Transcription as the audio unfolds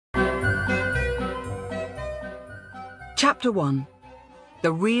Chapter 1.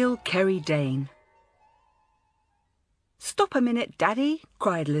 The Real Kerry Dane. "Stop a minute, Daddy,"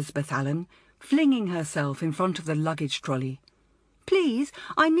 cried Elizabeth Allen, flinging herself in front of the luggage trolley. "Please,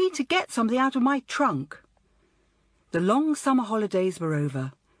 I need to get something out of my trunk." The long summer holidays were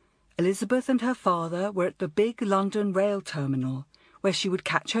over. Elizabeth and her father were at the big London rail terminal, where she would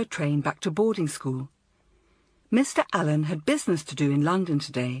catch her train back to boarding school. Mr. Allen had business to do in London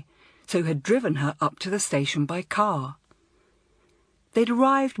today, so had driven her up to the station by car. They'd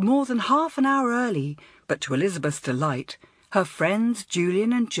arrived more than half an hour early, but to Elizabeth's delight, her friends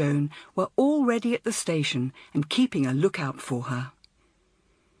Julian and Joan were already at the station and keeping a lookout for her.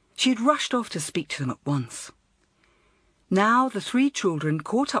 She had rushed off to speak to them at once. Now the three children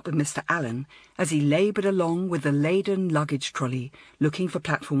caught up with Mr. Allen as he laboured along with the laden luggage trolley, looking for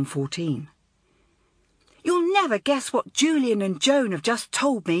platform 14. "You'll never guess what Julian and Joan have just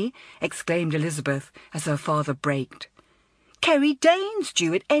told me," exclaimed Elizabeth as her father braked. "Kerry Dane's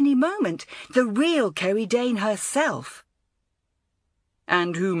due at any moment, the real Kerry Dane herself."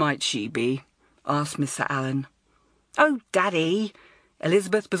 "And who might she be?" asked Mr. Allen. "Oh, Daddy!"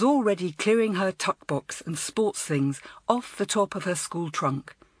 Elizabeth was already clearing her tuck box and sports things off the top of her school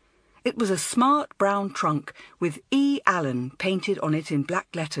trunk. It was a smart brown trunk with E. Allen painted on it in black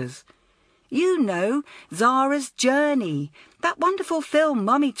letters. "You know, Zara's Journey, that wonderful film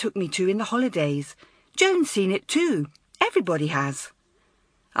Mummy took me to in the holidays. Joan's seen it too. Everybody has."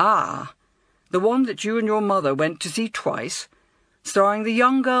 "Ah, the one that you and your mother went to see twice, starring the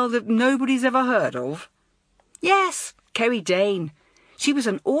young girl that nobody's ever heard of?" "Yes, Kerry Dane. She was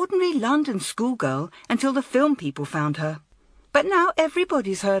an ordinary London schoolgirl until the film people found her. But now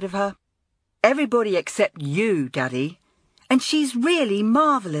everybody's heard of her." "Everybody except you, Daddy. "And she's really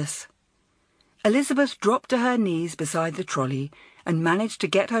marvellous." Elizabeth dropped to her knees beside the trolley and managed to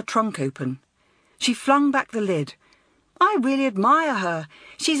get her trunk open. She flung back the lid. "I really admire her.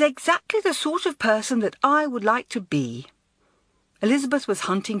 She's exactly the sort of person that I would like to be." Elizabeth was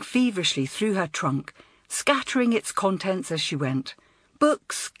hunting feverishly through her trunk, scattering its contents as she went.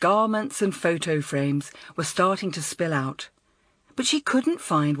 Books, garments and photo frames were starting to spill out. But she couldn't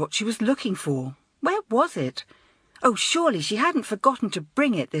find what she was looking for. Where was it? Oh, surely she hadn't forgotten to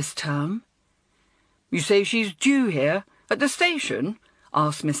bring it this term. "You say she's due here, at the station?"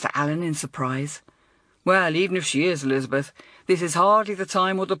 asked Mr. Allen in surprise. "Well, even if she is, Elizabeth, this is hardly the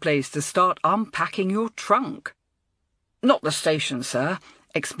time or the place to start unpacking your trunk." "Not the station, sir,"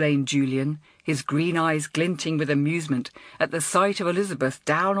 explained Julian, his green eyes glinting with amusement at the sight of Elizabeth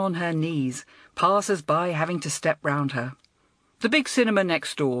down on her knees, passers-by having to step round her. "The big cinema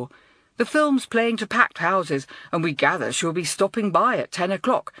next door. The film's playing to packed houses, and we gather she'll be stopping by at 10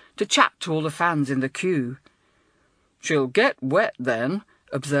 o'clock to chat to all the fans in the queue." "She'll get wet then,"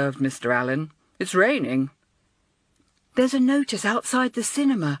 observed Mr. Allen. "It's raining." "There's a notice outside the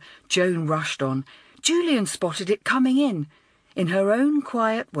cinema," Joan rushed on. "Julian spotted it coming in." In her own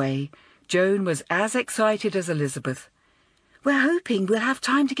quiet way, Joan was as excited as Elizabeth. "We're hoping we'll have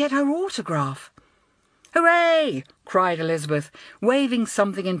time to get her autograph." "Hooray!" cried Elizabeth, waving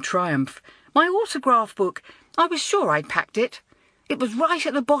something in triumph. "My autograph book. I was sure I'd packed it. It was right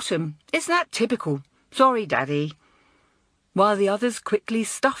at the bottom. Isn't that typical? Sorry, Daddy." While the others quickly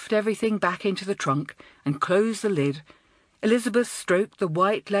stuffed everything back into the trunk and closed the lid, Elizabeth stroked the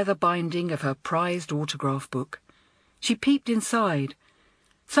white leather binding of her prized autograph book. She peeped inside.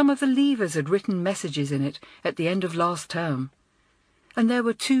 Some of the leavers had written messages in it at the end of last term. And there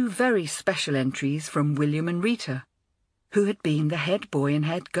were two very special entries from William and Rita, who had been the head boy and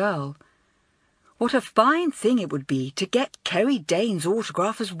head girl. What a fine thing it would be to get Kerry Dane's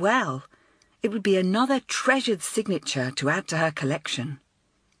autograph as well. It would be another treasured signature to add to her collection.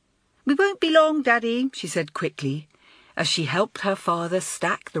 "We won't be long, Daddy," she said quickly, as she helped her father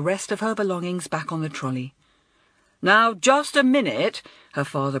stack the rest of her belongings back on the trolley. "Now, just a minute," her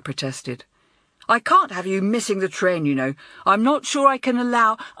father protested. "I can't have you missing the train, you know. I'm not sure I can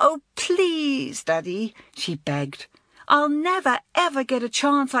allow—" "Oh, please, Daddy," she begged. "I'll never, ever get a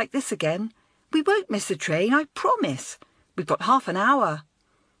chance like this again. We won't miss the train, I promise. We've got half an hour."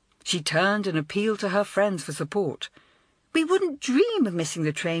 She turned and appealed to her friends for support. "We wouldn't dream of missing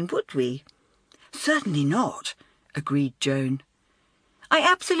the train, would we?" "Certainly not," agreed Joan. "I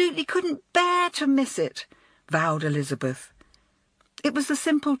absolutely couldn't bear to miss it," vowed Elizabeth. It was the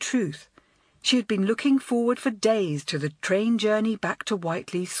simple truth. She had been looking forward for days to the train journey back to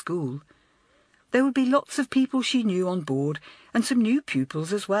Whiteley School. There would be lots of people she knew on board, and some new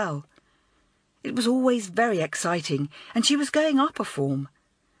pupils as well. It was always very exciting, and she was going up a form.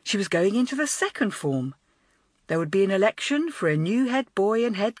 She was going into the second form. There would be an election for a new head boy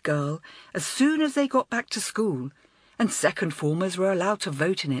and head girl as soon as they got back to school, and second formers were allowed to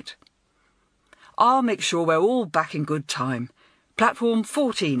vote in it. "I'll make sure we're all back in good time. Platform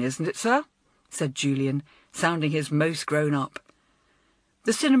 14, isn't it, sir?" said Julian, sounding his most grown up.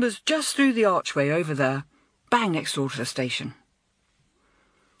 "The cinema's just through the archway over there, bang next door to the station."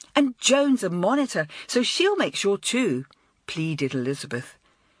 "And Joan's a monitor, so she'll make sure too," pleaded Elizabeth.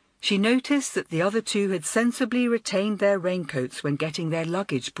 She noticed that the other two had sensibly retained their raincoats when getting their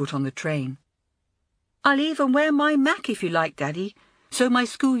luggage put on the train. "I'll even wear my mac if you like, Daddy, so my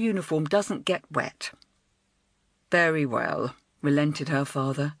school uniform doesn't get wet." "Very well," relented her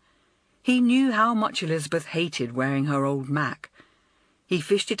father. He knew how much Elizabeth hated wearing her old mac. He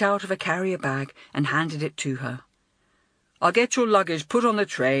fished it out of a carrier bag and handed it to her. "I'll get your luggage put on the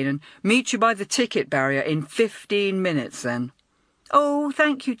train and meet you by the ticket barrier in 15 minutes then." "Oh,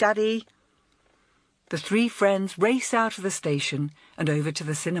 thank you, Daddy." The three friends raced out of the station and over to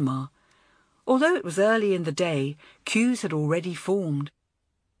the cinema. Although it was early in the day, queues had already formed.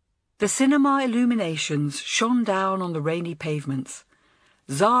 The cinema illuminations shone down on the rainy pavements.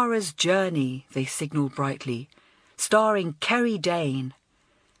 Zara's Journey, they signalled brightly, starring Kerry Dane.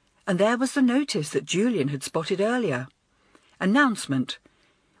 And there was the notice that Julian had spotted earlier. Announcement: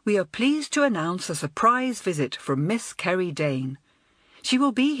 "We are pleased to announce a surprise visit from Miss Kerry Dane. She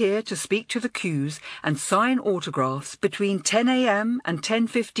will be here to speak to the queues and sign autographs between 10 a.m. and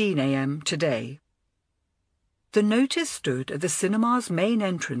 10:15 a.m. today." The notice stood at the cinema's main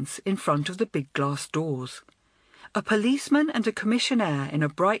entrance in front of the big glass doors. A policeman and a commissionaire in a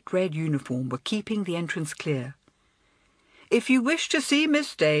bright red uniform were keeping the entrance clear. "If you wish to see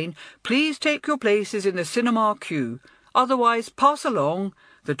Miss Dane, please take your places in the cinema queue. Otherwise, pass along,"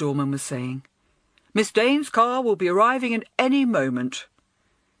 the doorman was saying. "Miss Dane's car will be arriving at any moment."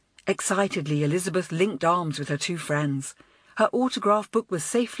 Excitedly, Elizabeth linked arms with her two friends. Her autograph book was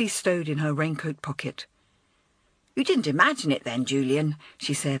safely stowed in her raincoat pocket. "You didn't imagine it then, Julian,"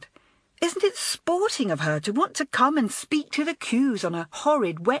 she said. "Isn't it sporting of her to want to come and speak to the queues on a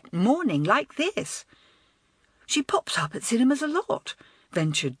horrid wet morning like this?" "She pops up at cinemas a lot,"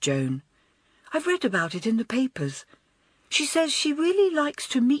 ventured Joan. "I've read about it in the papers. She says she really likes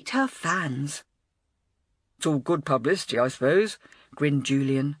to meet her fans." "It's all good publicity, I suppose," grinned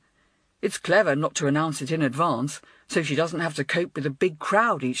Julian. "It's clever not to announce it in advance, so she doesn't have to cope with a big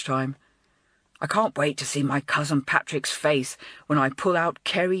crowd each time. I can't wait to see my cousin Patrick's face when I pull out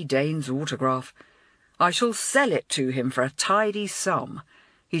Kerry Dane's autograph. I shall sell it to him for a tidy sum.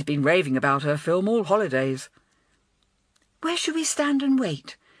 He's been raving about her film all holidays." "Where should we stand and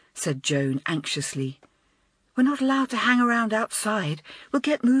wait?" said Joan anxiously. "We're not allowed to hang around outside. We'll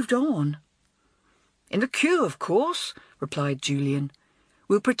get moved on." "In the queue, of course," replied Julian.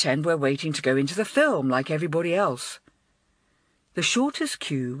 "We'll pretend we're waiting to go into the film like everybody else." The shortest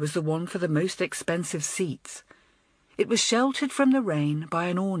queue was the one for the most expensive seats. It was sheltered from the rain by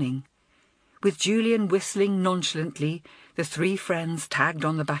an awning. With Julian whistling nonchalantly, the three friends tagged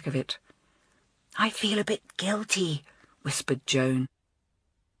on the back of it. "I feel a bit guilty," whispered Joan.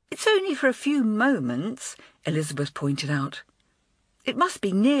 "It's only for a few moments," Elizabeth pointed out. "It must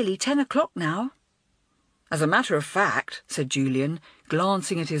be nearly 10 o'clock now." "As a matter of fact," said Julian,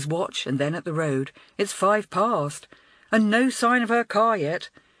 glancing at his watch and then at the road, "it's 5 past, and no sign of her car yet.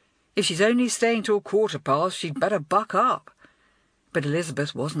 If she's only staying till 15:15, she'd better buck up." But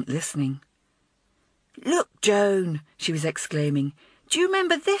Elizabeth wasn't listening. "Look, Joan," she was exclaiming. "Do you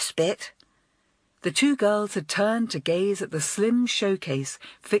remember this bit?" The two girls had turned to gaze at the slim showcase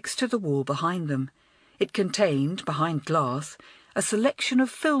fixed to the wall behind them. It contained, behind glass, a selection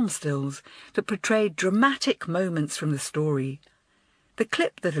of film stills that portrayed dramatic moments from the story. The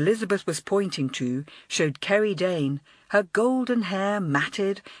clip that Elizabeth was pointing to showed Kerry Dane, her golden hair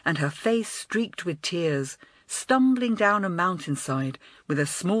matted and her face streaked with tears, stumbling down a mountainside with a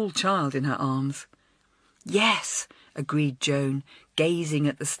small child in her arms. "Yes," agreed Joan, gazing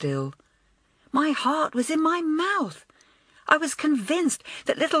at the still. "My heart was in my mouth. I was convinced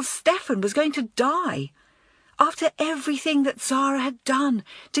that little Stefan was going to die. After everything that Zara had done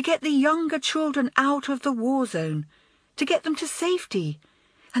to get the younger children out of the war zone, to get them to safety,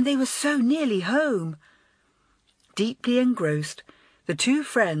 and they were so nearly home." Deeply engrossed, the two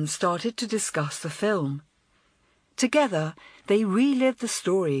friends started to discuss the film. Together, they relived the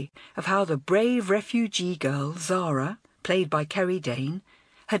story of how the brave refugee girl, Zara, played by Kerry Dane,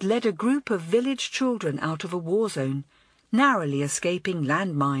 had led a group of village children out of a war zone, narrowly escaping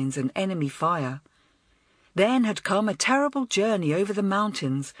landmines and enemy fire. Then had come a terrible journey over the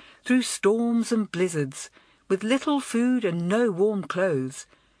mountains, through storms and blizzards, with little food and no warm clothes,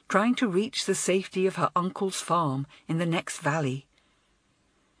 trying to reach the safety of her uncle's farm in the next valley.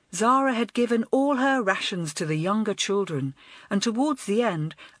 Zara had given all her rations to the younger children, and towards the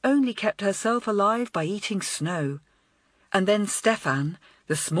end only kept herself alive by eating snow. And then Stefan,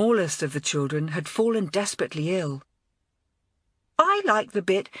 the smallest of the children, had fallen desperately ill. "I like the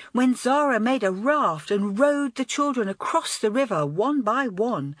bit when Zara made a raft and rowed the children across the river one by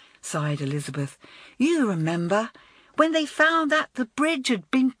one," sighed Elizabeth. "You remember, when they found that the bridge had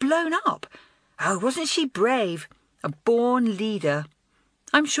been blown up. Oh, wasn't she brave? A born leader.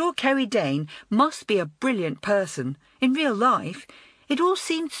 I'm sure Kerry Dane must be a brilliant person. In real life, it all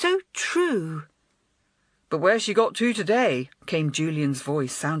seemed so true." "But where's she got to today?" came Julian's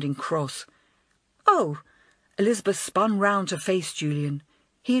voice, sounding cross. "Oh!" Elizabeth spun round to face Julian.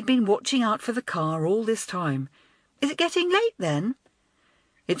 He had been watching out for the car all this time. "Is it getting late, then?"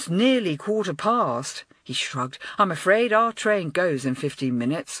 "It's nearly 1:15. He shrugged. "I'm afraid our train goes in 15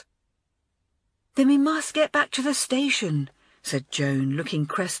 minutes. "Then we must get back to the station," said Joan, looking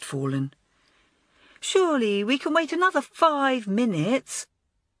crestfallen. "Surely we can wait another 5 minutes,"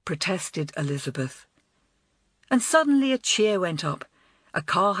 protested Elizabeth. And suddenly a cheer went up. A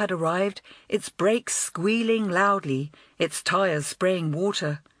car had arrived, its brakes squealing loudly, its tyres spraying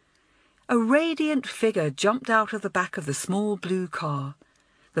water. A radiant figure jumped out of the back of the small blue car.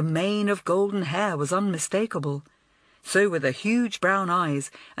 The mane of golden hair was unmistakable. So were the huge brown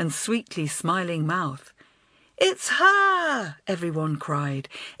eyes and sweetly smiling mouth. "It's her!" everyone cried.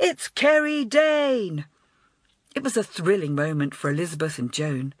 "It's Kerry Dane!" It was a thrilling moment for Elizabeth and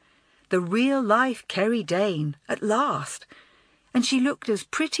Joan. The real-life Kerry Dane, at last, and she looked as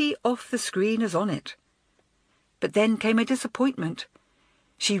pretty off the screen as on it. But then came a disappointment.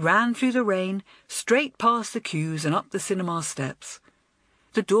 She ran through the rain, straight past the queues and up the cinema steps.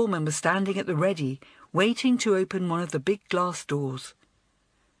 The doorman was standing at the ready, waiting to open one of the big glass doors.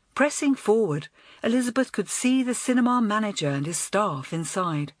 Pressing forward, Elizabeth could see the cinema manager and his staff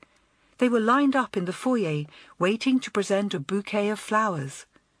inside. They were lined up in the foyer, waiting to present a bouquet of flowers.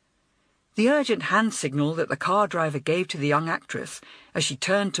 The urgent hand signal that the car driver gave to the young actress as she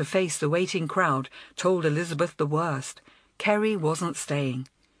turned to face the waiting crowd told Elizabeth the worst. Kerry wasn't staying.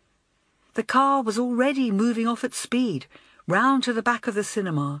 The car was already moving off at speed, round to the back of the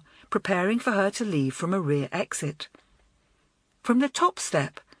cinema, preparing for her to leave from a rear exit. From the top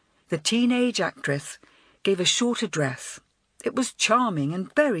step, the teenage actress gave a short address. It was charming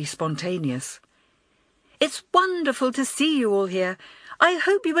and very spontaneous. "It's wonderful to see you all here. I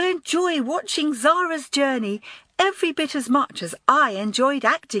hope you will enjoy watching Zara's journey every bit as much as I enjoyed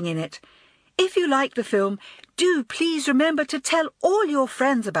acting in it. If you like the film, do please remember to tell all your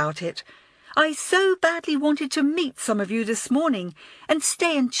friends about it. I so badly wanted to meet some of you this morning and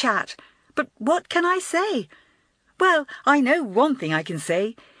stay and chat, but what can I say? Well, I know one thing I can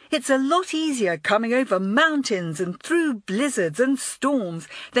say. It's a lot easier coming over mountains and through blizzards and storms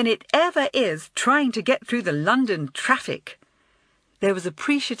than it ever is trying to get through the London traffic." There was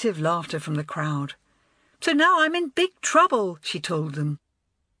appreciative laughter from the crowd. "So now I'm in big trouble," she told them.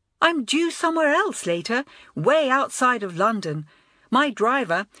 "I'm due somewhere else later, way outside of London. My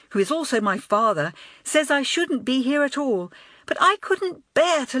driver, who is also my father, says I shouldn't be here at all, but I couldn't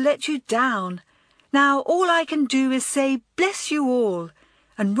bear to let you down. Now all I can do is say bless you all,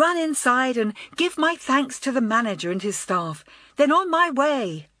 and run inside and give my thanks to the manager and his staff, then on my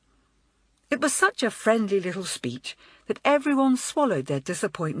way." It was such a friendly little speech that everyone swallowed their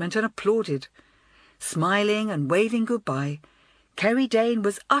disappointment and applauded. Smiling and waving goodbye, Kerry Dane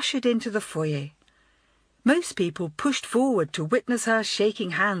was ushered into the foyer. Most people pushed forward to witness her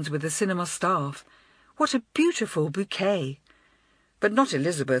shaking hands with the cinema staff. What a beautiful bouquet! But not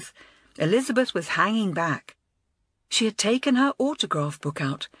Elizabeth. Elizabeth was hanging back. She had taken her autograph book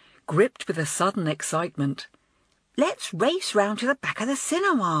out, gripped with a sudden excitement. "Let's race round to the back of the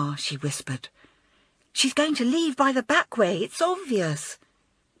cinema," she whispered. "She's going to leave by the back way, it's obvious."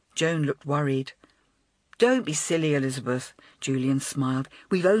 Joan looked worried. "Don't be silly, Elizabeth," Julian smiled.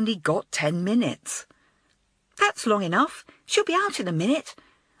 "We've only got 10 minutes. "That's long enough. She'll be out in a minute.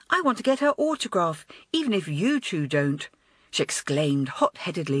 I want to get her autograph, even if you two don't," she exclaimed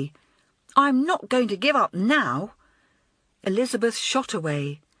hot-headedly. "I'm not going to give up now." Elizabeth shot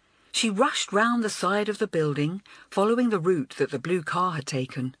away. She rushed round the side of the building, following the route that the blue car had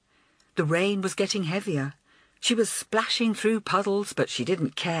taken. The rain was getting heavier. She was splashing through puddles, but she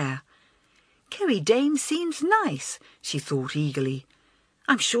didn't care. "Kerry Dane seems nice," she thought eagerly.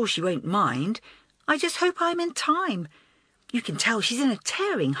 "I'm sure she won't mind. I just hope I'm in time. You can tell she's in a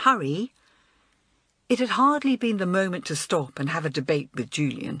tearing hurry." It had hardly been the moment to stop and have a debate with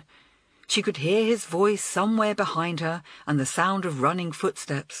Julian. She could hear his voice somewhere behind her and the sound of running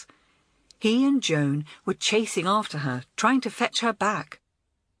footsteps. He and Joan were chasing after her, trying to fetch her back.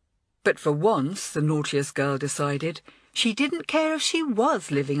 But for once, the Naughtiest girl decided, she didn't care if she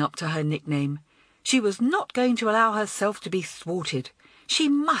was living up to her nickname. She was not going to allow herself to be thwarted. She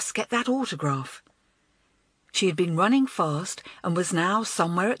must get that autograph. She had been running fast and was now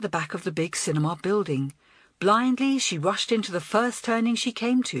somewhere at the back of the big cinema building. Blindly, she rushed into the first turning she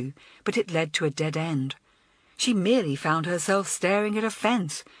came to, but it led to a dead end. She merely found herself staring at a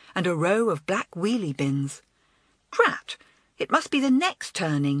fence and a row of black wheelie bins. Drat! It must be the next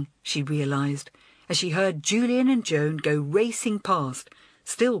turning, she realised, as she heard Julian and Joan go racing past,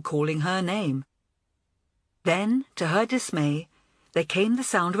 still calling her name. Then, to her dismay, there came the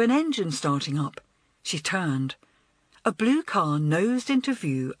sound of an engine starting up. She turned. A blue car nosed into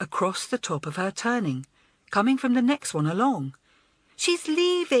view across the top of her turning, coming from the next one along. "She's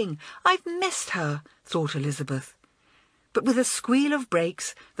leaving! I've missed her," thought Elizabeth. But with a squeal of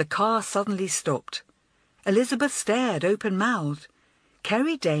brakes, the car suddenly stopped. Elizabeth stared open-mouthed.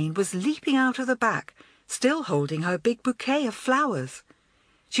 Carrie Dane was leaping out of the back, still holding her big bouquet of flowers.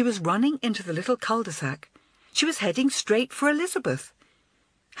 She was running into the little cul-de-sac. She was heading straight for Elizabeth.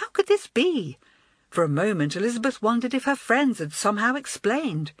 How could this be? For a moment Elizabeth wondered if her friends had somehow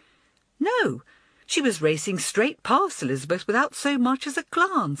explained. No, she was racing straight past Elizabeth without so much as a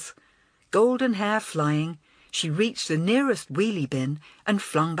glance. Golden hair flying, she reached the nearest wheelie bin and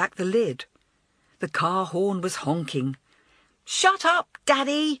flung back the lid. The car horn was honking. "Shut up,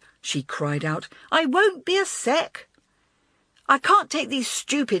 Daddy!" she cried out. "I won't be a sec. I can't take these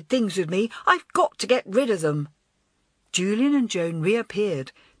stupid things with me. I've got to get rid of them." Julian and Joan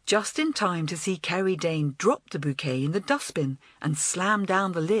reappeared, just in time to see Carrie Dane drop the bouquet in the dustbin and slam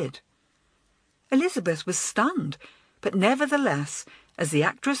down the lid. Elizabeth was stunned, but nevertheless, as the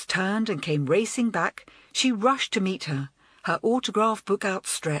actress turned and came racing back, she rushed to meet her, her autograph book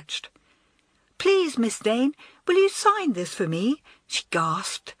outstretched. "Please, Miss Dane, will you sign this for me?" she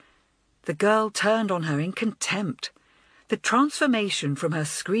gasped. The girl turned on her in contempt. The transformation from her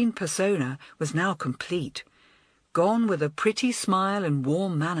screen persona was now complete. Gone were the pretty smile and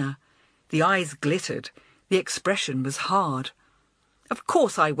warm manner. The eyes glittered. The expression was hard. "Of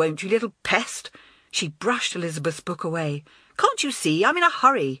course I won't, you little pest!" She brushed Elizabeth's book away. "Can't you see? I'm in a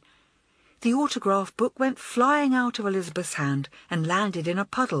hurry." The autograph book went flying out of Elizabeth's hand and landed in a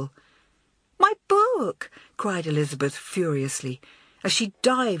puddle. "My book!" cried Elizabeth furiously, as she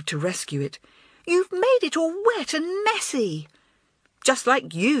dived to rescue it. "You've made it all wet and messy." "Just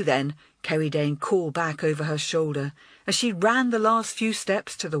like you, then," Carrie Dane called back over her shoulder, as she ran the last few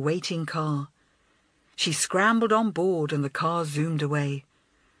steps to the waiting car. She scrambled on board and the car zoomed away.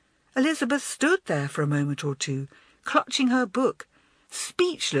 Elizabeth stood there for a moment or two, clutching her book,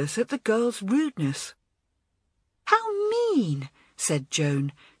 speechless at the girl's rudeness. "How mean!" said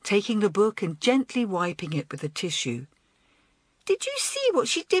Joan, taking the book and gently wiping it with a tissue. "Did you see what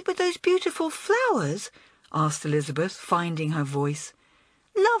she did with those beautiful flowers?" asked Elizabeth, finding her voice.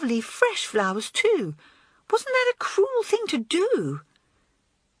 "Lovely fresh flowers, too. Wasn't that a cruel thing to do?"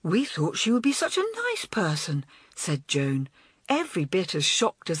 "We thought she would be such a nice person," said Joan, every bit as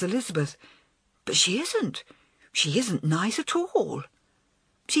shocked as Elizabeth. "But she isn't. She isn't nice at all."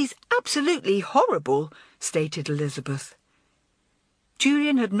 "She's absolutely horrible," stated Elizabeth.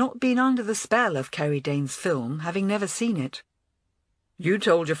 Julian had not been under the spell of Carrie Dane's film, having never seen it. "You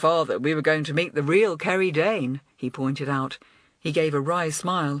told your father we were going to meet the real Carrie Dane," he pointed out. He gave a wry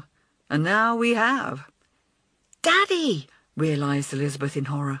smile. "And now we have." "Daddy!" realised Elizabeth in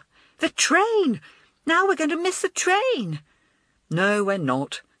horror. "The train! Now we're going to miss the train!" "No, we're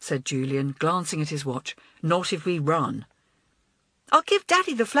not," said Julian, glancing at his watch. "Not if we run." "I'll give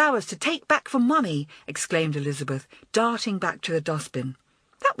Daddy the flowers to take back for Mummy," exclaimed Elizabeth, darting back to the dustbin.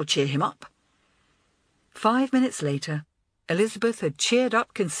 "That will cheer him up." 5 minutes later, Elizabeth had cheered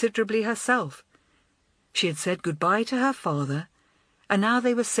up considerably herself. She had said goodbye to her father, and now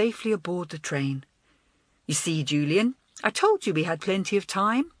they were safely aboard the train. "You see, Julian, I told you we had plenty of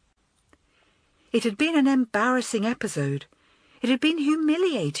time." It had been an embarrassing episode. It had been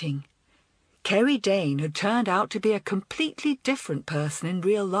humiliating. Carrie Dane had turned out to be a completely different person in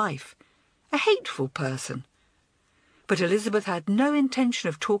real life, a hateful person. But Elizabeth had no intention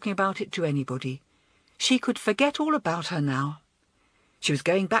of talking about it to anybody. She could forget all about her now. She was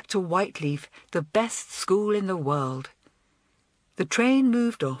going back to Whiteleaf, the best school in the world. The train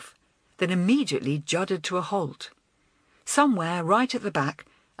moved off, then immediately juddered to a halt. Somewhere right at the back,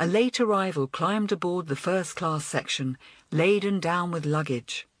 a late arrival climbed aboard the first-class section, laden down with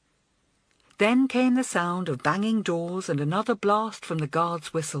luggage. Then came the sound of banging doors and another blast from the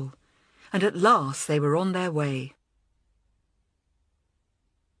guard's whistle, and at last they were on their way.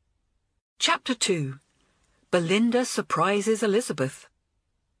 Chapter 2. Belinda Surprises Elizabeth.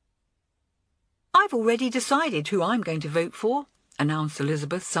 "I've already decided who I'm going to vote for," announced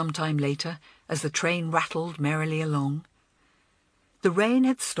Elizabeth some time later as the train rattled merrily along. The rain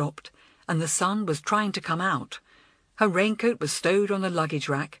had stopped and the sun was trying to come out. Her raincoat was stowed on the luggage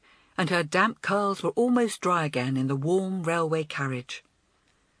rack and her damp curls were almost dry again in the warm railway carriage.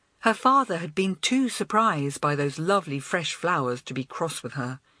 Her father had been too surprised by those lovely fresh flowers to be cross with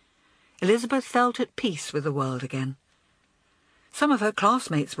her. Elizabeth felt at peace with the world again. Some of her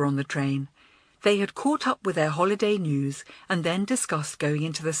classmates were on the train. They had caught up with their holiday news and then discussed going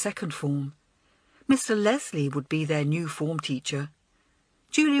into the second form. Mr. Leslie would be their new form teacher.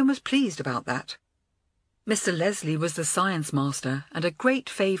 Julian was pleased about that. Mr. Leslie was the science master and a great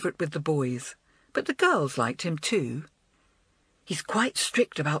favourite with the boys, but the girls liked him too. "He's quite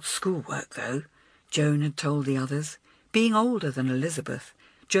strict about schoolwork, though," Joan had told the others. Being older than Elizabeth,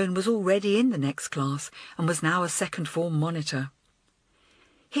 Joan was already in the next class and was now a second form monitor.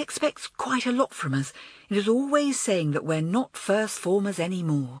 "He expects quite a lot from us and is always saying that we're not first formers any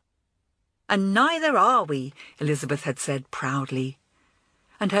more." "And neither are we," Elizabeth had said proudly.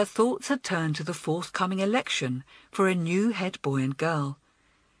 And her thoughts had turned to the forthcoming election for a new head boy and girl.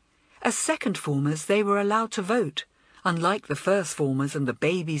 As second formers they were allowed to vote, unlike the first formers and the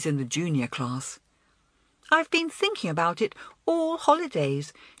babies in the junior class. "I've been thinking about it all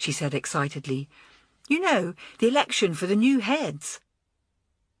holidays," she said excitedly. "You know, the election for the new heads."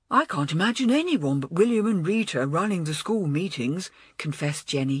 "I can't imagine anyone but William and Rita running the school meetings," confessed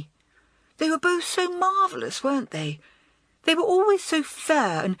Jenny. "They were both so marvellous, weren't they? They were always so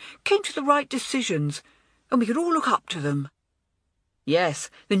fair and came to the right decisions, and we could all look up to them."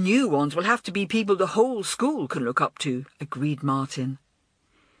 "Yes, the new ones will have to be people the whole school can look up to," agreed Martin.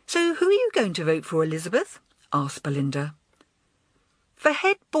 "So who are you going to vote for, Elizabeth?" asked Belinda. "For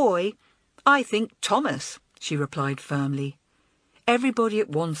head boy, I think Thomas," she replied firmly. Everybody at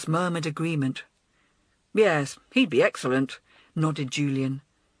once murmured agreement. "Yes, he'd be excellent," nodded Julian.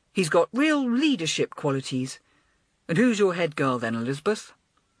 "He's got real leadership qualities. And who's your head girl then, Elizabeth?"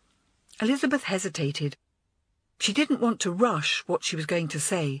 Elizabeth hesitated. She didn't want to rush what she was going to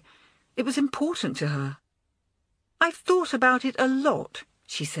say. It was important to her. "I've thought about it a lot,"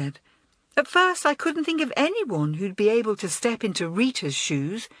 she said. "At first I couldn't think of anyone who'd be able to step into Rita's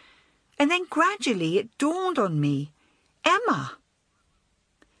shoes, and then gradually it dawned on me. Emma."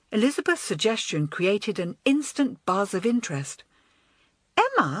 Elizabeth's suggestion created an instant buzz of interest.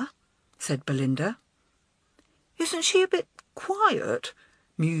 "Emma?" said Belinda. "Isn't she a bit quiet?"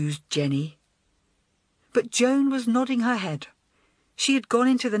 mused Jenny. But Joan was nodding her head. She had gone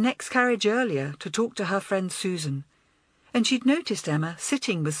into the next carriage earlier to talk to her friend Susan, and she'd noticed Emma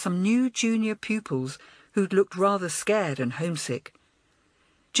sitting with some new junior pupils who'd looked rather scared and homesick.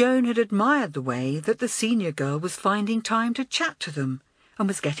 Joan had admired the way that the senior girl was finding time to chat to them and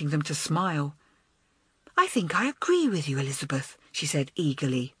was getting them to smile. "I think I agree with you, Elizabeth," she said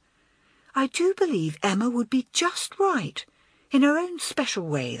eagerly. "I do believe Emma would be just right, in her own special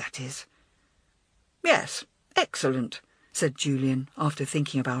way, that is." "Yes, excellent," said Julian, after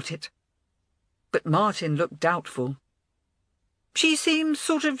thinking about it. But Martin looked doubtful. "She seems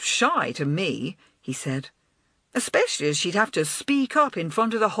sort of shy to me," he said, "especially as she'd have to speak up in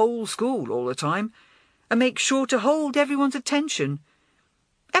front of the whole school all the time, and make sure to hold everyone's attention.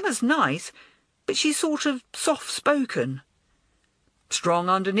 Emma's nice, but she's sort of soft-spoken." "Strong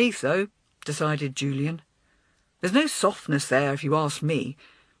underneath, though," decided Julian. "There's no softness there, if you ask me.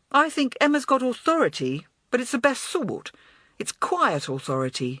 I think Emma's got authority, but it's the best sort. It's quiet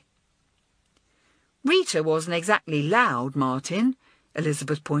authority." "Rita wasn't exactly loud, Martin,"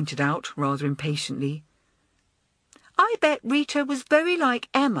 Elizabeth pointed out, rather impatiently. "I bet Rita was very like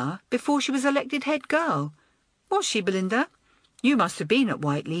Emma before she was elected head girl. Was she, Belinda? You must have been at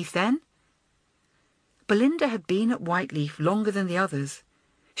Whiteleaf then." Belinda had been at Whiteleaf longer than the others.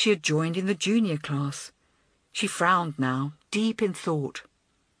 She had joined in the junior class. She frowned now, deep in thought.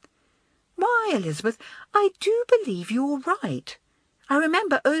 "Why, Elizabeth, I do believe you're right. I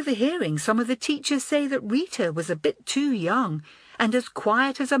remember overhearing some of the teachers say that Rita was a bit too young and as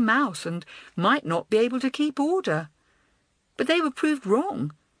quiet as a mouse and might not be able to keep order. But they were proved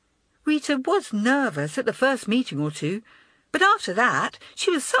wrong. Rita was nervous at the first meeting or two, but after that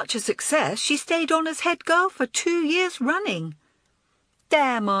she was such a success she stayed on as head girl for 2 years running."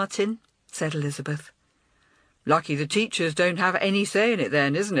 "There, Martin," said Elizabeth. "Lucky the teachers don't have any say in it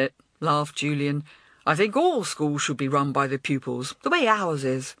then, isn't it?" laughed Julian. "I think all schools should be run by the pupils, the way ours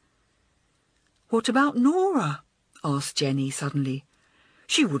is." "What about Nora?" asked Jenny suddenly.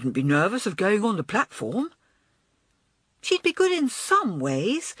 "She wouldn't be nervous of going on the platform." "She'd be good in some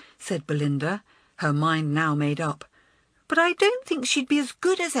ways," said Belinda, her mind now made up. "But I don't think she'd be as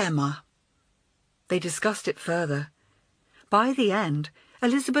good as Emma." They discussed it further. By the end,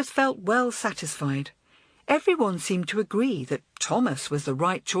 Elizabeth felt well satisfied. Everyone seemed to agree that Thomas was the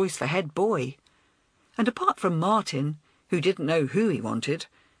right choice for head boy. And apart from Martin, who didn't know who he wanted,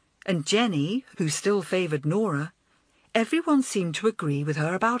 and Jenny, who still favoured Nora, everyone seemed to agree with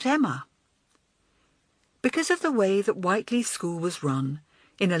her about Emma. Because of the way that Whiteley School was run,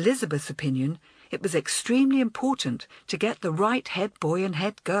 in Elizabeth's opinion, it was extremely important to get the right head boy and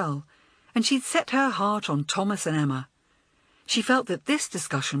head girl, and she'd set her heart on Thomas and Emma. She felt that this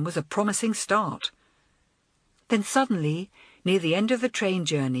discussion was a promising start. Then suddenly, near the end of the train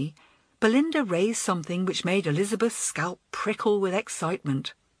journey, Belinda raised something which made Elizabeth's scalp prickle with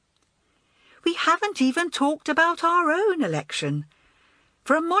excitement. "We haven't even talked about our own election.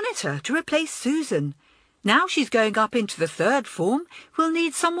 For a monitor to replace Susan. Now she's going up into the third form, we'll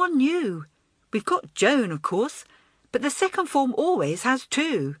need someone new. We've got Joan, of course, but the second form always has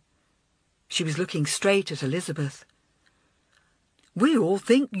two." She was looking straight at Elizabeth. "We all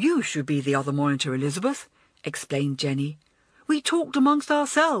think you should be the other monitor, Elizabeth," explained Jenny. "We talked amongst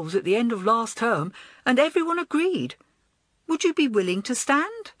ourselves at the end of last term, and everyone agreed. Would you be willing to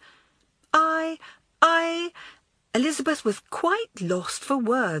stand?" Elizabeth was quite lost for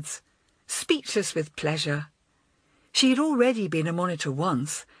words, speechless with pleasure. She had already been a monitor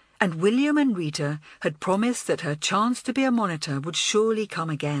once, and William and Rita had promised that her chance to be a monitor would surely come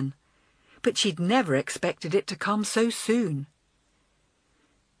again. But she'd never expected it to come so soon.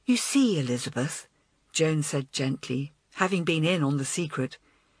 "You see, Elizabeth," Joan said gently, having been in on the secret,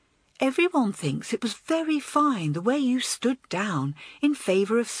 "everyone thinks it was very fine the way you stood down in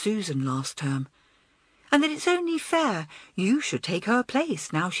favour of Susan last term, and that it's only fair you should take her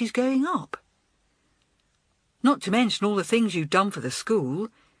place now she's going up. Not to mention all the things you've done for the school,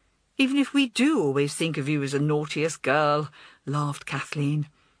 even if we do always think of you as the naughtiest girl," laughed Kathleen.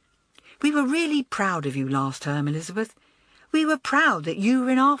 "We were really proud of you last term, Elizabeth. We were proud that you were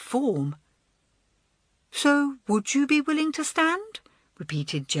in our form." "So would you be willing to stand?"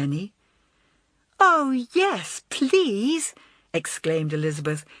 repeated Jenny. "Oh, yes, please!" exclaimed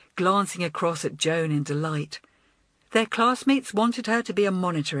Elizabeth, glancing across at Joan in delight. Their classmates wanted her to be a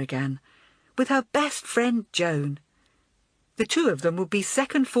monitor again, with her best friend Joan. The two of them would be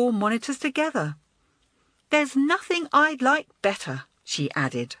second form monitors together. "There's nothing I'd like better," she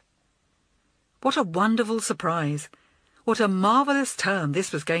added. What a wonderful surprise! What a marvellous term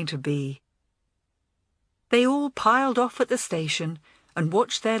this was going to be! They all piled off at the station and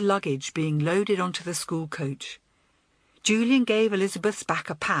watched their luggage being loaded onto the school coach. Julian gave Elizabeth's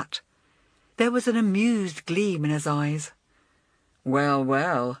back a pat. There was an amused gleam in his eyes. "Well,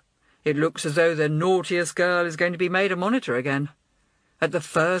 well, it looks as though the naughtiest girl is going to be made a monitor again. At the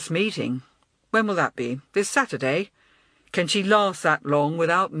first meeting. When will that be? This Saturday? Can she last that long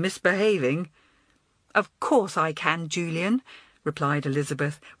without misbehaving?" "Of course I can, Julian," replied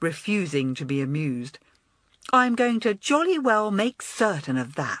Elizabeth, refusing to be amused. "I'm going to jolly well make certain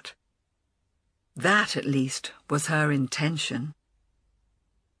of that." That, at least, was her intention.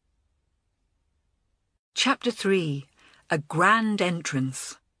 Chapter 3. A Grand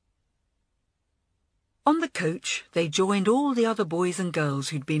Entrance. On the coach, they joined all the other boys and girls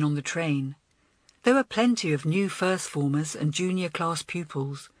who'd been on the train. There were plenty of new first-formers and junior class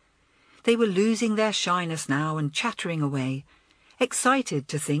pupils. They were losing their shyness now and chattering away, excited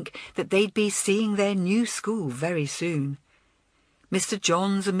to think that they'd be seeing their new school very soon. Mr.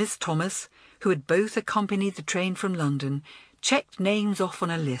 Johns and Miss Thomas, who had both accompanied the train from London, checked names off on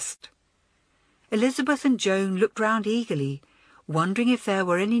a list. Elizabeth and Joan looked round eagerly, wondering if there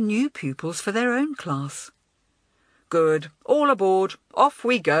were any new pupils for their own class. "Good. All aboard. Off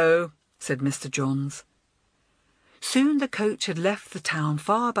we go," said Mr. Johns. Soon the coach had left the town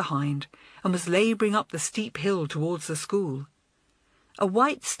far behind and was labouring up the steep hill towards the school. A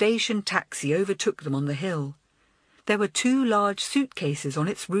white station taxi overtook them on the hill. There were two large suitcases on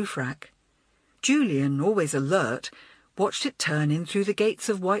its roof rack. Julian, always alert, watched it turn in through the gates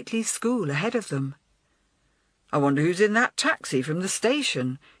of Whiteley School ahead of them. "I wonder who's in that taxi from the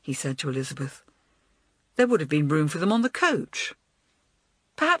station," he said to Elizabeth. "There would have been room for them on the coach."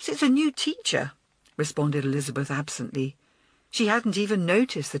 "Perhaps it's a new teacher," responded Elizabeth absently. She hadn't even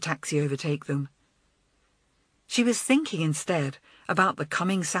noticed the taxi overtake them. She was thinking instead about the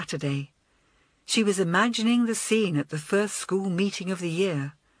coming Saturday. She was imagining the scene at the first school meeting of the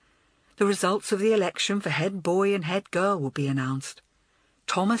year. The results of the election for head boy and head girl would be announced.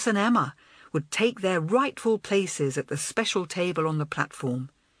 Thomas and Emma would take their rightful places at the special table on the platform.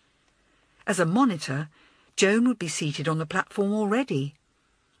 As a monitor, Joan would be seated on the platform already.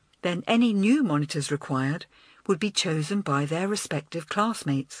 Then any new monitors required would be chosen by their respective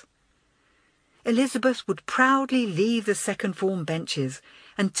classmates. Elizabeth would proudly leave the second form benches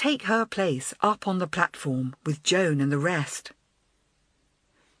and take her place up on the platform with Joan and the rest.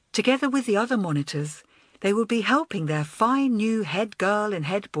 Together with the other monitors, they would be helping their fine new head girl and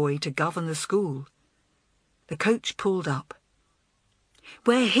head boy to govern the school. The coach pulled up.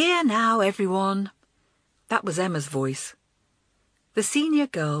 "We're here now, everyone." That was Emma's voice. The senior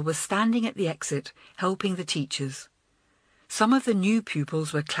girl was standing at the exit, helping the teachers. Some of the new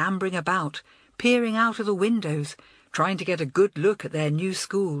pupils were clambering about, peering out of the windows, trying to get a good look at their new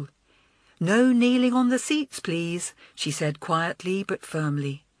school. "No kneeling on the seats, please," she said quietly but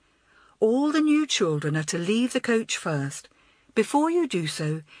firmly. "All the new children are to leave the coach first. Before you do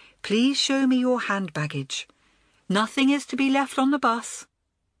so, please show me your hand baggage. Nothing is to be left on the bus.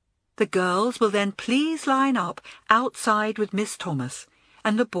 The girls will then please line up outside with Miss Thomas,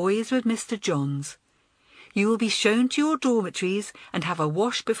 and the boys with Mr. Johns. You will be shown to your dormitories and have a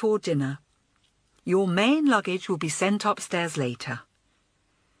wash before dinner. Your main luggage will be sent upstairs later."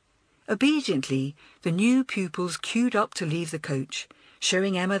 Obediently, the new pupils queued up to leave the coach,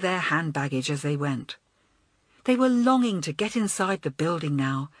 showing Emma their hand baggage as they went. They were longing to get inside the building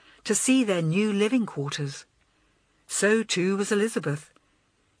now, to see their new living quarters. So too was Elizabeth.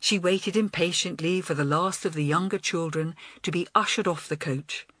 She waited impatiently for the last of the younger children to be ushered off the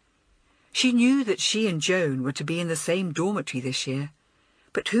coach. She knew that she and Joan were to be in the same dormitory this year,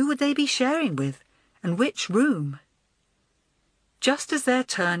 but who would they be sharing with, and which room? Just as their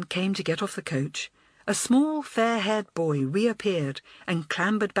turn came to get off the coach, a small fair-haired boy reappeared and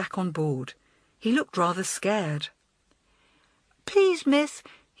clambered back on board. He looked rather scared. "Please, miss,"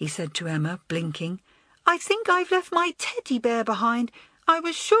 he said to Emma, blinking, "I think I've left my teddy bear behind. I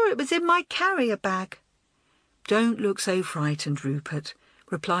was sure it was in my carrier bag." "Don't look so frightened, Rupert,"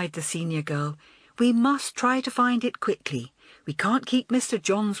 replied the senior girl. "We must try to find it quickly. We can't keep Mr.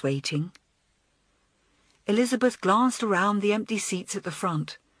 Johns waiting." Elizabeth glanced around the empty seats at the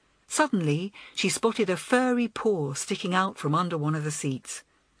front. Suddenly, she spotted a furry paw sticking out from under one of the seats.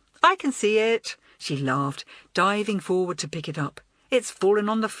 "I can see it," she laughed, diving forward to pick it up. "It's fallen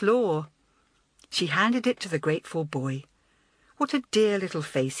on the floor." She handed it to the grateful boy. What a dear little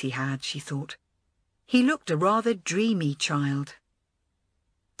face he had, she thought. He looked a rather dreamy child.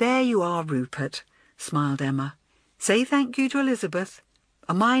 "There you are, Rupert," smiled Emma. "Say thank you to Elizabeth.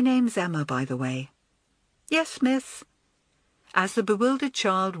 My name's Emma, by the way." "Yes, miss." As the bewildered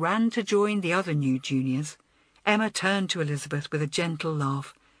child ran to join the other new juniors, Emma turned to Elizabeth with a gentle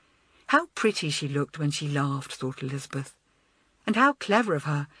laugh. How pretty she looked when she laughed, thought Elizabeth. And how clever of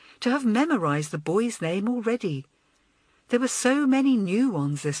her to have memorized the boy's name already. There were so many new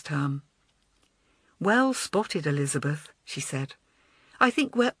ones this term. "Well spotted, Elizabeth," she said. "I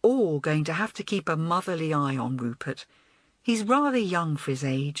think we're all going to have to keep a motherly eye on Rupert. He's rather young for his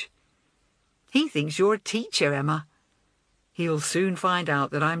age." "He thinks you're a teacher, Emma." "He'll soon find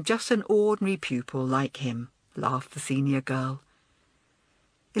out that I'm just an ordinary pupil like him," laughed the senior girl.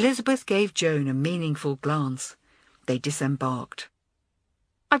 Elizabeth gave Joan a meaningful glance. They disembarked.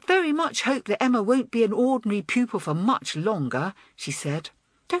 "I'd very much hope that Emma won't be an ordinary pupil for much longer," she said.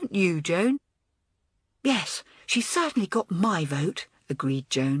 "Don't you, Joan?" "Yes, she's certainly got my vote," agreed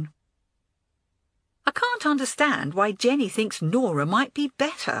Joan. "I can't understand why Jenny thinks Nora might be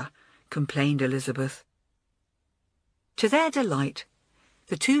better," complained Elizabeth. To their delight,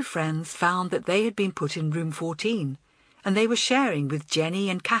 the two friends found that they had been put in room 14, and they were sharing with Jenny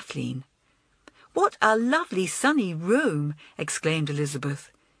and Kathleen. "What a lovely sunny room!" exclaimed Elizabeth.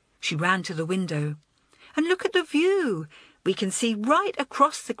 She ran to the window. "And look at the view! We can see right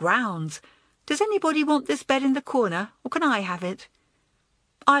across the grounds. Does anybody want this bed in the corner, or can I have it?"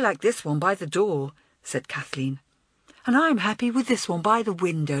 "I like this one by the door," said Kathleen. "And I'm happy with this one by the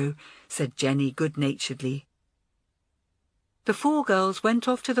window," said Jenny good-naturedly. The four girls went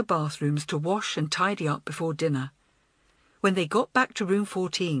off to the bathrooms to wash and tidy up before dinner. When they got back to room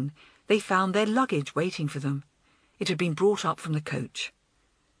 14, they found their luggage waiting for them. It had been brought up from the coach.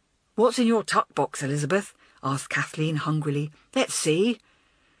 "What's in your tuck box, Elizabeth?" asked Kathleen hungrily. "Let's see."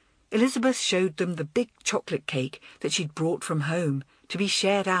 Elizabeth showed them the big chocolate cake that she'd brought from home to be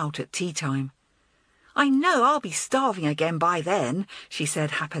shared out at tea time. "I know I'll be starving again by then," she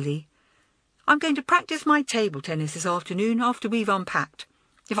said happily. "I'm going to practice my table tennis this afternoon after we've unpacked,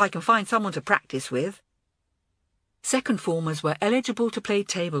 if I can find someone to practice with." Second formers were eligible to play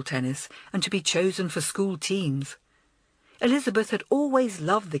table tennis and to be chosen for school teams. Elizabeth had always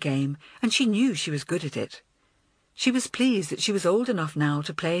loved the game, and she knew she was good at it. She was pleased that she was old enough now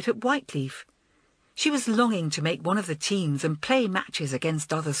to play it at Whiteleaf. She was longing to make one of the teams and play matches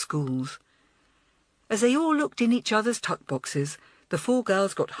against other schools. As they all looked in each other's tuck boxes, the four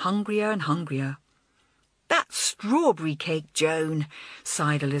girls got hungrier and hungrier. strawberry cake, Joan,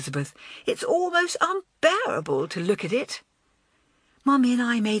 sighed Elizabeth. It's almost unbearable to look at it. Mummy and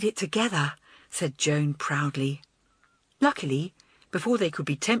I made it together, said Joan proudly. Luckily, before they could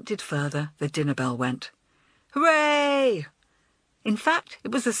be tempted further, the dinner bell went. Hooray! In fact,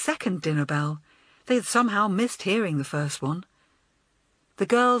 it was the second dinner bell. They had somehow missed hearing the first one. The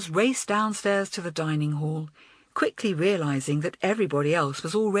girls raced downstairs to the dining hall, quickly realising that everybody else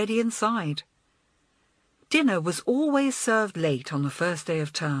was already inside. Dinner was always served late on the first day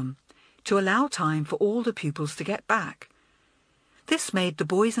of term, to allow time for all the pupils to get back. This made the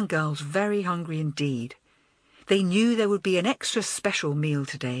boys and girls very hungry indeed. They knew there would be an extra special meal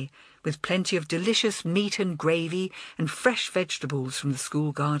today, with plenty of delicious meat and gravy and fresh vegetables from the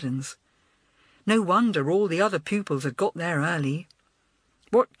school gardens. No wonder all the other pupils had got there early.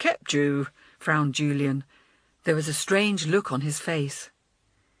 "What kept you?" frowned Julian. There was a strange look on his face.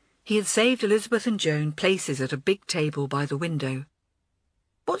 He had saved Elizabeth and Joan places at a big table by the window.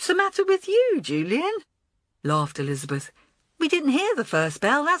 "What's the matter with you, Julian?" laughed Elizabeth. "We didn't hear the first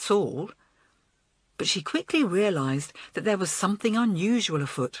bell, that's all." But she quickly realised that there was something unusual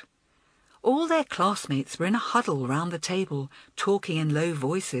afoot. All their classmates were in a huddle round the table, talking in low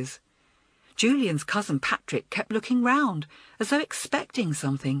voices. Julian's cousin Patrick kept looking round, as though expecting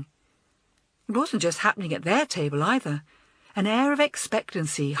something. It wasn't just happening at their table either. An air of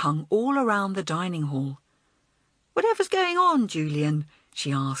expectancy hung all around the dining hall. "Whatever's going on, Julian?"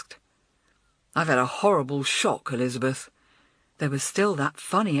 she asked. "I've had a horrible shock, Elizabeth." There was still that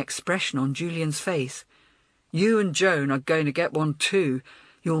funny expression on Julian's face. "You and Joan are going to get one too.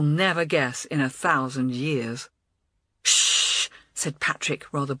 You'll never guess in 1,000 years. "Shh!" said Patrick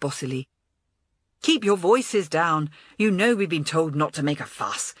rather bossily. "Keep your voices down. You know we've been told not to make a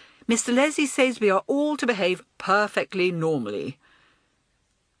fuss. Mr. Leslie says we are all to behave perfectly normally."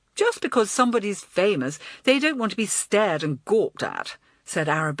 "Just because somebody's famous, they don't want to be stared and gawped at," said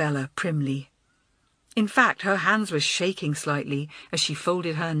Arabella primly. In fact, her hands were shaking slightly as she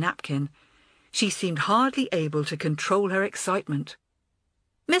folded her napkin. She seemed hardly able to control her excitement.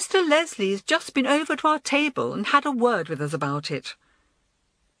 "Mr. Leslie's just been over to our table and had a word with us about it."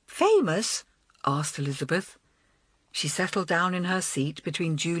 "Famous?" asked Elizabeth. She settled down in her seat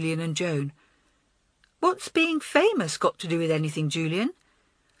between Julian and Joan. "What's being famous got to do with anything, Julian?"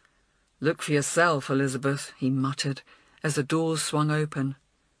 "Look for yourself, Elizabeth," he muttered, as the doors swung open.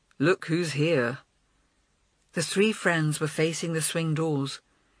 "Look who's here." The three friends were facing the swing doors.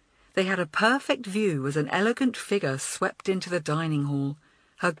 They had a perfect view as an elegant figure swept into the dining hall,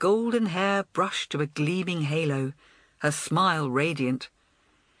 her golden hair brushed to a gleaming halo, her smile radiant.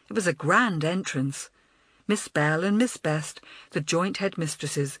 It was a grand entrance. Miss Bell and Miss Best, the joint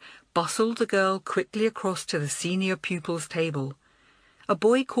headmistresses, bustled the girl quickly across to the senior pupils' table. A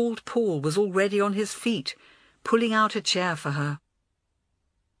boy called Paul was already on his feet, pulling out a chair for her.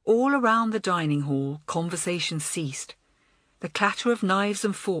 All around the dining hall, conversation ceased. The clatter of knives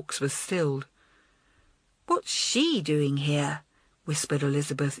and forks was stilled. "What's she doing here?" whispered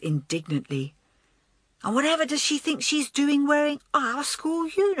Elizabeth indignantly. "And whatever does she think she's doing wearing our school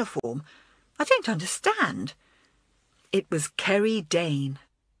uniform? I don't understand." It was Kerry Dane.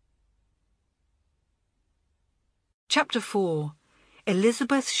 Chapter 4.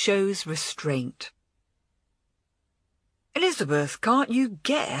 Elizabeth shows restraint. "Elizabeth, can't you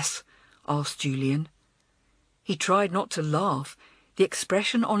guess?" asked Julian. He tried not to laugh. The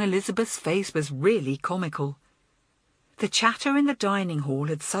expression on Elizabeth's face was really comical. The chatter in the dining hall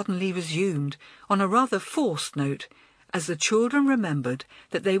had suddenly resumed, on a rather forced note, as the children remembered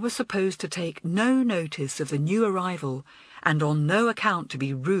that they were supposed to take no notice of the new arrival and on no account to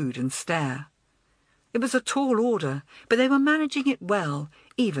be rude and stare. It was a tall order, but they were managing it well,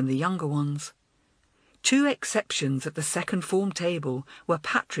 even the younger ones. Two exceptions at the second form table were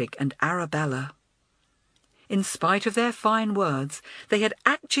Patrick and Arabella. In spite of their fine words, they had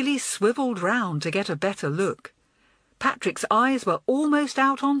actually swivelled round to get a better look. Patrick's eyes were almost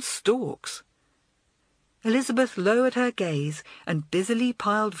out on stalks. Elizabeth lowered her gaze and busily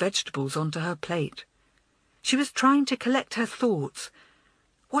piled vegetables onto her plate. She was trying to collect her thoughts.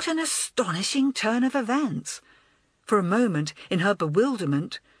 What an astonishing turn of events! For a moment, in her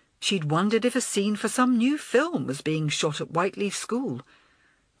bewilderment, she'd wondered if a scene for some new film was being shot at Whiteleaf School.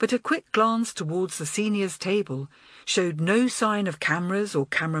 But a quick glance towards the seniors' table showed no sign of cameras or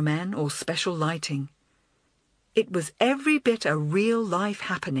cameramen or special lighting. It was every bit a real-life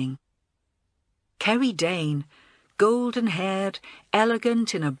happening. Kerry Dane, golden-haired,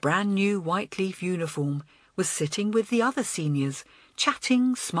 elegant in a brand-new Whiteleaf uniform, was sitting with the other seniors,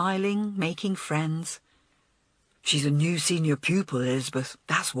 chatting, smiling, making friends. "She's a new senior pupil, Elizabeth,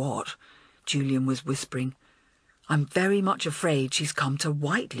 that's what," Julian was whispering. I'm very much afraid she's come to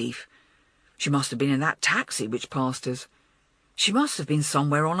Whiteleaf. She must have been in that taxi which passed us. She must have been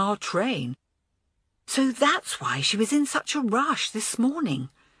somewhere on our train. So that's why she was in such a rush this morning,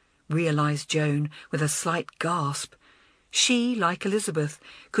 realised Joan with a slight gasp. She, like Elizabeth,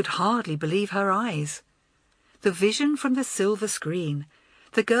 could hardly believe her eyes. The vision from the silver screen,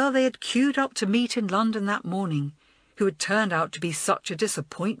 the girl they had queued up to meet in London that morning, who had turned out to be such a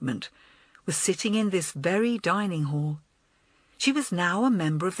disappointment, was sitting in this very dining hall. She was now a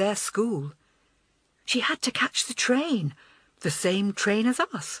member of their school. She had to catch the train, the same train as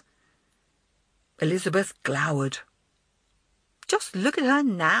us. Elizabeth glowered. Just look at her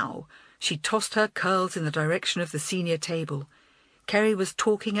now. She tossed her curls in the direction of the senior table. Kerry was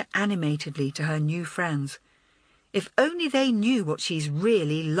talking animatedly to her new friends. If only they knew what she's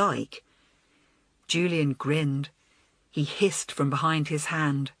really like. Julian grinned. He hissed from behind his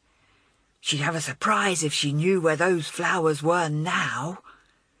hand. She'd have a surprise if she knew where those flowers were now.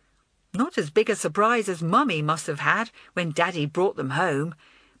 Not as big a surprise as Mummy must have had when Daddy brought them home.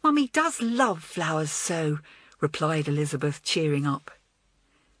 Mummy does love flowers so, replied Elizabeth, cheering up.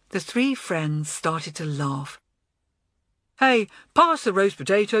 The three friends started to laugh. Hey, pass the roast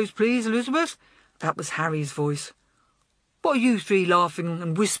potatoes, please, Elizabeth. That was Harry's voice. What are you three laughing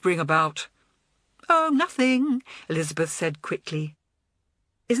and whispering about? Oh, nothing, Elizabeth said quickly.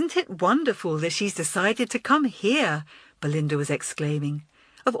 Isn't it wonderful that she's decided to come here? Belinda was exclaiming.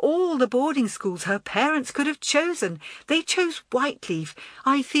 Of all the boarding schools her parents could have chosen, they chose Whiteleaf.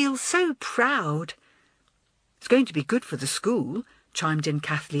 I feel so proud. It's going to be good for the school, chimed in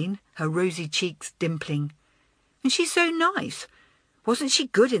Kathleen, her rosy cheeks dimpling. And she's so nice. Wasn't she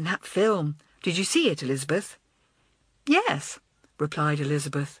good in that film? Did you see it, Elizabeth? Yes, replied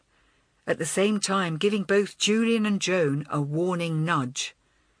Elizabeth, at the same time giving both Julian and Joan a warning nudge.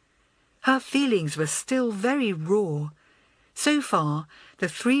 Her feelings were still very raw. So far, the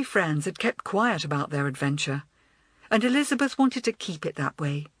three friends had kept quiet about their adventure, and Elizabeth wanted to keep it that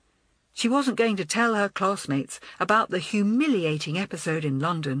way. She wasn't going to tell her classmates about the humiliating episode in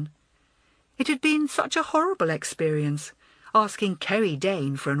London. It had been such a horrible experience, asking Kerry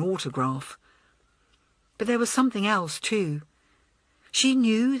Dane for an autograph. But there was something else too. She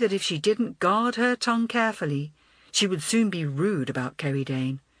knew that if she didn't guard her tongue carefully, she would soon be rude about Kerry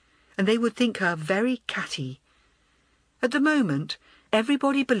Dane, and they would think her very catty. At the moment,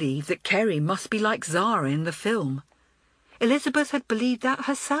 everybody believed that Kerry must be like Zara in the film. Elizabeth had believed that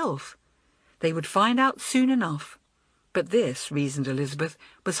herself. They would find out soon enough. But this, reasoned Elizabeth,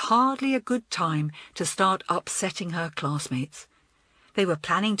 was hardly a good time to start upsetting her classmates. They were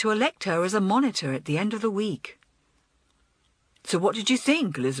planning to elect her as a monitor at the end of the week. So what did you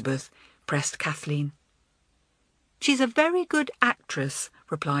think, Elizabeth? Pressed Kathleen. She's a very good actress,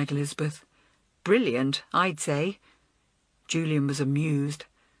 replied Elizabeth. Brilliant, I'd say. Julian was amused.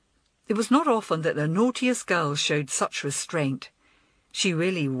 It was not often that the Naughtiest girl showed such restraint. She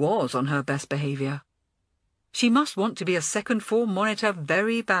really was on her best behaviour. She must want to be a second-form monitor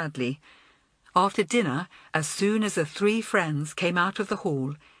very badly. After dinner, as soon as the three friends came out of the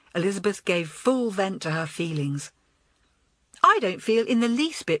hall, Elizabeth gave full vent to her feelings. I don't feel in the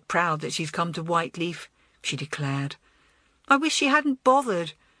least bit proud that she's come to Whiteleaf, she declared. I wish she hadn't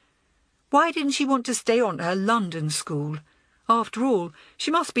bothered. Why didn't she want to stay on at her London school? After all,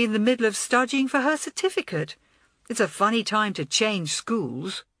 she must be in the middle of studying for her certificate. It's a funny time to change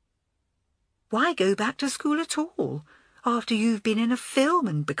schools. Why go back to school at all, after you've been in a film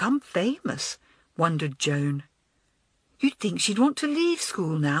and become famous? Wondered Joan. You'd think she'd want to leave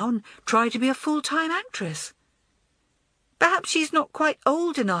school now and try to be a full-time actress. Perhaps she's not quite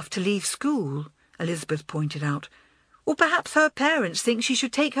old enough to leave school, Elizabeth pointed out. Or perhaps her parents think she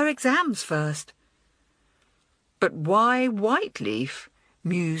should take her exams first. But why Whiteleaf?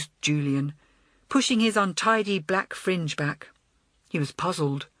 Mused Julian, pushing his untidy black fringe back. He was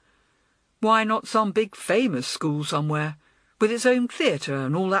puzzled. Why not some big famous school somewhere, with its own theatre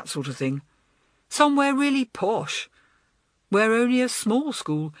and all that sort of thing? Somewhere really posh, where only a small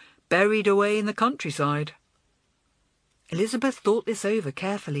school buried away in the countryside. Elizabeth thought this over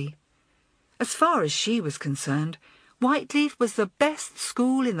carefully. As far as she was concerned, Whiteleaf was the best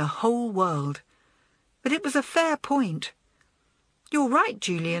school in the whole world. But it was a fair point. You're right,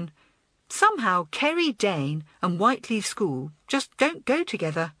 Julian. Somehow Kerry Dane and Whiteleaf School just don't go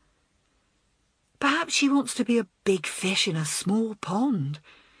together. Perhaps she wants to be a big fish in a small pond,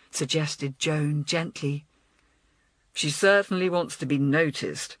 suggested Joan gently. She certainly wants to be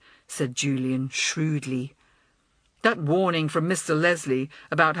noticed, said Julian shrewdly. That warning from Mr. Leslie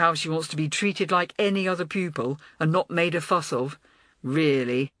about how she wants to be treated like any other pupil and not made a fuss of,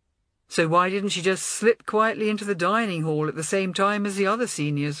 really. So why didn't she just slip quietly into the dining hall at the same time as the other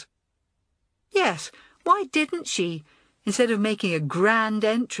seniors? Yes, why didn't she, instead of making a grand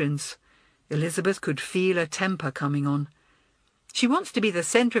entrance? Elizabeth could feel a temper coming on. She wants to be the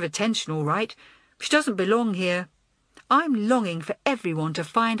centre of attention, all right. She doesn't belong here. I'm longing for everyone to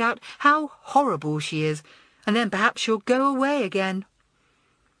find out how horrible she is, and then perhaps she'll go away again.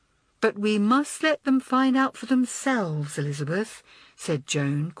 But we must let them find out for themselves, Elizabeth, said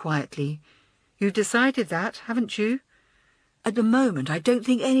Joan quietly. You've decided that, haven't you? At the moment, I don't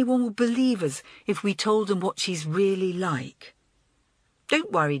think anyone will believe us if we told them what she's really like.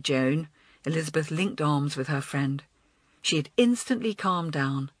 Don't worry, Joan. Elizabeth linked arms with her friend. She had instantly calmed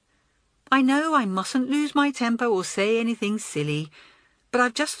down. I know I mustn't lose my temper or say anything silly, but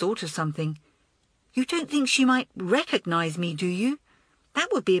I've just thought of something. You don't think she might recognise me, do you? That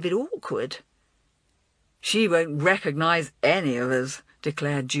would be a bit awkward. She won't recognise any of us,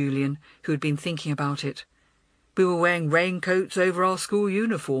 declared Julian, who had been thinking about it. We were wearing raincoats over our school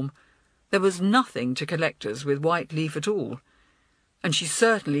uniform. There was nothing to connect us with White Leaf at all. And she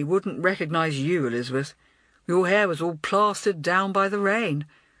certainly wouldn't recognise you, Elizabeth. Your hair was all plastered down by the rain.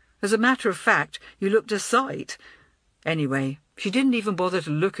 As a matter of fact, you looked a sight. Anyway, she didn't even bother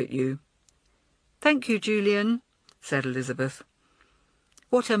to look at you. Thank you, Julian, said Elizabeth.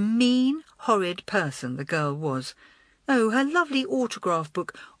 What a mean, horrid person the girl was. Oh, her lovely autograph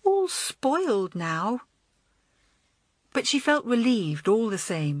book, all spoiled now. But she felt relieved all the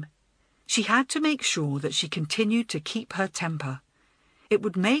same. She had to make sure that she continued to keep her temper. It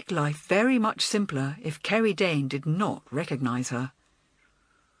would make life very much simpler if Kerry Dane did not recognise her.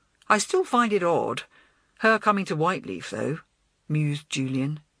 I still find it odd, her coming to Whiteleaf, though, mused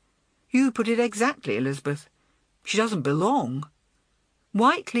Julian. You put it exactly, Elizabeth. She doesn't belong.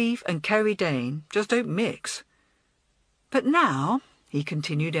 Whiteleaf and Kerry Dane just don't mix. But now, he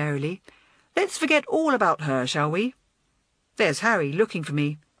continued airily, let's forget all about her, shall we? There's Harry looking for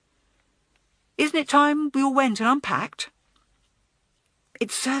me. Isn't it time we all went and unpacked?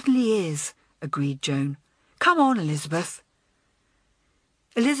 It certainly is, agreed Joan. Come on, Elizabeth.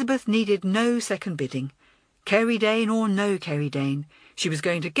 Elizabeth needed no second bidding. Kerry Dane or no Kerry Dane, she was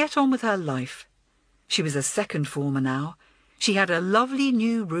going to get on with her life. She was a second former now. She had a lovely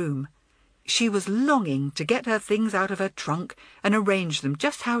new room. She was longing to get her things out of her trunk and arrange them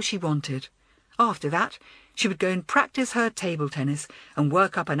just how she wanted. After that, she would go and practice her table tennis and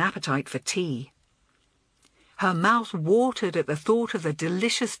work up an appetite for tea. Her mouth watered at the thought of the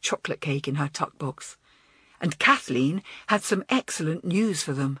delicious chocolate cake in her tuck box. And Kathleen had some excellent news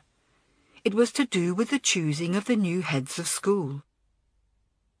for them. It was to do with the choosing of the new heads of school.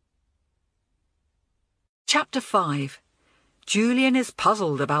 Chapter 5. Julian is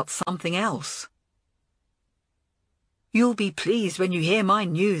puzzled about something else. You'll be pleased when you hear my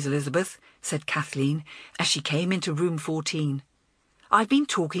news, Elizabeth, said Kathleen, as she came into room 14. I've been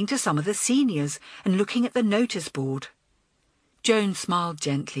talking to some of the seniors and looking at the notice board. Joan smiled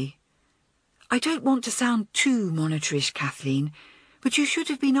gently. I don't want to sound too monitorish, Kathleen, but you should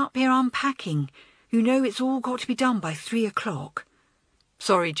have been up here unpacking. You know it's all got to be done by 3 o'clock.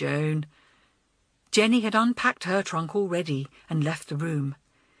 Sorry, Joan. Jenny had unpacked her trunk already and left the room.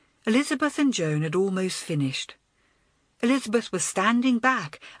 Elizabeth and Joan had almost finished. Elizabeth was standing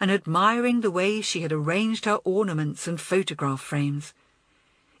back and admiring the way she had arranged her ornaments and photograph frames.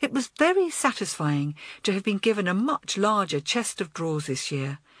 It was very satisfying to have been given a much larger chest of drawers this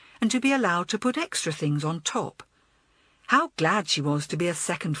year, and to be allowed to put extra things on top. How glad she was to be a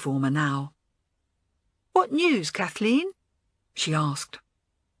second former now. What news, Kathleen? She asked.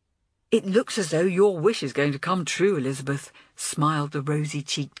 It looks as though your wish is going to come true, Elizabeth, smiled the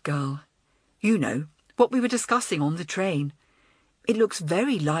rosy-cheeked girl. You know, what we were discussing on the train. It looks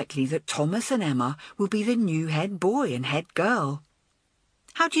very likely that Thomas and Emma will be the new head boy and head girl.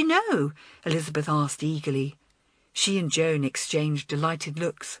 How do you know? Elizabeth asked eagerly. She and Joan exchanged delighted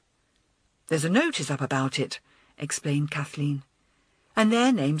looks. There's a notice up about it, explained Kathleen. And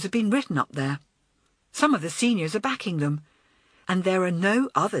their names have been written up there. Some of the seniors are backing them, and there are no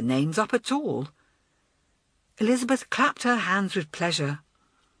other names up at all. Elizabeth clapped her hands with pleasure.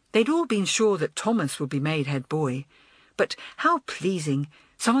 They'd all been sure that Thomas would be made head boy, but how pleasing,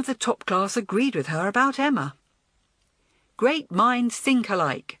 some of the top class agreed with her about Emma. Great minds think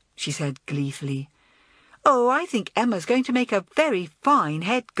alike, she said gleefully. Oh, I think Emma's going to make a very fine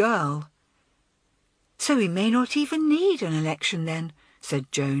head girl. So we may not even need an election then,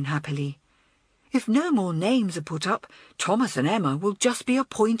 said Joan happily. If no more names are put up, Thomas and Emma will just be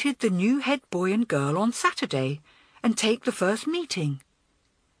appointed the new head boy and girl on Saturday, and take the first meeting.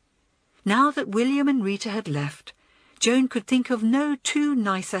 Now that William and Rita had left, Joan could think of no two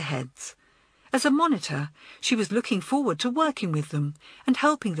nicer heads. As a monitor, she was looking forward to working with them and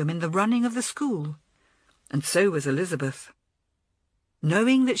helping them in the running of the school. And so was Elizabeth.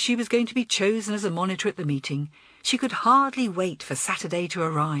 Knowing that she was going to be chosen as a monitor at the meeting, she could hardly wait for Saturday to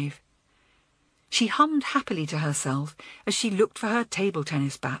arrive. She hummed happily to herself as she looked for her table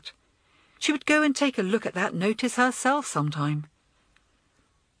tennis bat. She would go and take a look at that notice herself sometime.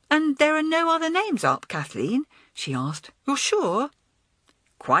 "And there are no other names up, Kathleen?" she asked. "You're sure?"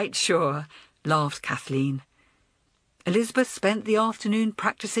 "Quite sure," laughed Kathleen. Elizabeth spent the afternoon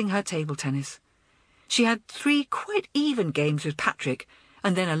practising her table tennis. She had 3 quite even games with Patrick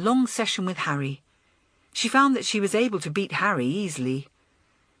and then a long session with Harry. She found that she was able to beat Harry easily.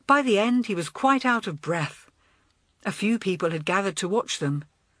 By the end, he was quite out of breath. A few people had gathered to watch them.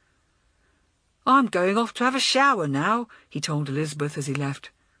 "I'm going off to have a shower now," he told Elizabeth as he left.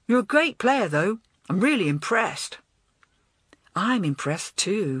 "You're a great player, though. I'm really impressed." "I'm impressed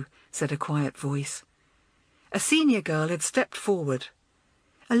too," said a quiet voice. A senior girl had stepped forward.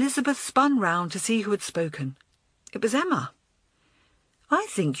 Elizabeth spun round to see who had spoken. It was Emma. "I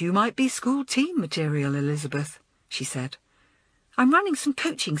think you might be school team material, Elizabeth," she said. "I'm running some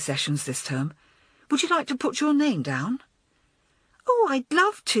coaching sessions this term. Would you like to put your name down?" "Oh, I'd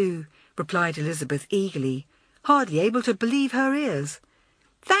love to," replied Elizabeth eagerly, hardly able to believe her ears.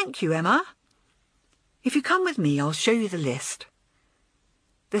 "Thank you, Emma." "If you come with me, I'll show you the list."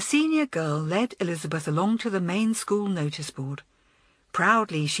 The senior girl led Elizabeth along to the main school notice board.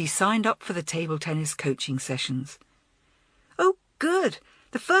 Proudly, she signed up for the table tennis coaching sessions. "Oh, good!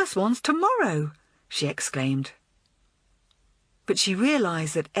 The first one's tomorrow!" she exclaimed. But she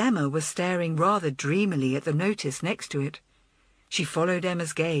realised that Emma was staring rather dreamily at the notice next to it. She followed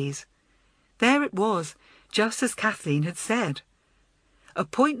Emma's gaze. There it was, just as Kathleen had said.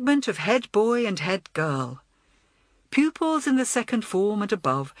 Appointment of head boy and head girl. Pupils in the second form and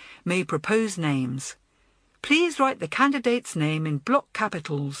above may propose names. Please write the candidate's name in block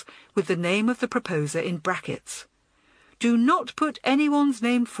capitals with the name of the proposer in brackets. Do not put anyone's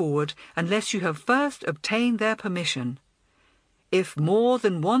name forward unless you have first obtained their permission. If more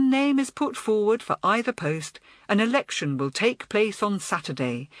than one name is put forward for either post, an election will take place on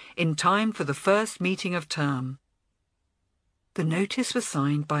Saturday, in time for the first meeting of term. The notice was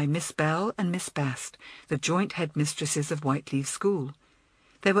signed by Miss Bell and Miss Bast, the joint headmistresses of Whiteleaf School.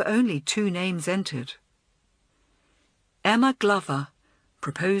 There were only 2 names entered. Emma Glover,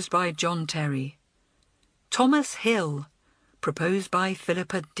 proposed by John Terry. Thomas Hill, proposed by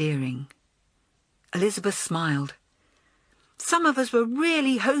Philippa Deering. Elizabeth smiled. "Some of us were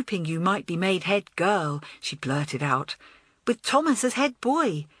really hoping you might be made head girl," she blurted out, "with Thomas as head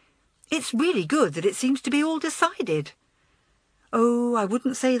boy. It's really good that it seems to be all decided." "Oh, I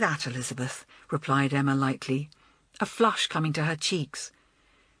wouldn't say that, Elizabeth," replied Emma lightly, a flush coming to her cheeks.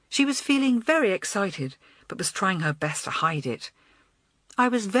 She was feeling very excited, but was trying her best to hide it. "I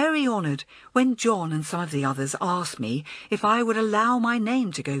was very honoured when John and some of the others asked me if I would allow my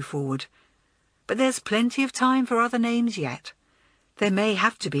name to go forward. But there's plenty of time for other names yet. There may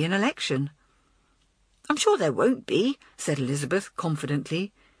have to be an election." "I'm sure there won't be," said Elizabeth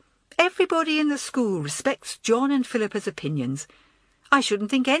confidently. "Everybody in the school respects John and Philippa's opinions. I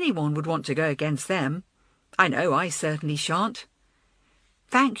shouldn't think anyone would want to go against them. I know I certainly shan't."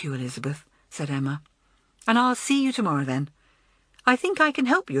 "Thank you, Elizabeth," said Emma. "And I'll see you tomorrow then. I think I can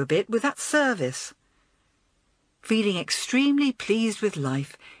help you a bit with that service." Feeling extremely pleased with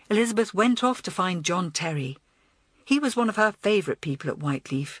life, Elizabeth went off to find John Terry. He was one of her favourite people at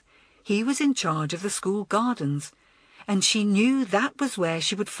Whiteleaf. He was in charge of the school gardens, and she knew that was where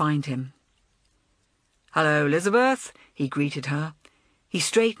she would find him. "Hello, Elizabeth," he greeted her. He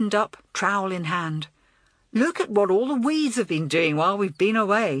straightened up, trowel in hand. "Look at what all the weeds have been doing while we've been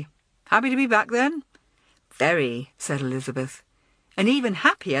away. Happy to be back then?" "Very," said Elizabeth. "And even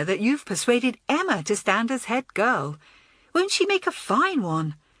happier that you've persuaded Emma to stand as head girl. Won't she make a fine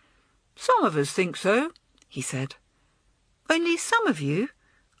one?" "Some of us think so," he said. "Only some of you?"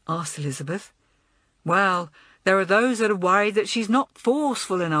 asked Elizabeth. "Well, there are those that are worried that she's not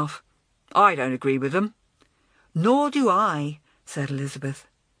forceful enough. I don't agree with them." "Nor do I," said Elizabeth.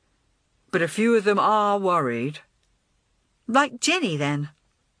 "But a few of them are worried." "Like Jenny, then?"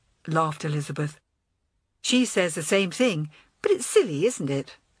 laughed Elizabeth. "She says the same thing, but it's silly, isn't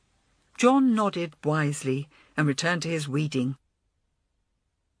it?" John nodded wisely and returned to his reading.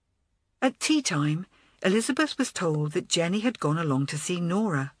 At tea time, Elizabeth was told that Jenny had gone along to see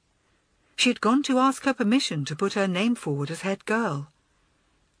Nora. She had gone to ask her permission to put her name forward as head girl.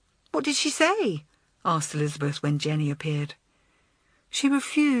 "What did she say?" asked Elizabeth when Jenny appeared. "She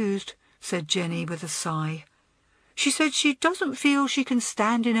refused," said Jenny with a sigh. She said she doesn't feel she can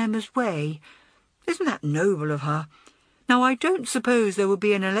stand in Emma's way. Isn't that noble of her? Now, I don't suppose there will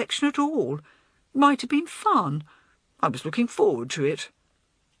be an election at all. Might have been fun. I was looking forward to it."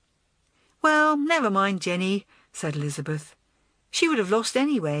 "Well, never mind, Jenny," said Elizabeth. "She would have lost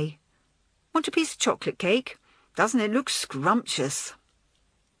anyway. Want a piece of chocolate cake? Doesn't it look scrumptious?"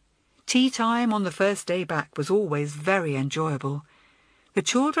 Tea time on the first day back was always very enjoyable. The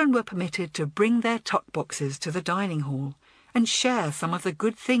children were permitted to bring their tuck boxes to the dining hall and share some of the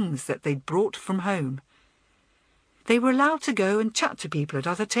good things that they'd brought from home. They were allowed to go and chat to people at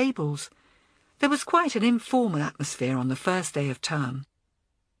other tables. There was quite an informal atmosphere on the first day of term.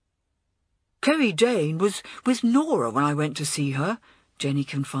 "Kerry Dane was with Nora when I went to see her," Jenny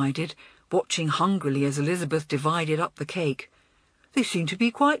confided, watching hungrily as Elizabeth divided up the cake. "They seem to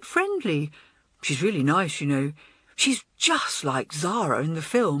be quite friendly. She's really nice, you know. She's just like Zara in the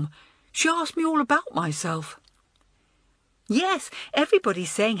film. She asked me all about myself." "Yes, everybody's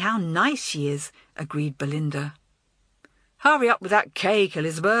saying how nice she is," agreed Belinda. "Hurry up with that cake,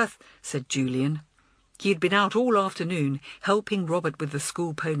 Elizabeth," said Julian. He had been out all afternoon helping Robert with the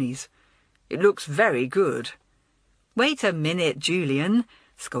school ponies. "It looks very good." "Wait a minute, Julian,"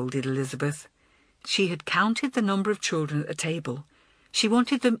 scolded Elizabeth. She had counted the number of children at the table. She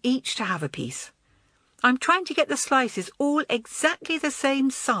wanted them each to have a piece. "I'm trying to get the slices all exactly the same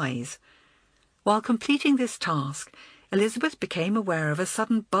size." While completing this task, Elizabeth became aware of a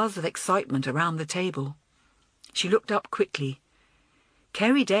sudden buzz of excitement around the table. She looked up quickly.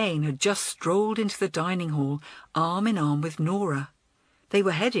 Kerry Dane had just strolled into the dining hall, arm in arm with Nora. They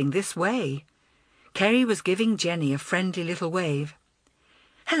were heading this way. Kerry was giving Jenny a friendly little wave.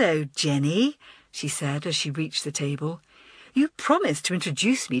 "Hello, Jenny," she said as she reached the table. "You promised to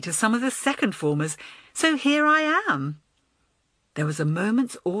introduce me to some of the second formers, so here I am." There was a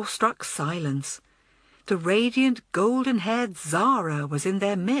moment's awestruck silence. The radiant, golden-haired Zara was in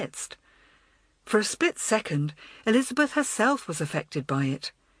their midst. For a split second, Elizabeth herself was affected by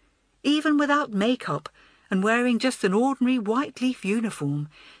it. Even without makeup and wearing just an ordinary white-leaf uniform,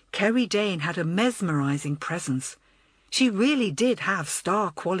 Kerry Dane had a mesmerising presence. She really did have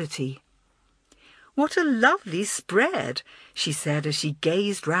star quality. "What a lovely spread," she said as she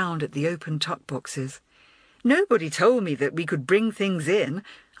gazed round at the open tuck boxes. "Nobody told me that we could bring things in.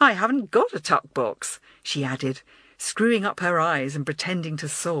 I haven't got a tuck box," she added, screwing up her eyes and pretending to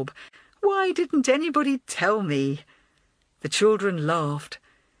sob. "Why didn't anybody tell me?" The children laughed.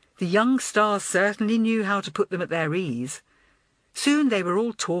 The young stars certainly knew how to put them at their ease. Soon they were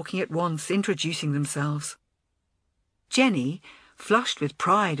all talking at once, introducing themselves. Jenny, flushed with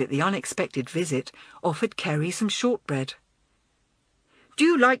pride at the unexpected visit, offered Kerry some shortbread. "Do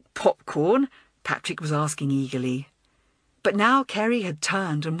you like popcorn?" Patrick was asking eagerly. But now Kerry had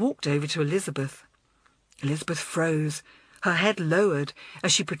turned and walked over to Elizabeth. Elizabeth froze, her head lowered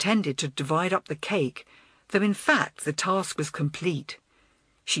as she pretended to divide up the cake, though in fact the task was complete.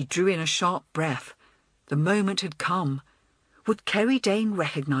 She drew in a sharp breath. The moment had come. Would Kerry Dane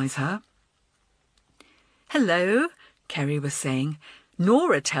recognise her? "Hello," Kerry was saying.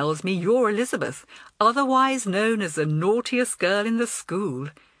 "Nora tells me you're Elizabeth, otherwise known as the naughtiest girl in the school."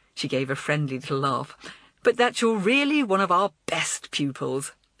 She gave a friendly little laugh. "But that you're really one of our best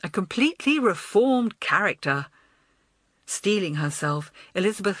pupils, a completely reformed character." Steeling herself,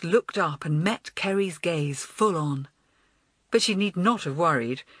 Elizabeth looked up and met Kerry's gaze full on. But she need not have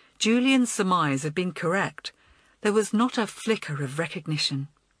worried. Julian's surmise had been correct. There was not a flicker of recognition.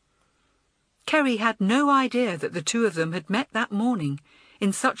 Kerry had no idea that the two of them had met that morning,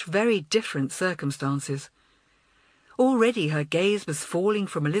 in such very different circumstances. Already her gaze was falling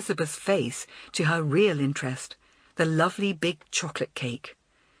from Elizabeth's face to her real interest, the lovely big chocolate cake,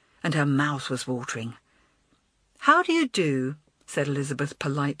 and her mouth was watering. "How do you do?" said Elizabeth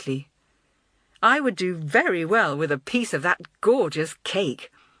politely. "I would do very well with a piece of that gorgeous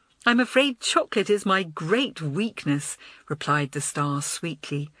cake. I'm afraid chocolate is my great weakness," replied the star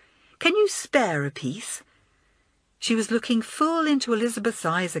sweetly. "Can you spare a piece?" She was looking full into Elizabeth's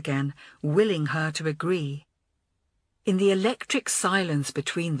eyes again, willing her to agree. In the electric silence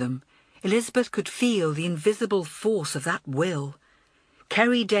between them, Elizabeth could feel the invisible force of that will.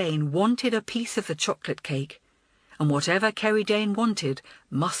 Kerry Dane wanted a piece of the chocolate cake, and whatever Kerry Dane wanted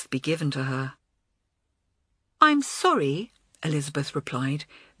must be given to her. "I'm sorry," Elizabeth replied,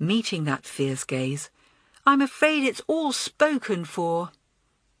 meeting that fierce gaze. "I'm afraid it's all spoken for."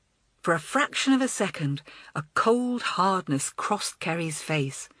 For a fraction of a second, a cold hardness crossed Kerry's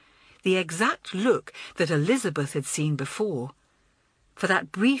face, the exact look that Elizabeth had seen before. For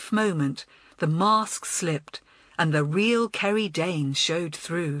that brief moment, the mask slipped, and the real Kerry Dane showed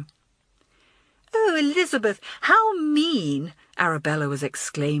through. "Oh, Elizabeth, how mean!" Arabella was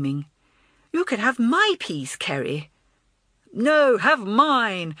exclaiming. "You can have my piece, Kerry." "No, have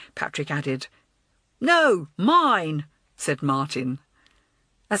mine," Patrick added. "No, mine," said Martin.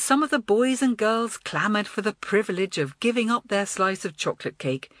 As some of the boys and girls clamoured for the privilege of giving up their slice of chocolate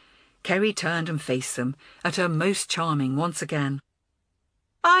cake, Kerry turned and faced them, at her most charming once again.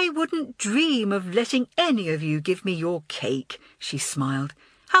 "I wouldn't dream of letting any of you give me your cake," she smiled.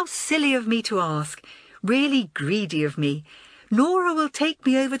 "How silly of me to ask. Really greedy of me. Nora will take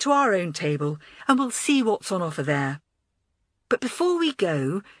me over to our own table, and we'll see what's on offer there. But before we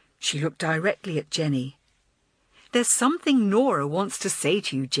go," she looked directly at Jenny, "there's something Nora wants to say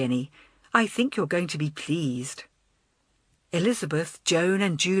to you, Jenny. I think you're going to be pleased." Elizabeth, Joan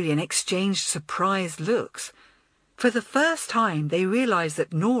and Julian exchanged surprised looks. For the first time they realised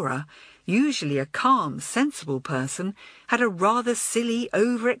that Nora, usually a calm, sensible person, had a rather silly,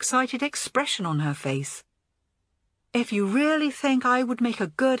 overexcited expression on her face. "If you really think I would make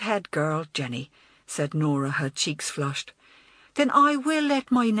a good head girl, Jenny," said Nora, her cheeks flushed, "then I will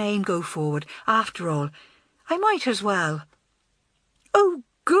let my name go forward. After all, I might as well." "Oh,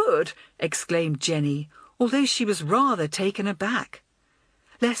 good!" exclaimed Jenny, although she was rather taken aback.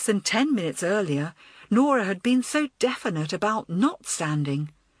 Less than 10 minutes earlier, Nora had been so definite about not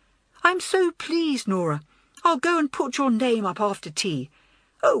standing. "I'm so pleased, Nora. I'll go and put your name up after tea."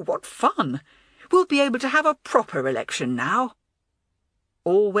 "Oh, what fun! We'll be able to have a proper election now."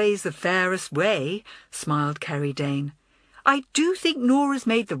 "Always the fairest way," smiled Kerry Dane. "I do think Nora's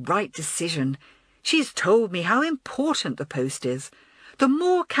made the right decision. She's told me how important the post is. The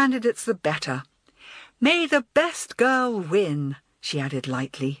more candidates, the better. May the best girl win," she added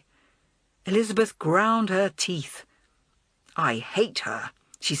lightly. Elizabeth ground her teeth. "I hate her,"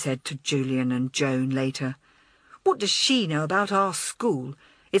 she said to Julian and Joan later. "What does she know about our school?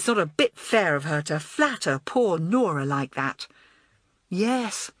 It's not a bit fair of her to flatter poor Nora like that."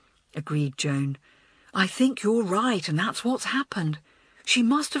 "Yes," agreed Joan. "I think you're right, and that's what's happened. She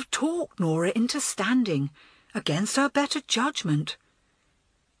must have talked Nora into standing, against her better judgment."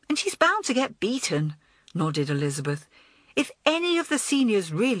 "And she's bound to get beaten," nodded Elizabeth. "If any of the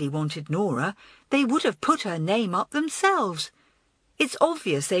seniors really wanted Nora, they would have put her name up themselves. It's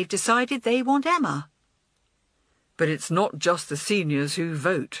obvious they've decided they want Emma." "But it's not just the seniors who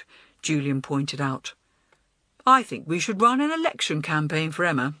vote," Julian pointed out. "I think we should run an election campaign for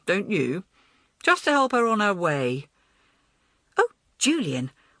Emma, don't you? Just to help her on her way." "Oh,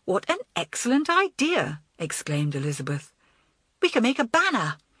 Julian, what an excellent idea!" exclaimed Elizabeth. "We can make a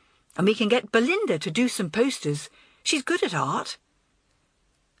banner, and we can get Belinda to do some posters. She's good at art."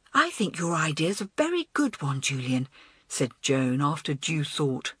 "I think your idea's a very good one, Julian," said Joan after due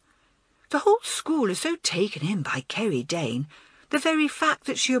thought. "The whole school is so taken in by Kerry Dane, the very fact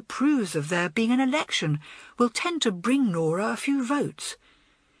that she approves of there being an election will tend to bring Nora a few votes.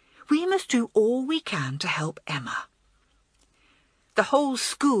 We must do all we can to help Emma." "The whole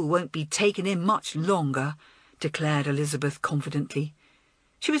school won't be taken in much longer," declared Elizabeth confidently.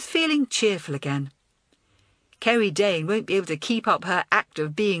 She was feeling cheerful again. "Kerry Dane won't be able to keep up her act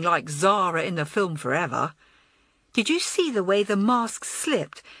of being like Zara in the film forever. Did you see the way the mask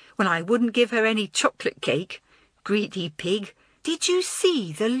slipped when I wouldn't give her any chocolate cake? Greedy pig! Did you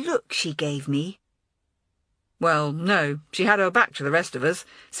see the look she gave me?" "Well, no, she had her back to the rest of us,"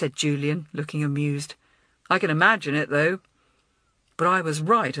 said Julian, looking amused. "I can imagine it, though. But I was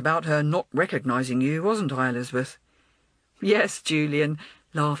right about her not recognising you, wasn't I, Elizabeth?" "Yes, Julian,"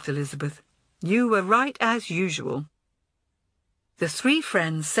 laughed Elizabeth. "You were right as usual." The three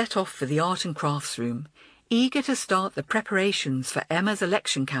friends set off for the art and crafts room, eager to start the preparations for Emma's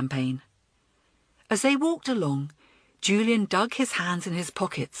election campaign. As they walked along, Julian dug his hands in his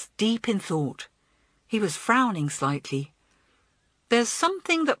pockets, deep in thought. He was frowning slightly. "There's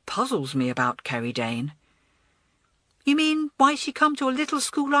something that puzzles me about Kerry Dane." "You mean why she come to a little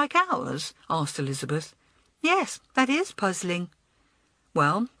school like ours?" asked Elizabeth. "Yes, that is puzzling."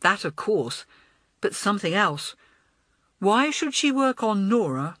 "Well, that of course, but something else. Why should she work on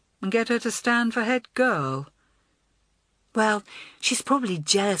Nora and get her to stand for head girl?" "Well, she's probably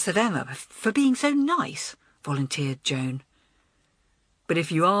jealous of Emma for being so nice," volunteered Joan. "But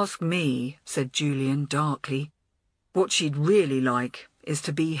if you ask me," said Julian darkly, "what she'd really like is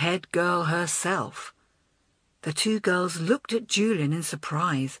to be head girl herself." The two girls looked at Julian in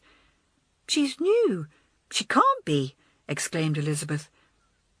surprise. "She's new. She can't be," exclaimed Elizabeth.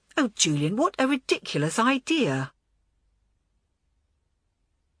 "Oh, Julian, what a ridiculous idea."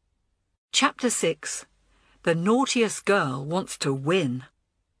 Chapter 6. The Naughtiest Girl Wants to Win.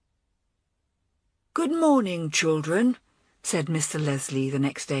 "Good morning, children," said Mr. Leslie the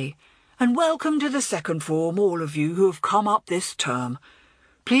next day, And welcome to the second form, all of you who have come up this term.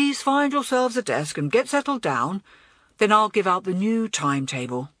 Please find yourselves a desk and get settled down. Then I'll give out the new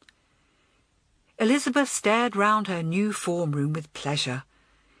timetable." Elizabeth stared round her new form room with pleasure.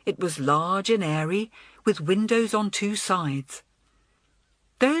 It was large and airy, with windows on two sides.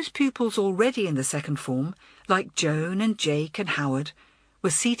 Those pupils already in the second form, like Joan and Jake and Howard, were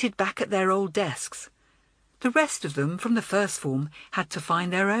seated back at their old desks. The rest of them from the first form had to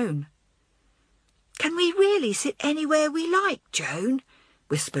find their own. "Can we really sit anywhere we like, Joan?"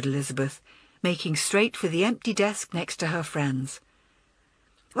 whispered Elizabeth, making straight for the empty desk next to her friends.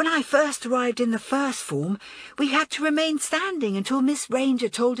 "When I first arrived in the first form, we had to remain standing until Miss Ranger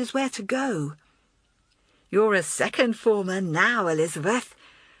told us where to go." "You're a second former now, Elizabeth,"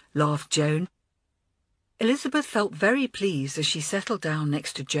 laughed Joan. Elizabeth felt very pleased as she settled down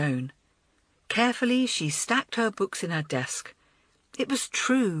next to Joan. Carefully she stacked her books in her desk. It was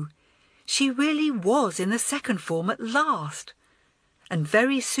true. She really was in the second form at last. And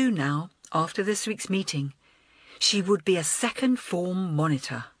very soon now, after this week's meeting, she would be a second form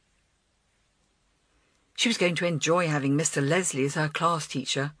monitor. She was going to enjoy having Mr. Leslie as her class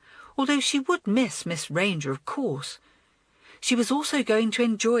teacher, although she would miss Miss Ranger, of course. She was also going to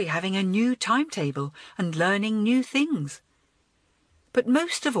enjoy having a new timetable and learning new things. But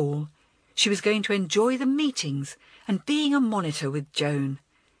most of all, she was going to enjoy the meetings and being a monitor with Joan.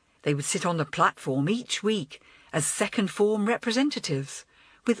 They would sit on the platform each week as second form representatives,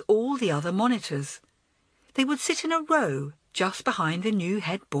 with all the other monitors. They would sit in a row just behind the new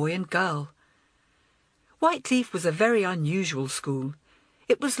head boy and girl. Whiteleaf was a very unusual school.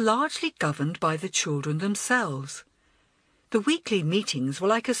 It was largely governed by the children themselves. The weekly meetings were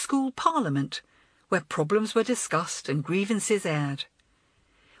like a school parliament, where problems were discussed and grievances aired.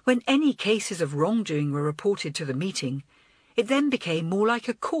 When any cases of wrongdoing were reported to the meeting, it then became more like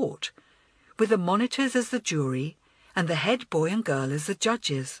a court, with the monitors as the jury and the head boy and girl as the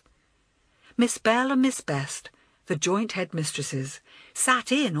judges. Miss Bell and Miss Best, the joint headmistresses,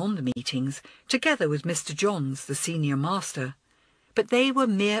 sat in on the meetings, together with Mr. Johns, the senior master, but they were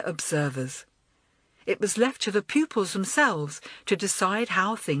mere observers. It was left to the pupils themselves to decide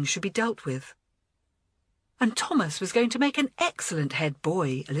how things should be dealt with. And Thomas was going to make an excellent head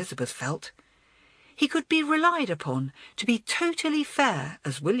boy, Elizabeth felt. He could be relied upon to be totally fair,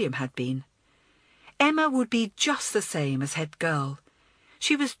 as William had been. Emma would be just the same as head girl.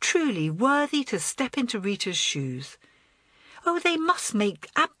 She was truly worthy to step into Rita's shoes. Oh, they must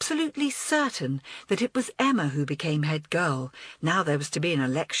make absolutely certain that it was Emma who became head girl, now there was to be an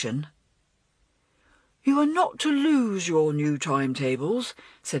election. "You are not to lose your new timetables,"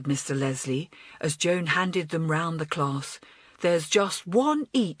 said Mr. Leslie, as Joan handed them round the class. "There's just one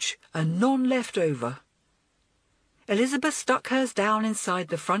each, and none left over." Elizabeth stuck hers down inside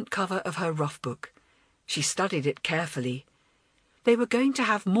the front cover of her rough book. She studied it carefully. They were going to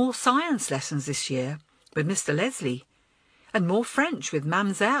have more science lessons this year with Mr. Leslie, and more French with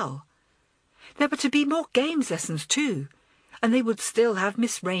Mamselle. There were to be more games lessons too, and they would still have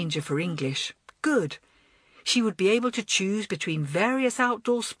Miss Ranger for English. Good. She would be able to choose between various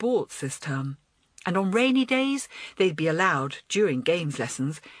outdoor sports this term, and on rainy days they'd be allowed, during games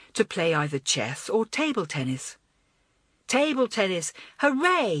lessons, to play either chess or table tennis. "Table tennis!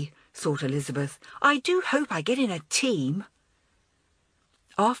 Hooray!" thought Elizabeth. "I do hope I get in a team."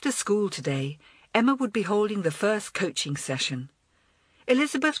 After school today, Emma would be holding the first coaching session.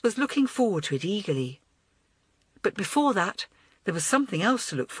 Elizabeth was looking forward to it eagerly. But before that, there was something else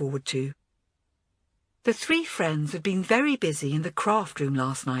to look forward to. The three friends had been very busy in the craft room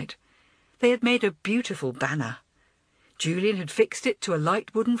last night. They had made a beautiful banner. Julian had fixed it to a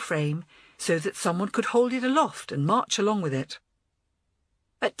light wooden frame so that someone could hold it aloft and march along with it.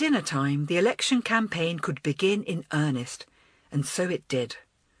 At dinner time, the election campaign could begin in earnest, and so it did.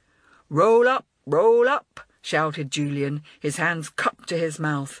 Roll up, shouted Julian, his hands cupped to his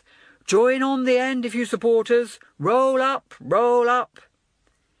mouth. "Join on the end if you support us. Roll up, roll up."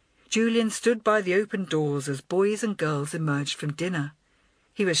 Julian stood by the open doors as boys and girls emerged from dinner.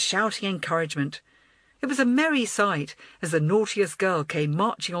 He was shouting encouragement. It was a merry sight as the naughtiest girl came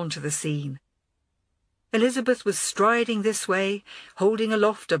marching onto the scene. Elizabeth was striding this way, holding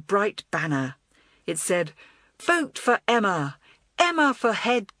aloft a bright banner. It said, "Vote for Emma! Emma for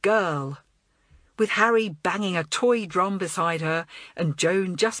head girl!" With Harry banging a toy drum beside her and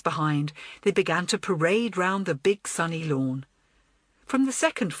Joan just behind, they began to parade round the big sunny lawn. From the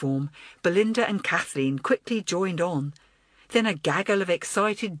second form, Belinda and Kathleen quickly joined on. Then a gaggle of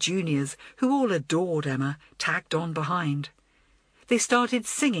excited juniors, who all adored Emma, tagged on behind. They started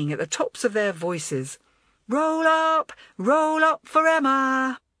singing at the tops of their voices, roll up for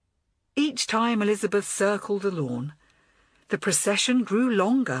Emma!" each time Elizabeth circled the lawn. The procession grew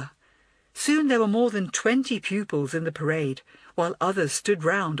longer. Soon there were more than 20 pupils in the parade, while others stood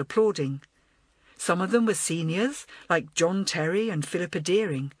round applauding. Some of them were seniors, like John Terry and Philippa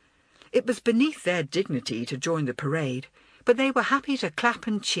Deering. It was beneath their dignity to join the parade, but they were happy to clap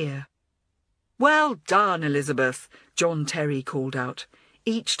and cheer. "Well done, Elizabeth," John Terry called out,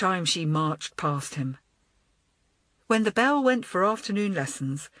 each time she marched past him. When the bell went for afternoon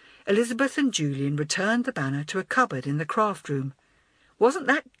lessons, Elizabeth and Julian returned the banner to a cupboard in the craft room. "Wasn't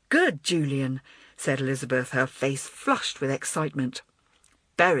that good, Julian?" said Elizabeth, her face flushed with excitement.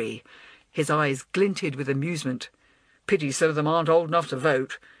 "Very." His eyes glinted with amusement. "Pity some of them aren't old enough to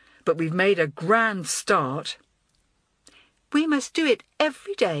vote, but we've made a grand start." "We must do it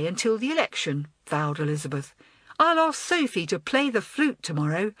every day until the election," vowed Elizabeth. "I'll ask Sophie to play the flute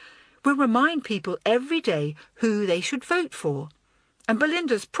tomorrow. We'll remind people every day who they should vote for. And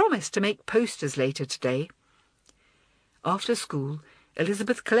Belinda's promised to make posters later today." After school,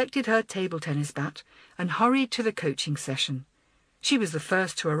 Elizabeth collected her table tennis bat and hurried to the coaching session. She was the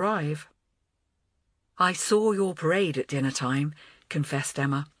first to arrive. "I saw your parade at dinner time," confessed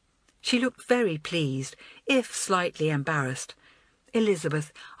Emma. She looked very pleased, if slightly embarrassed.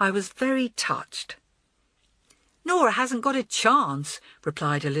 "Elizabeth, I was very touched." "Nora hasn't got a chance,"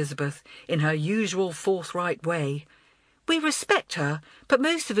 replied Elizabeth, in her usual forthright way. "We respect her, but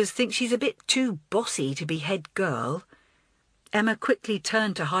most of us think she's a bit too bossy to be head girl." Emma quickly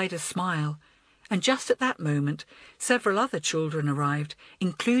turned to hide a smile, and just at that moment several other children arrived,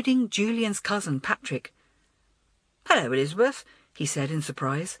 including Julian's cousin Patrick. "Hello, Elizabeth," he said in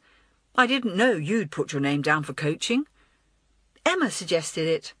surprise. "I didn't know you'd put your name down for coaching." "Emma suggested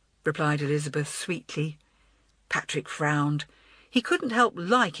it," replied Elizabeth sweetly. Patrick frowned. He couldn't help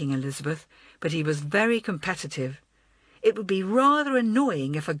liking Elizabeth, but he was very competitive. It would be rather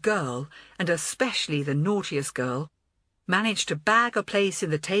annoying if a girl, and especially the naughtiest girl, managed to bag a place in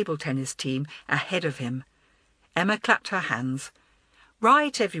the table tennis team ahead of him. Emma clapped her hands.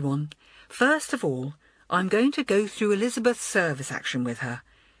 "Right, everyone. First of all, I'm going to go through Elizabeth's service action with her.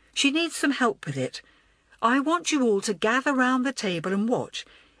 She needs some help with it. I want you all to gather round the table and watch,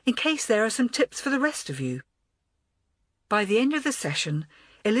 in case there are some tips for the rest of you." By the end of the session,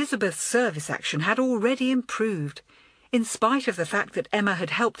 Elizabeth's service action had already improved. In spite of the fact that Emma had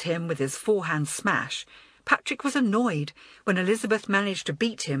helped him with his forehand smash, Patrick was annoyed when Elizabeth managed to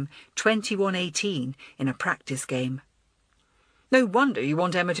beat him 21-18 in a practice game. "No wonder you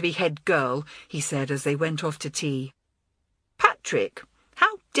want Emma to be head girl," he said as they went off to tea. "Patrick,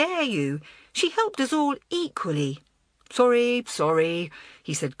 how dare you? She helped us all equally." Sorry,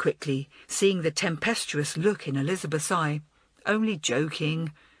 he said quickly, seeing the tempestuous look in Elizabeth's eye. "Only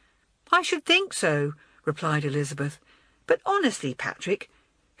joking." "I should think so," replied Elizabeth. "But honestly, Patrick,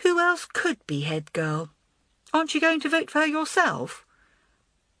 who else could be head girl? Aren't you going to vote for her yourself?"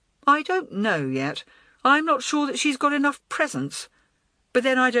 "I don't know yet. I'm not sure that she's got enough presence. But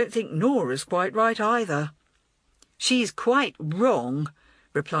then I don't think Nora's quite right either." "She's quite wrong,"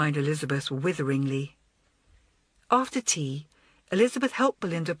 replied Elizabeth witheringly. After tea, Elizabeth helped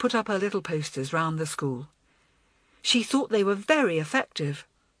Belinda put up her little posters round the school. She thought they were very effective.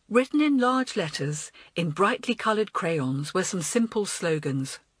 Written in large letters, in brightly coloured crayons, were some simple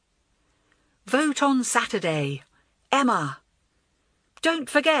slogans. "Vote on Saturday. Emma. Don't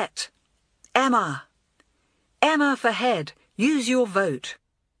forget. Emma. Emma for head. Use your vote."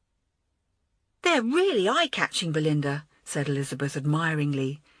 "They're really eye-catching, Belinda," said Elizabeth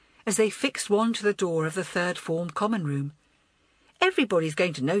admiringly, as they fixed one to the door of the third form common room. "Everybody's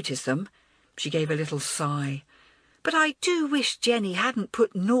going to notice them." She gave a little sigh. "But I do wish Jenny hadn't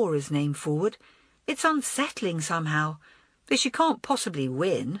put Nora's name forward. It's unsettling somehow, though she can't possibly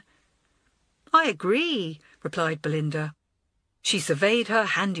win." "I agree," replied Belinda. She surveyed her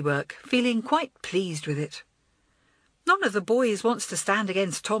handiwork, feeling quite pleased with it. "None of the boys wants to stand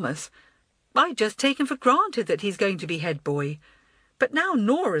against Thomas. I'd just taken for granted that he's going to be head boy. But now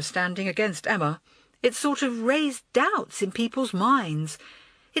Nora's standing against Emma, it's sort of raised doubts in people's minds.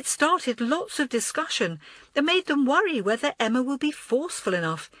 It started lots of discussion and made them worry whether Emma will be forceful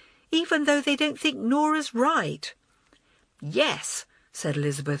enough, even though they don't think Nora's right." "Yes," said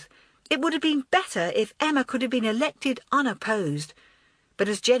Elizabeth, "it would have been better if Emma could have been elected unopposed. But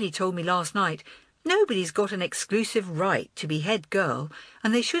as Jenny told me last night, nobody's got an exclusive right to be head girl,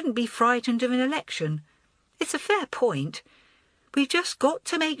 and they shouldn't be frightened of an election. It's a fair point. We've just got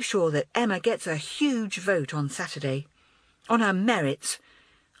to make sure that Emma gets a huge vote on Saturday. On her merits.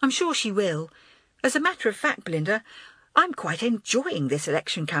 I'm sure she will. As a matter of fact, Belinda, I'm quite enjoying this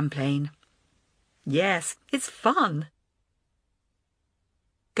election campaign." "Yes, it's fun."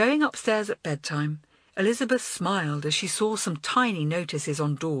 Going upstairs at bedtime, Elizabeth smiled as she saw some tiny notices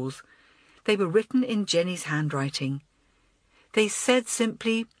on doors. They were written in Jenny's handwriting. They said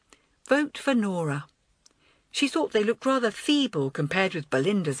simply, "Vote for Nora." She thought they looked rather feeble compared with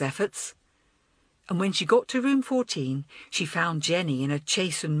Belinda's efforts. And when she got to room 14, she found Jenny in a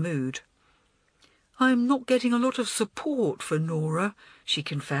chastened mood. "I'm not getting a lot of support for Nora," she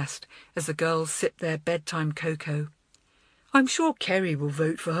confessed, as the girls sipped their bedtime cocoa. "I'm sure Kerry will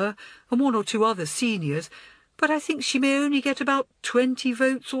vote for her, and one or two other seniors, but I think she may only get about 20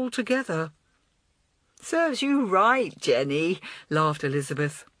 votes altogether." "Serves you right, Jenny," laughed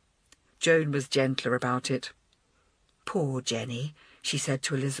Elizabeth. Joan was gentler about it. "Poor Jenny," she said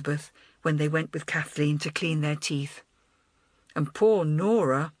to Elizabeth, when they went with Kathleen to clean their teeth. "And poor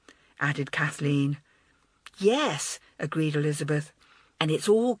Nora," added Kathleen. "Yes," agreed Elizabeth, "and it's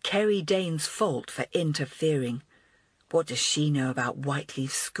all Kerry Dane's fault for interfering. What does she know about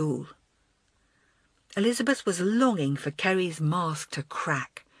Whiteleaf School?" Elizabeth was longing for Kerry's mask to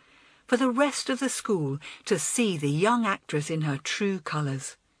crack, for the rest of the school to see the young actress in her true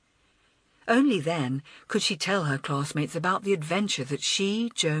colours. Only then could she tell her classmates about the adventure that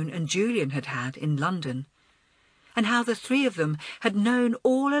she, Joan and Julian had had in London, and how the three of them had known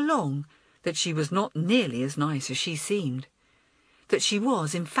all along that she was not nearly as nice as she seemed, that she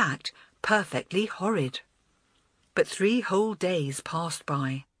was, in fact, perfectly horrid. But 3 whole days passed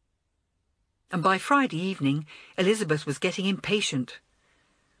by, and by Friday evening Elizabeth was getting impatient.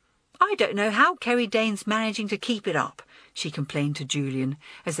 "I don't know how Kerry Dane's managing to keep it up," she complained to Julian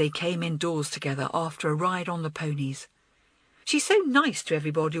as they came indoors together after a ride on the ponies. "She's so nice to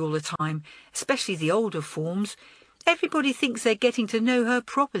everybody all the time, especially the older forms. Everybody thinks they're getting to know her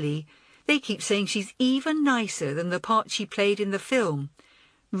properly. They keep saying she's even nicer than the part she played in the film.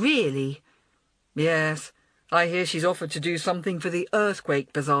 Really." "Yes, I hear she's offered to do something for the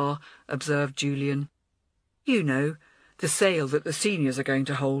Earthquake Bazaar," observed Julian. "You know, the sale that the seniors are going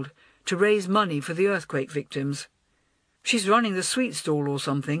to hold, to raise money for the earthquake victims. She's running the sweet stall or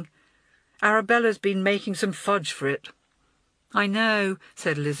something. Arabella's been making some fudge for it." "I know,"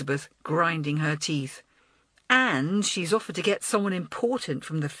 said Elizabeth, grinding her teeth. "And she's offered to get someone important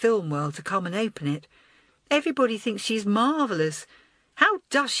from the film world to come and open it. Everybody thinks she's marvellous. How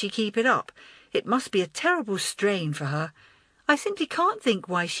does she keep it up? It must be a terrible strain for her. I simply can't think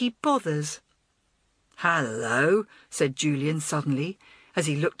why she bothers." "Hello," said Julian suddenly, as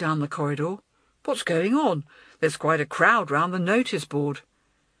he looked down the corridor. "What's going on? There's quite a crowd round the notice board."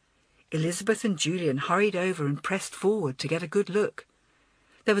 Elizabeth and Julian hurried over and pressed forward to get a good look.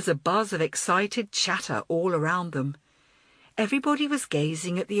 There was a buzz of excited chatter all around them. Everybody was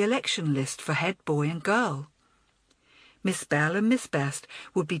gazing at the election list for head boy and girl. Miss Bell and Miss Best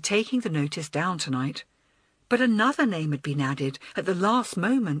would be taking the notice down tonight, but another name had been added at the last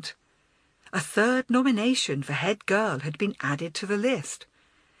moment. A third nomination for head girl had been added to the list.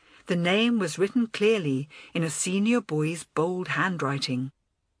 The name was written clearly in a senior boy's bold handwriting.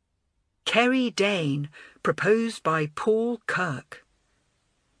 "Kerry Dane, proposed by Paul Kirk."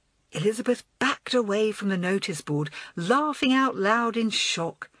 Elizabeth backed away from the notice board, laughing out loud in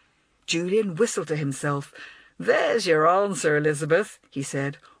shock. Julian whistled to himself. "There's your answer, Elizabeth," he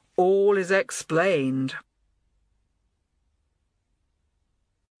said. "All is explained."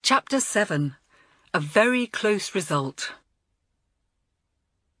 Chapter 7. A Very Close Result.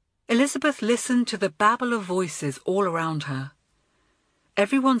 Elizabeth listened to the babble of voices all around her.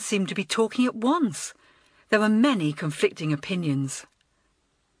 Everyone seemed to be talking at once. There were many conflicting opinions.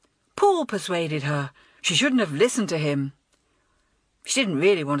 Paul persuaded her. She shouldn't have listened to him. She didn't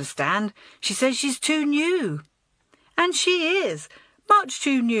really want to stand. She says she's too new. And she is, much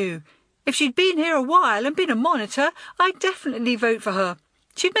too new. If she'd been here a while and been a monitor, I'd definitely vote for her.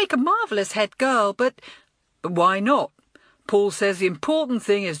 She'd make a marvellous head girl, but why not? Paul says the important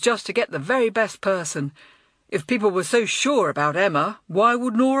thing is just to get the very best person. If people were so sure about Emma, why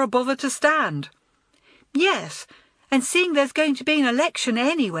would Nora bother to stand? Yes, and seeing there's going to be an election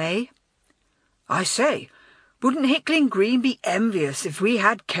anyway. I say, wouldn't Hickling Green be envious if we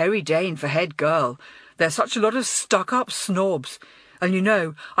had Kerry Dane for head girl? They're such a lot of stuck-up snobs. And you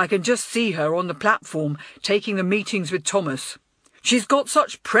know, I can just see her on the platform taking the meetings with Thomas. She's got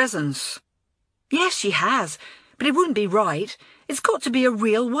such presence. Yes, she has, but it wouldn't be right. It's got to be a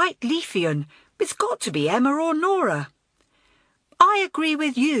real Whiteleafian. It's got to be Emma or Nora. I agree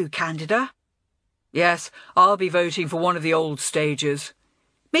with you, Candida. Yes, I'll be voting for one of the old stagers.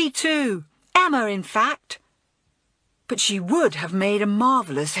 Me too. Emma, in fact. But she would have made a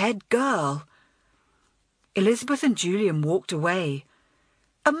marvellous head girl. Elizabeth and Julian walked away.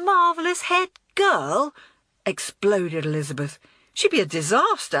 A marvellous head girl? Exploded Elizabeth. She'd be a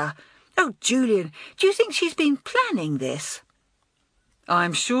disaster. Oh, Julian, do you think she's been planning this?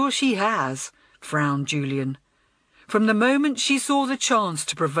 I'm sure she has, frowned Julian. From the moment she saw the chance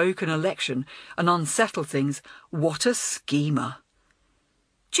to provoke an election and unsettle things, what a schemer.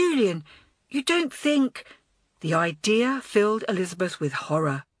 Julian, you don't think... The idea filled Elizabeth with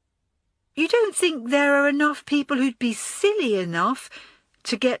horror. You don't think there are enough people who'd be silly enough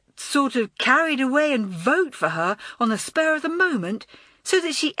to get sort of carried away and vote for her on the spur of the moment so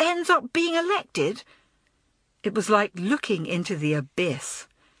that she ends up being elected? It was like looking into the abyss.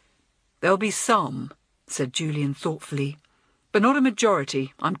 There'll be some, said Julian thoughtfully, but not a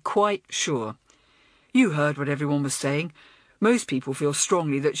majority, I'm quite sure. You heard what everyone was saying. Most people feel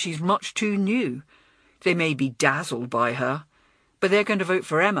strongly that she's much too new. They may be dazzled by her, but they're going to vote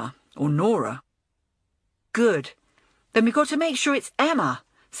for Emma or Nora. Good. Then we've got to make sure it's Emma,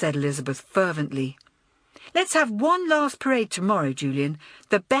 said Elizabeth fervently. Let's have one last parade tomorrow, Julian.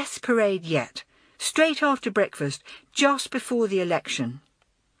 The best parade yet. Straight after breakfast, just before the election.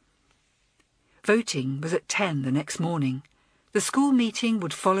 Voting was at 10 the next morning. The school meeting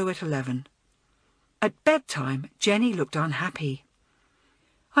would follow at 11. At bedtime, Jenny looked unhappy.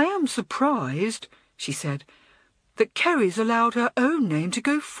 "I am surprised," she said, "that Kerry's allowed her own name to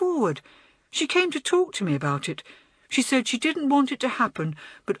go forward. She came to talk to me about it. She said she didn't want it to happen,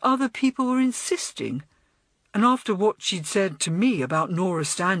 but other people were insisting. And after what she'd said to me about Nora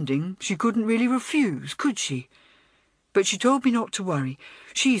standing, she couldn't really refuse, could she? But she told me not to worry.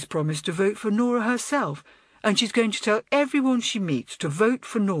 She's promised to vote for Nora herself, and she's going to tell everyone she meets to vote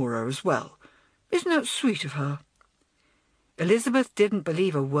for Nora as well. Isn't that sweet of her?" Elizabeth didn't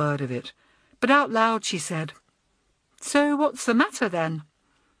believe a word of it, but out loud she said, "So what's the matter then?"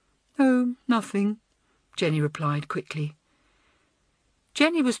 "Oh, nothing," Jenny replied quickly.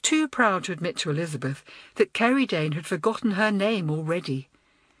 Jenny was too proud to admit to Elizabeth that Kerry Dane had forgotten her name already.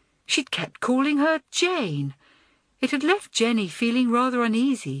 She'd kept calling her Jane. It had left Jenny feeling rather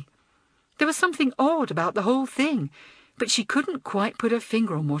uneasy. There was something odd about the whole thing, but she couldn't quite put her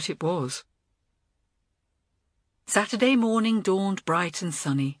finger on what it was. Saturday morning dawned bright and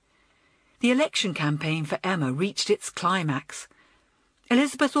sunny. The election campaign for Emma reached its climax.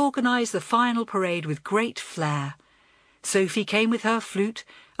 Elizabeth organised the final parade with great flair. Sophie came with her flute,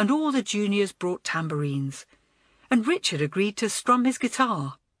 and all the juniors brought tambourines. And Richard agreed to strum his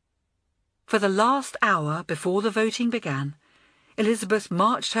guitar. For the last hour before the voting began, Elizabeth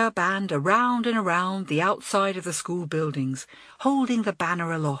marched her band around and around the outside of the school buildings, holding the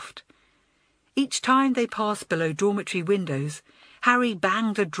banner aloft. Each time they passed below dormitory windows, Harry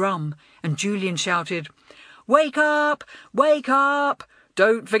banged a drum and Julian shouted, "Wake up! Wake up!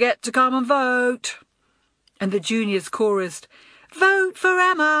 Don't forget to come and vote!" And the juniors chorused, "Vote for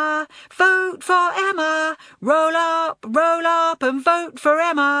Emma! Vote for Emma! Roll up and vote for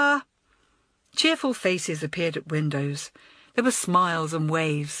Emma!" Cheerful faces appeared at windows. There were smiles and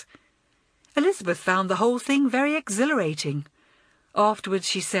waves. Elizabeth found the whole thing very exhilarating. Afterwards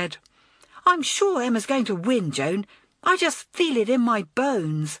she said, "I'm sure Emma's going to win, Joan. I just feel it in my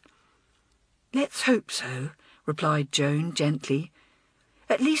bones." "Let's hope so," replied Joan gently.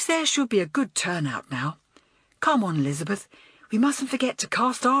 "At least there should be a good turnout now. Come on, Elizabeth. We mustn't forget to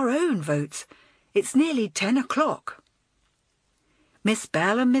cast our own votes. It's nearly 10 o'clock. Miss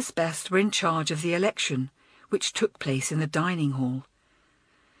Bell and Miss Best were in charge of the election, which took place in the dining hall.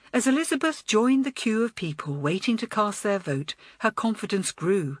 As Elizabeth joined the queue of people waiting to cast their vote, her confidence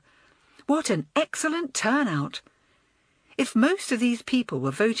grew. What an excellent turnout! If most of these people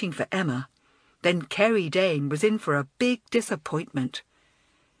were voting for Emma, then Kerry Dane was in for a big disappointment.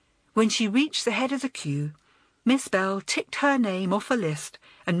 When she reached the head of the queue, Miss Bell ticked her name off a list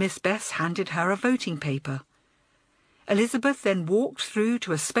and Miss Bess handed her a voting paper. Elizabeth then walked through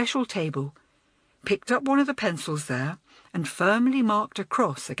to a special table, picked up one of the pencils there and firmly marked a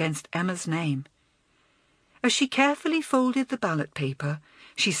cross against Emma's name. As she carefully folded the ballot paper,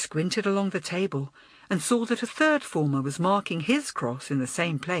 she squinted along the table and saw that a third former was marking his cross in the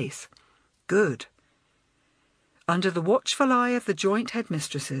same place. Good. Under the watchful eye of the joint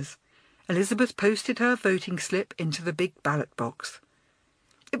headmistresses, Elizabeth posted her voting slip into the big ballot box.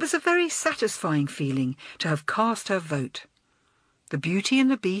 It was a very satisfying feeling to have cast her vote. The Beauty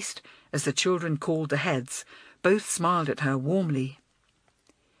and the Beast, as the children called the heads, both smiled at her warmly.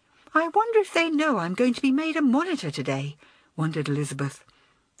 "I wonder if they know I'm going to be made a monitor today," wondered Elizabeth.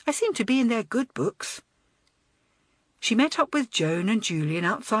 "I seem to be in their good books." She met up with Joan and Julian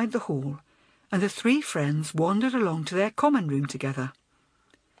outside the hall, and the three friends wandered along to their common room together.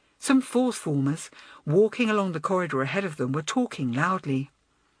 Some fourth formers, walking along the corridor ahead of them, were talking loudly.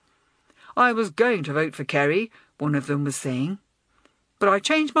 "I was going to vote for Kerry," one of them was saying. But I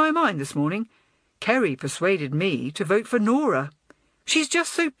changed my mind this morning. Kerry persuaded me to vote for Nora. She's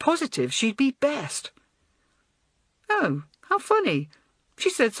just so positive she'd be best." "Oh, how funny.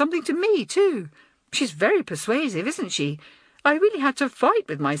 She said something to me, too. She's very persuasive, isn't she? I really had to fight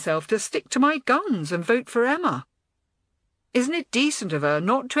with myself to stick to my guns and vote for Emma. Isn't it decent of her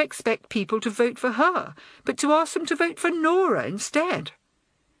not to expect people to vote for her, but to ask them to vote for Nora instead?"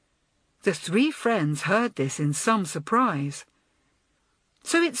 The three friends heard this in some surprise.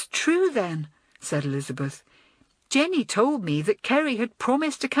 "So it's true, then," said Elizabeth. "Jenny told me that Kerry had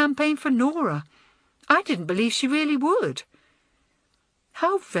promised to campaign for Nora. I didn't believe she really would."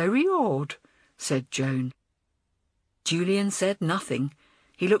 "How very odd," said Joan. Julian said nothing.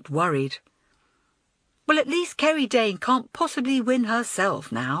 He looked worried. "Well, at least Kerry Dane can't possibly win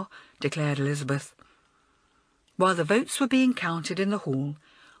herself now," declared Elizabeth. While the votes were being counted in the hall,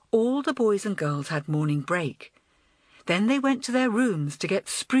 all the boys and girls had morning break. Then they went to their rooms to get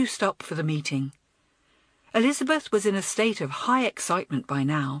spruced up for the meeting. Elizabeth was in a state of high excitement by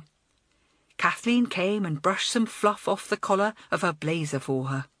now. Kathleen came and brushed some fluff off the collar of her blazer for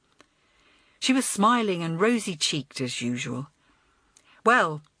her. She was smiling and rosy-cheeked as usual.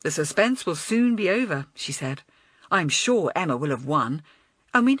 "Well, the suspense will soon be over," she said. "I'm sure Emma will have won,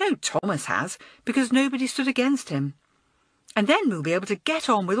 and we know Thomas has, because nobody stood against him. And then we'll be able to get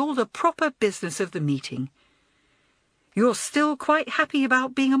on with all the proper business of the meeting. You're still quite happy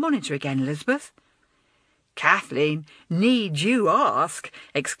about being a monitor again, Elizabeth?" "Kathleen, need you ask?"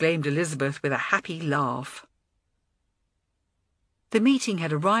 exclaimed Elizabeth with a happy laugh. The meeting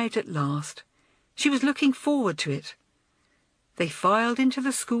had arrived at last. She was looking forward to it. They filed into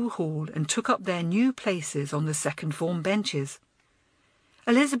the school hall and took up their new places on the second form benches.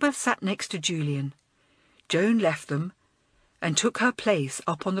 Elizabeth sat next to Julian. Joan left them and took her place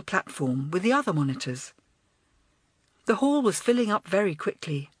up on the platform with the other monitors. The hall was filling up very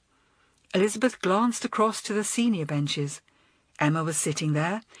quickly. Elizabeth glanced across to the senior benches. Emma was sitting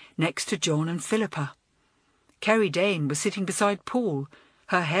there, next to John and Philippa. Kerry Dane was sitting beside Paul,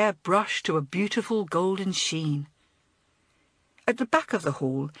 her hair brushed to a beautiful golden sheen. At the back of the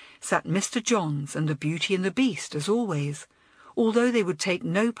hall sat Mr. Johns and the Beauty and the Beast, as always, although they would take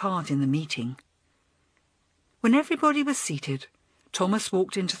no part in the meeting. When everybody was seated, Thomas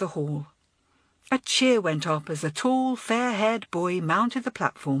walked into the hall. A cheer went up as a tall, fair-haired boy mounted the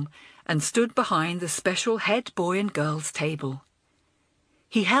platform and stood behind the special head boy and girls table.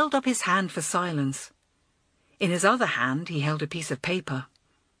 He held up his hand for silence. In his other hand he held a piece of paper,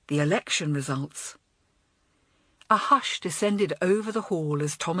 the election results. A hush descended over the hall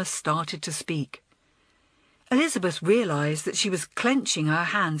as Thomas started to speak. Elizabeth realised that she was clenching her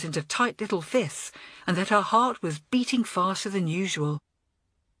hands into tight little fists and that her heart was beating faster than usual.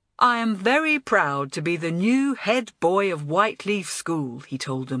 "I am very proud to be the new head boy of Whiteleaf School," he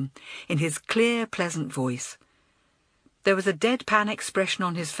told them, in his clear, pleasant voice. There was a deadpan expression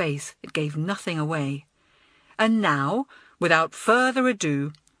on his face. It gave nothing away. "And now, without further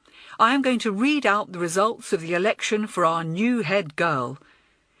ado, I am going to read out the results of the election for our new head girl.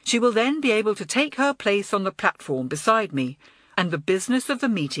 She will then be able to take her place on the platform beside me, and the business of the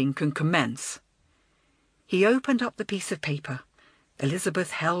meeting can commence." He opened up the piece of paper. Elizabeth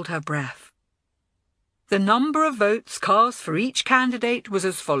held her breath. The number of votes cast for each candidate was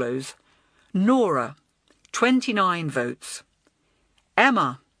as follows. Nora, 29 votes.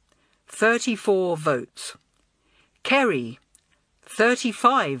 Emma, 34 votes. Kerry,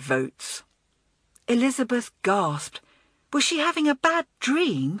 35 votes. Elizabeth gasped. Was she having a bad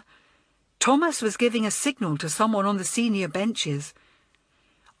dream? Thomas was giving a signal to someone on the senior benches.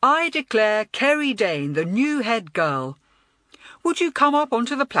 "I declare Kerry Dane the new head girl. Would you come up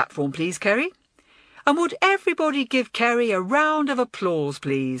onto the platform, please, Kerry? And would everybody give Kerry a round of applause,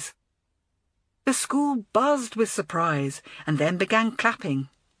 please?" The school buzzed with surprise and then began clapping.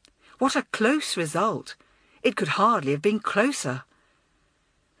 What a close result! It could hardly have been closer.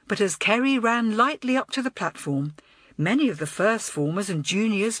 But as Kerry ran lightly up to the platform, many of the first formers and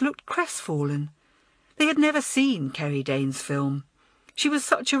juniors looked crestfallen. They had never seen Kerry Dane's film. She was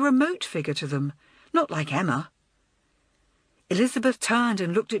such a remote figure to them, not like Emma. Elizabeth turned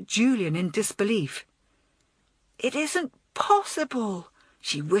and looked at Julian in disbelief. "It isn't possible,"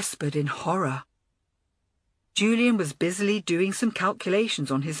 she whispered in horror. Julian was busily doing some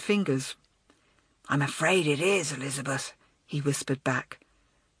calculations on his fingers. "I'm afraid it is, Elizabeth," he whispered back.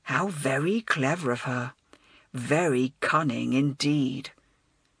 "How very clever of her. Very cunning indeed."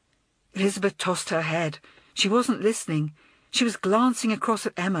 Elizabeth tossed her head. She wasn't listening. She was glancing across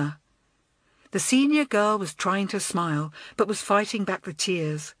at Emma. The senior girl was trying to smile, but was fighting back the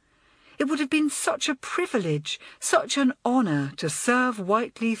tears. It would have been such a privilege, such an honour to serve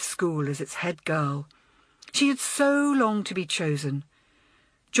Whiteleaf School as its head girl. She had so longed to be chosen.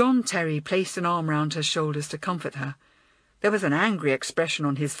 John Terry placed an arm round her shoulders to comfort her. There was an angry expression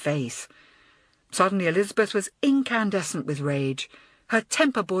on his face. Suddenly Elizabeth was incandescent with rage. Her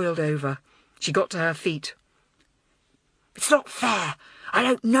temper boiled over. She got to her feet. "It's not fair. I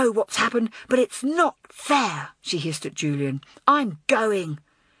don't know what's happened, but it's not fair," she hissed at Julian. "I'm going."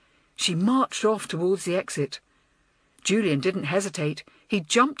 She marched off towards the exit. Julian didn't hesitate. He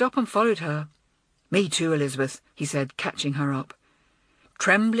jumped up and followed her. "Me too, Elizabeth," he said, catching her up.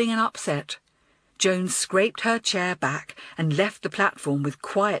 Trembling and upset, Joan scraped her chair back and left the platform with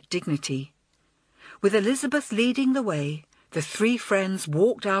quiet dignity. With Elizabeth leading the way, the three friends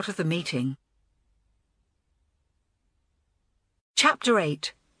walked out of the meeting. Chapter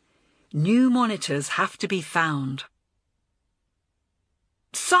 8. New monitors have to be found.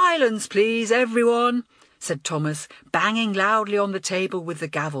 "Silence, please, everyone," said Thomas, banging loudly on the table with the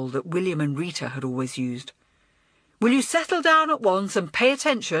gavel that William and Rita had always used. "Will you settle down at once and pay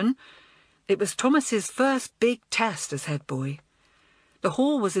attention?" It was Thomas's first big test as head boy. The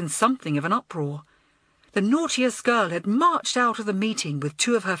hall was in something of an uproar. The naughtiest girl had marched out of the meeting with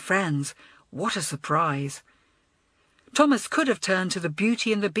two of her friends. What a surprise! Thomas could have turned to the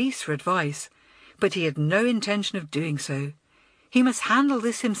Beauty and the Beast for advice, but he had no intention of doing so. He must handle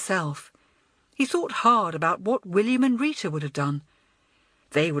this himself. He thought hard about what William and Rita would have done.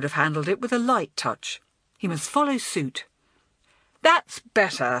 They would have handled it with a light touch. He must follow suit. "That's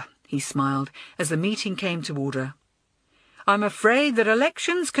better," he smiled as the meeting came to order. "I'm afraid that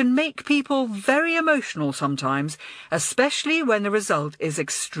elections can make people very emotional sometimes, especially when the result is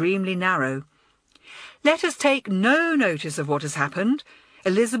extremely narrow. Let us take no notice of what has happened.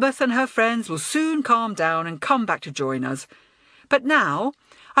 Elizabeth and her friends will soon calm down and come back to join us. But now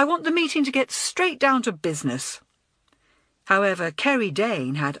I want the meeting to get straight down to business." However, Kerry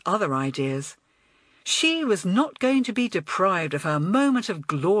Dane had other ideas. She was not going to be deprived of her moment of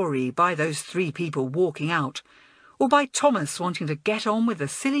glory by those three people walking out, or by Thomas wanting to get on with the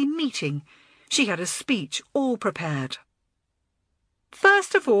silly meeting. She had a speech all prepared.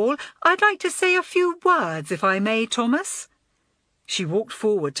 "First of all, I'd like to say a few words, if I may, Thomas." She walked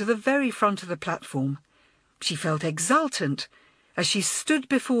forward to the very front of the platform. She felt exultant as she stood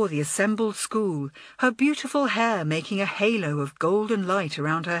before the assembled school, her beautiful hair making a halo of golden light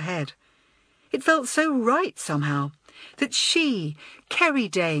around her head. It felt so right somehow that she, Kerry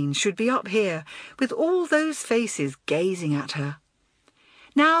Dane, should be up here with all those faces gazing at her.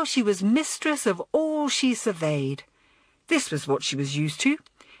 Now she was mistress of all she surveyed. This was what she was used to,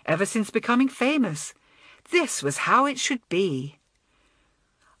 ever since becoming famous. This was how it should be.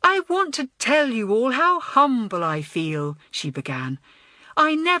 "I want to tell you all how humble I feel," she began.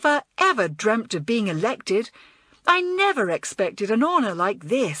 "I never, ever dreamt of being elected. I never expected an honour like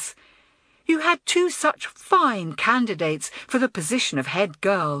this. You had two such fine candidates for the position of head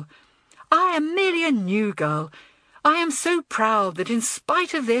girl. I am merely a new girl. I am so proud that in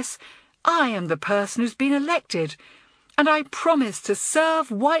spite of this, I am the person who's been elected, and I promise to serve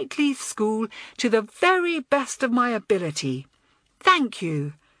Whiteleaf School to the very best of my ability. Thank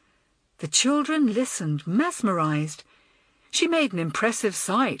you." The children listened, mesmerised. She made an impressive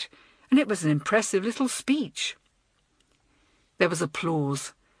sight, and it was an impressive little speech. There was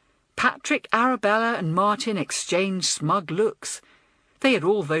applause. Patrick, Arabella and Martin exchanged smug looks. They had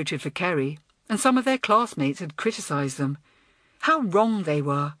all voted for Kerry, and some of their classmates had criticised them. How wrong they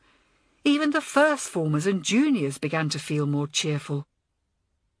were. Even the first formers and juniors began to feel more cheerful.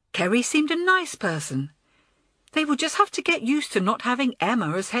 Kerry seemed a nice person. They would just have to get used to not having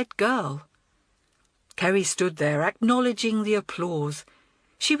Emma as head girl. Kerry stood there, acknowledging the applause.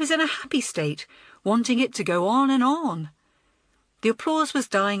 She was in a happy state, wanting it to go on and on. The applause was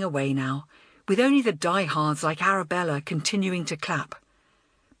dying away now, with only the diehards like Arabella continuing to clap.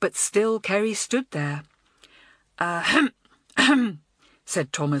 But still Kerry stood there. "Ahem, ahem,"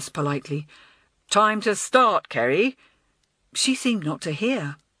 said Thomas politely. "Time to start, Kerry." She seemed not to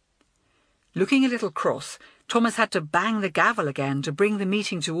hear. Looking a little cross, Thomas had to bang the gavel again to bring the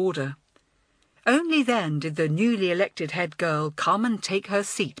meeting to order. Only then did the newly elected head girl come and take her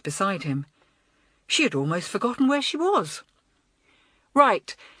seat beside him. She had almost forgotten where she was.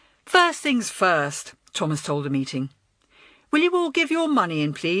 "Right, first things first," Thomas told the meeting. "Will you all give your money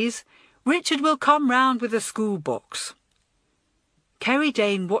in, please? Richard will come round with a school box." Kerry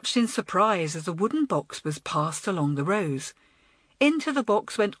Dane watched in surprise as the wooden box was passed along the rows. Into the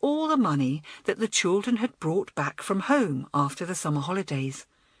box went all the money that the children had brought back from home after the summer holidays.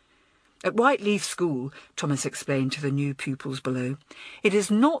 At Whiteleaf School, Thomas explained to the new pupils below, it is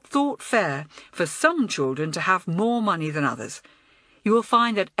not thought fair for some children to have more money than others. You will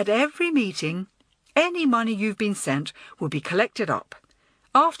find that at every meeting, any money you've been sent will be collected up.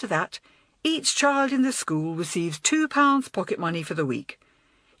 After that, each child in the school receives £2 pocket money for the week.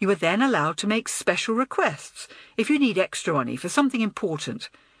 You are then allowed to make special requests if you need extra money for something important.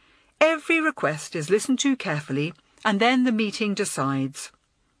 Every request is listened to carefully, and then the meeting decides.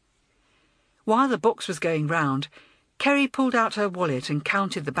 While the box was going round, Kerry pulled out her wallet and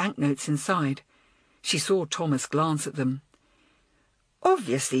counted the banknotes inside. She saw Thomas glance at them.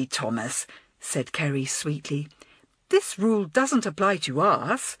 "Obviously, Thomas," said Kerry sweetly, "this rule doesn't apply to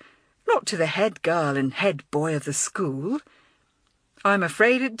us, not to the head girl and head boy of the school." "I'm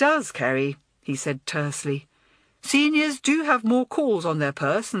afraid it does, Kerry," he said tersely. "Seniors do have more calls on their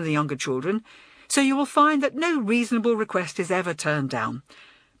purse than the younger children, so you will find that no reasonable request is ever turned down.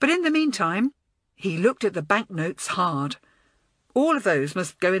 But in the meantime," he looked at the banknotes hard, "all of those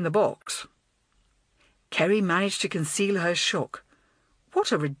must go in the box." Kerry managed to conceal her shock.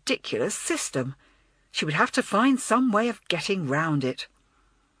 What a ridiculous system! She would have to find some way of getting round it.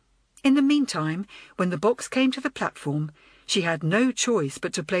 In the meantime, when the box came to the platform, she had no choice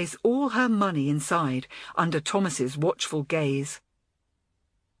but to place all her money inside, under Thomas's watchful gaze.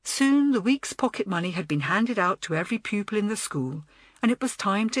 Soon the week's pocket money had been handed out to every pupil in the school, and it was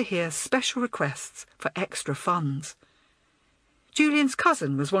time to hear special requests for extra funds. Julian's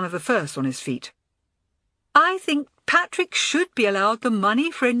cousin was one of the first on his feet. "I think Patrick should be allowed the money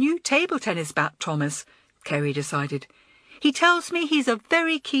for a new table tennis bat, Thomas," Kerry decided. "He tells me he's a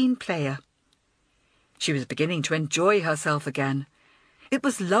very keen player." She was beginning to enjoy herself again. It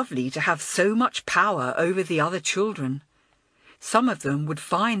was lovely to have so much power over the other children. Some of them would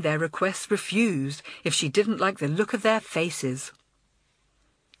find their requests refused if she didn't like the look of their faces.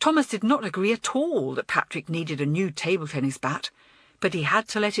 Thomas did not agree at all that Patrick needed a new table tennis bat, but he had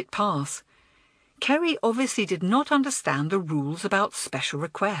to let it pass. Kerry obviously did not understand the rules about special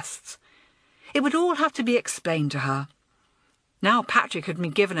requests. It would all have to be explained to her. Now Patrick had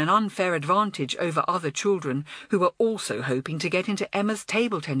been given an unfair advantage over other children who were also hoping to get into Emma's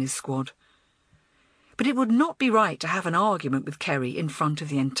table tennis squad. But it would not be right to have an argument with Kerry in front of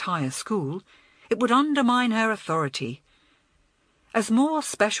the entire school. It would undermine her authority. As more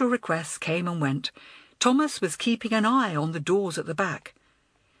special requests came and went, Thomas was keeping an eye on the doors at the back.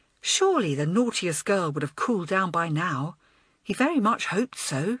 Surely the Naughtiest girl would have cooled down by now. He very much hoped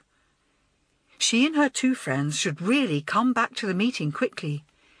so. She and her two friends should really come back to the meeting quickly.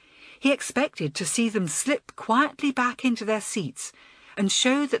 He expected to see them slip quietly back into their seats and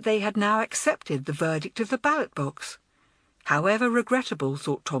show that they had now accepted the verdict of the ballot box. However regrettable,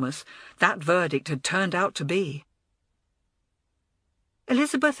 thought Thomas, that verdict had turned out to be.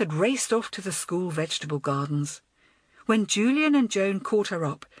 Elizabeth had raced off to the school vegetable gardens. When Julian and Joan caught her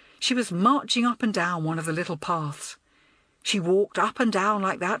up, she was marching up and down one of the little paths. She walked up and down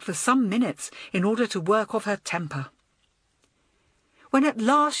like that for some minutes in order to work off her temper. When at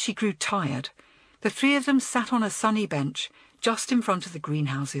last she grew tired, the three of them sat on a sunny bench just in front of the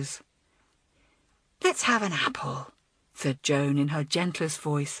greenhouses. "Let's have an apple," said Joan in her gentlest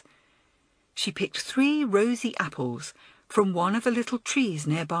voice. She picked 3 rosy apples from one of the little trees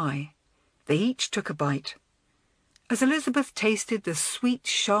nearby. They each took a bite. As Elizabeth tasted the sweet,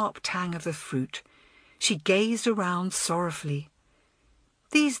 sharp tang of the fruit, she gazed around sorrowfully.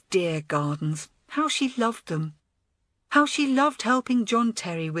 These dear gardens, how she loved them! How she loved helping John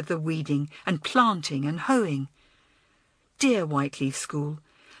Terry with the weeding and planting and hoeing. Dear Whiteleaf School,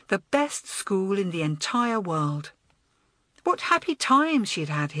 the best school in the entire world. What happy times she had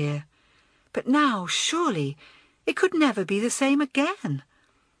had here. But now, surely, it could never be the same again.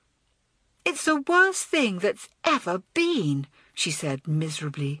 "It's the worst thing that's ever been," she said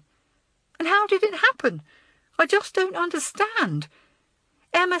miserably. "And how did it happen? I just don't understand.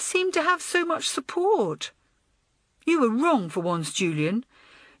 Emma seemed to have so much support." "You were wrong for once, Julian.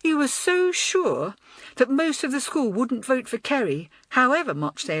 You were so sure that most of the school wouldn't vote for Kerry, however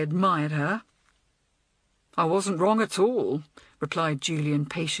much they admired her." "I wasn't wrong at all," replied Julian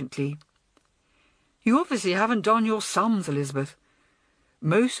patiently. "You obviously haven't done your sums, Elizabeth.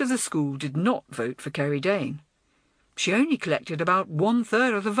 Most of the school did not vote for Kerry Dane. She only collected about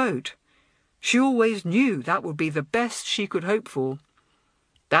 1/3 of the vote. She always knew that would be the best she could hope for.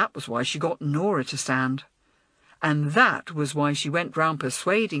 That was why she got Nora to stand. And that was why she went round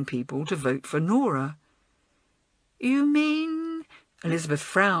persuading people to vote for Nora." "You mean—" Elizabeth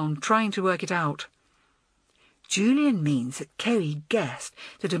frowned, trying to work it out. "Julian means that Kerry guessed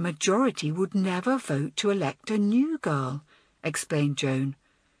that a majority would never vote to elect a new girl," explained Joan.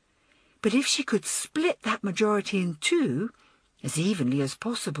 But if she could split that majority in two, as evenly as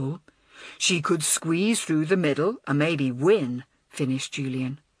possible... She could squeeze through the middle and maybe win, finished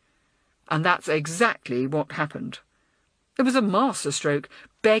Julian. And that's exactly what happened. It was a masterstroke,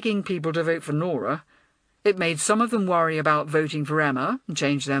 begging people to vote for Nora. It made some of them worry about voting for Emma and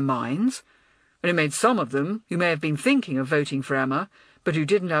change their minds. And it made some of them, who may have been thinking of voting for Emma, but who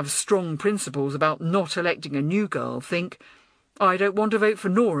didn't have strong principles about not electing a new girl, think, I don't want to vote for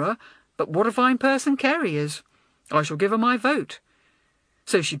Nora, but what a fine person Kerry is. I shall give her my vote.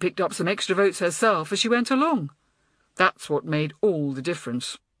 So she picked up some extra votes herself as she went along. That's what made all the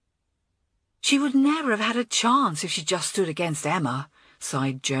difference. She would never have had a chance if she just stood against Emma,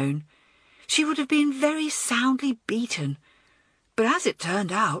 sighed Joan. She would have been very soundly beaten. But as it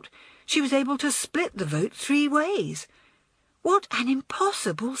turned out, she was able to split the vote 3 ways. What an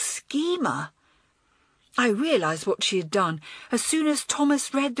impossible schemer! I realised what she had done as soon as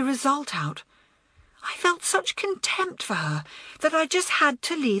Thomas read the result out. I felt such contempt for her that I just had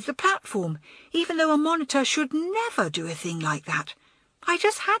to leave the platform, even though a monitor should never do a thing like that. I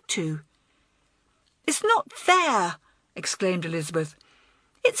just had to. "It's not fair," exclaimed Elizabeth.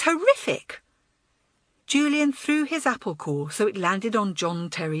 "It's horrific." Julian threw his apple core so it landed on John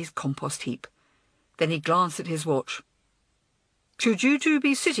Terry's compost heap. Then he glanced at his watch. "Should you two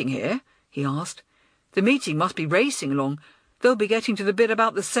be sitting here?" he asked. "The meeting must be racing along. They'll be getting to the bit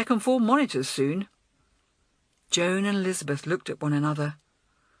about the second form monitors soon." Joan and Elizabeth looked at one another.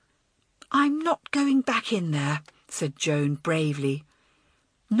 "I'm not going back in there," said Joan bravely.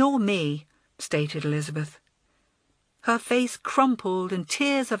 "Nor me," stated Elizabeth. Her face crumpled and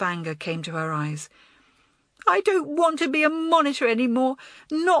tears of anger came to her eyes. "I don't want to be a monitor any more,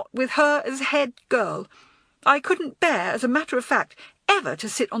 not with her as head girl. I couldn't bear, as a matter of fact, ever to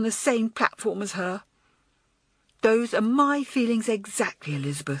sit on the same platform as her." "Those are my feelings exactly,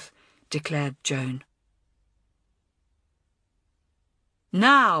 Elizabeth," declared Joan.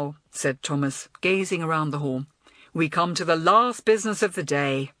 "Now," said Thomas, gazing around the hall, "we come to the last business of the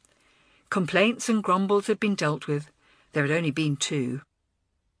day." Complaints and grumbles had been dealt with. There had only been 2.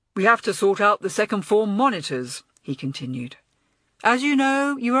 "We have to sort out the second form monitors," he continued. "As you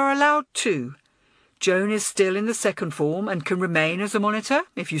know, you are allowed 2. Joan is still in the second form and can remain as a monitor,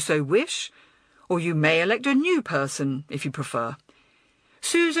 if you so wish, or you may elect a new person, if you prefer.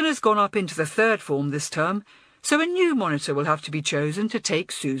 Susan has gone up into the third form this term, so a new monitor will have to be chosen to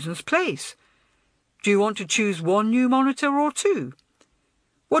take Susan's place. Do you want to choose 1 new monitor or 2?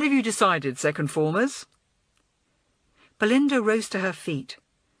 What have you decided, second formers?" Belinda rose to her feet.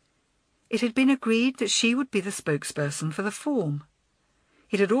 It had been agreed that she would be the spokesperson for the form.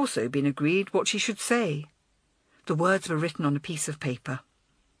 It had also been agreed what she should say. The words were written on a piece of paper.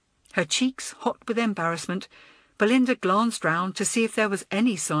 Her cheeks hot with embarrassment, Belinda glanced round to see if there was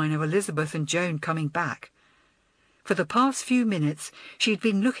any sign of Elizabeth and Joan coming back. For the past few minutes she had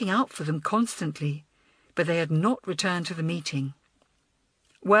been looking out for them constantly, but they had not returned to the meeting.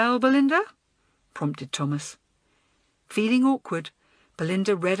 "Well, Belinda?" prompted Thomas. Feeling awkward,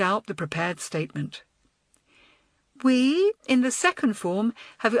 Belinda read out the prepared statement. "We, in the second form,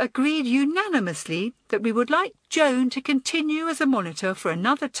 have agreed unanimously that we would like Joan to continue as a monitor for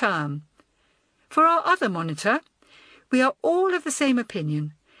another term. For our other monitor, we are all of the same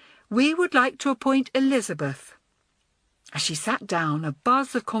opinion. We would like to appoint Elizabeth." As she sat down, a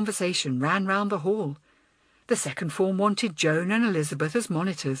buzz of conversation ran round the hall. The second form wanted Joan and Elizabeth as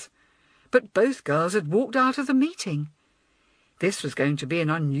monitors, but both girls had walked out of the meeting. This was going to be an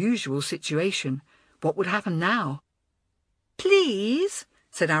unusual situation. What would happen now? "Please,"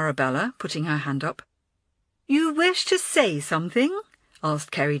 said Arabella, putting her hand up. "You wish to say something?"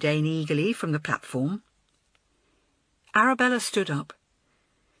 asked Kerry Dane eagerly from the platform. Arabella stood up.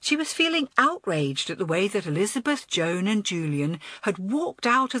 She was feeling outraged at the way that Elizabeth, Joan and Julian had walked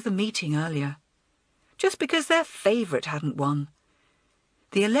out of the meeting earlier, just because their favourite hadn't won.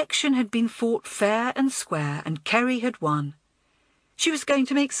 The election had been fought fair and square, and Kerry had won. She was going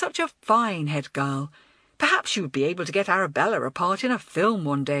to make such a fine head girl. Perhaps she would be able to get Arabella a part in a film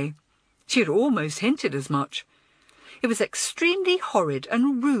one day. She had almost hinted as much. It was extremely horrid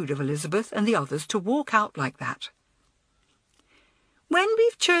and rude of Elizabeth and the others to walk out like that. "When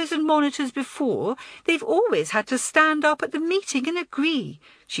we've chosen monitors before, they've always had to stand up at the meeting and agree,"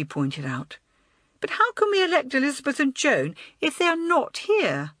 she pointed out. "But how can we elect Elizabeth and Joan if they are not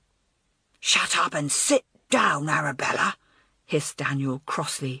here?" "Shut up and sit down, Arabella," hissed Daniel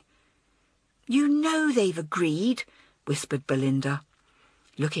crossly. "You know they've agreed," whispered Belinda,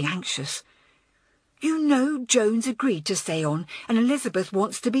 looking anxious. "You know Joan's agreed to stay on, and Elizabeth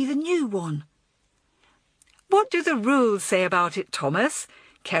wants to be the new one." "What do the rules say about it, Thomas?"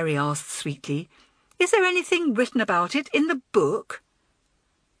 Kerry asked sweetly. "Is there anything written about it in the book?"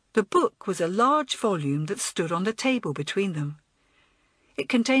 The book was a large volume that stood on the table between them. It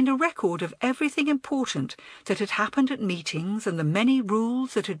contained a record of everything important that had happened at meetings and the many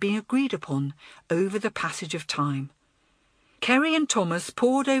rules that had been agreed upon over the passage of time. Kerry and Thomas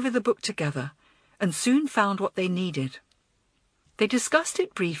pored over the book together and soon found what they needed. They discussed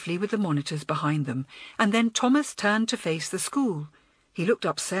it briefly with the monitors behind them, and then Thomas turned to face the school. He looked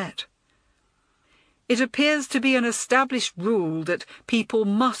upset. "It appears to be an established rule that people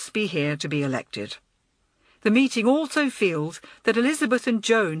must be here to be elected. The meeting also feels that Elizabeth and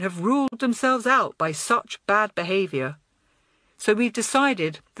Joan have ruled themselves out by such bad behaviour. So we've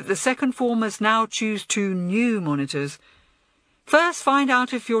decided that the second formers now choose 2 new monitors. First find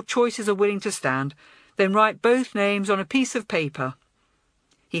out if your choices are willing to stand, then write both names on a piece of paper."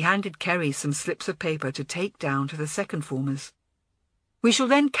 He handed Kerry some slips of paper to take down to the second formers. "We shall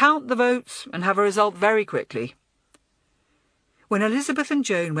then count the votes and have a result very quickly." When Elizabeth and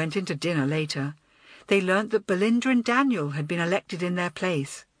Joan went into dinner later, they learnt that Belinda and Daniel had been elected in their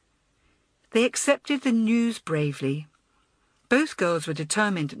place. They accepted the news bravely. Both girls were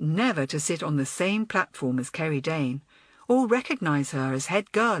determined never to sit on the same platform as Kerry Dane, or recognise her as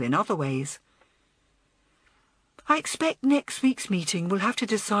head girl in other ways. "I expect next week's meeting will have to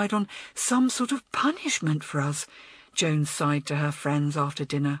decide on some sort of punishment for us," Joan sighed to her friends after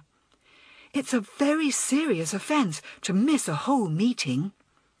dinner. "It's a very serious offence to miss a whole meeting."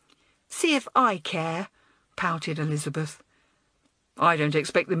 "See if I care," pouted Elizabeth. "I don't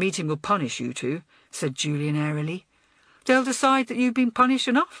expect the meeting will punish you 2, said Julian airily. "They'll decide that you've been punished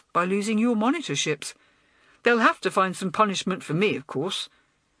enough by losing your monitorships. They'll have to find some punishment for me, of course."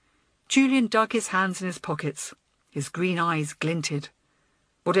 Julian dug his hands in his pockets. His green eyes glinted.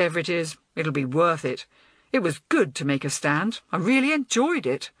 "Whatever it is, it'll be worth it. It was good to make a stand. I really enjoyed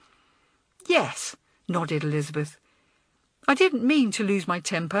it." "Yes," nodded Elizabeth. "I didn't mean to lose my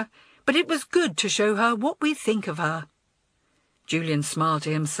temper, but it was good to show her what we think of her." Julian smiled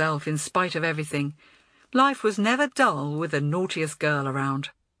to himself in spite of everything. Life was never dull with the naughtiest girl around.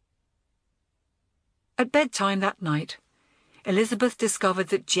 At bedtime that night, Elizabeth discovered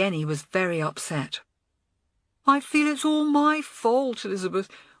that Jenny was very upset. "I feel it's all my fault, Elizabeth.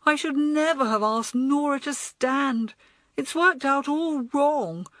 I should never have asked Nora to stand. It's worked out all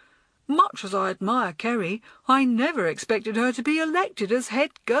wrong. Much as I admire Kerry, I never expected her to be elected as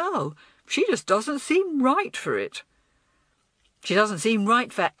head girl. She just doesn't seem right for it." "She doesn't seem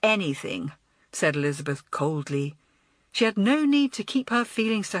right for anything," said Elizabeth coldly. She had no need to keep her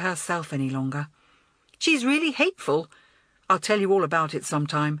feelings to herself any longer. "She's really hateful. I'll tell you all about it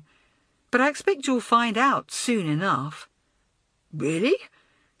sometime. But I expect you'll find out soon enough." "Really?"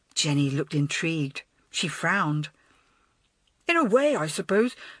 Jenny looked intrigued. She frowned. "In a way, I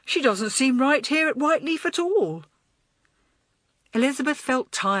suppose. She doesn't seem right here at Whiteleaf at all." Elizabeth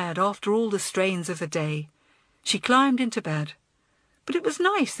felt tired after all the strains of the day. She climbed into bed. But it was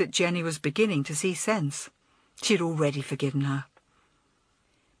nice that Jenny was beginning to see sense. She had already forgiven her.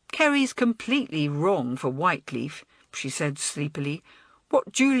 "Kerry's completely wrong for Whiteleaf," she said sleepily.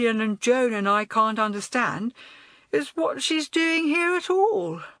 "What Julian and Joan and I can't understand is what she's doing here at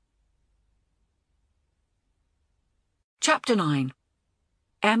all." Chapter 9.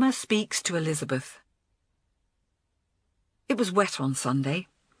 Emma speaks to Elizabeth. It was wet on Sunday.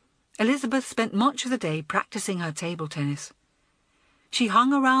 Elizabeth spent much of the day practising her table tennis. She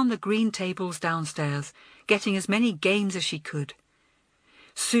hung around the green tables downstairs, getting as many games as she could.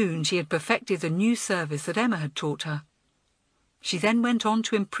 Soon she had perfected the new service that Emma had taught her. She then went on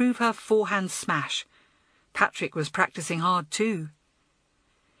to improve her forehand smash. Patrick was practising hard too.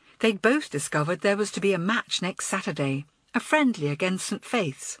 They'd both discovered there was to be a match next Saturday, a friendly against St.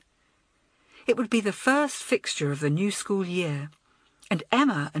 Faith's. It would be the first fixture of the new school year, and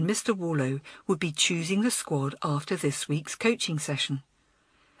Emma and Mr. Warlow would be choosing the squad after this week's coaching session.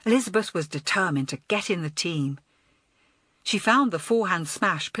 Elizabeth was determined to get in the team. She found the forehand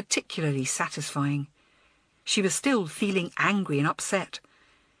smash particularly satisfying. She was still feeling angry and upset.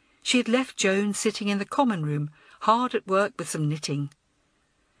 She had left Joan sitting in the common room, hard at work with some knitting.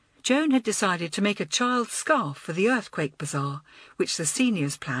 Joan had decided to make a child's scarf for the earthquake bazaar, which the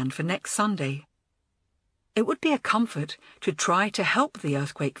seniors planned for next Sunday. It would be a comfort to try to help the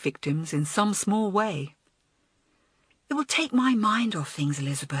earthquake victims in some small way. "It will take my mind off things,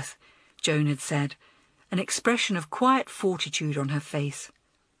 Elizabeth," Joan had said, an expression of quiet fortitude on her face.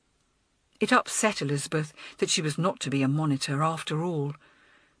 It upset Elizabeth that she was not to be a monitor after all,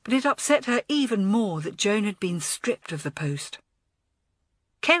 but it upset her even more that Joan had been stripped of the post.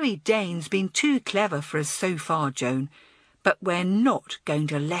 "Kerry Dane's been too clever for us so far, Joan, But we're not going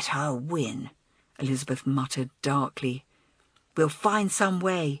to let her win, Elizabeth muttered darkly. We'll find some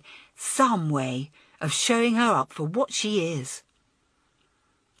way of showing her up for what she is.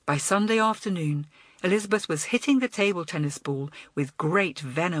 By Sunday afternoon, Elizabeth was hitting the table tennis ball with great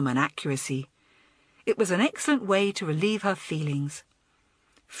venom and accuracy. It was an excellent way to relieve her feelings.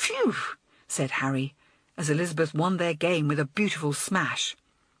 "Phew!" said Harry, as Elizabeth won their game with a beautiful smash.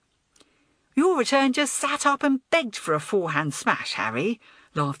 "Your return just sat up and begged for a forehand smash, Harry,"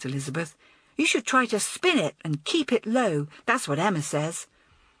 laughed Elizabeth. "You should try to spin it and keep it low. That's what Emma says.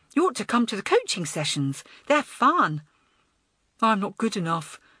 You ought to come to the coaching sessions. They're fun." "I'm not good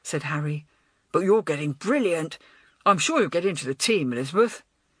enough," said Harry. "But you're getting brilliant. I'm sure you'll get into the team, Elizabeth."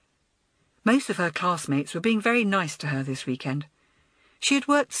 Most of her classmates were being very nice to her this weekend. She had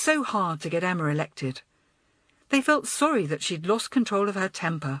worked so hard to get Emma elected. They felt sorry that she'd lost control of her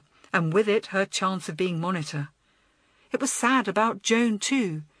temper, and with it her chance of being monitor. It was sad about Joan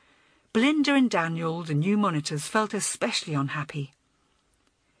too. Belinda and Daniel, the new monitors, felt especially unhappy.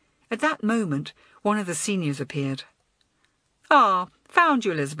 At that moment, one of the seniors appeared. "Ah, found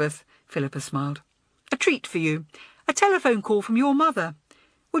you, Elizabeth," Philippa smiled. "A treat for you. A telephone call from your mother.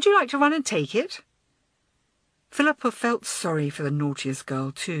 Would you like to run and take it?" Philippa felt sorry for the Naughtiest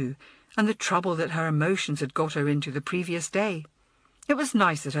girl too, and the trouble that her emotions had got her into the previous day. It was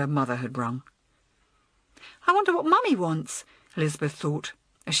nice that her mother had rung. "I wonder what Mummy wants," Elizabeth thought,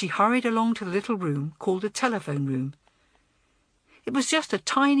 as she hurried along to the little room called the telephone room. It was just a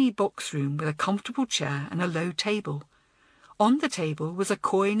tiny box room with a comfortable chair and a low table. On the table was a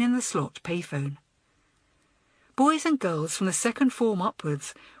coin in the slot payphone. Boys and girls from the second form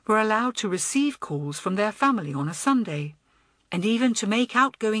upwards were allowed to receive calls from their family on a Sunday, and even to make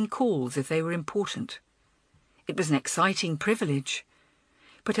outgoing calls if they were important. It was an exciting privilege,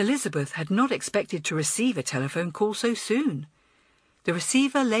 but Elizabeth had not expected to receive a telephone call so soon. The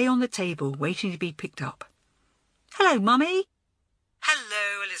receiver lay on the table waiting to be picked up. "Hello, Mummy."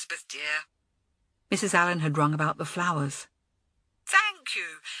 "Hello, Elizabeth dear." Mrs. Allen had rung about the flowers. "Thank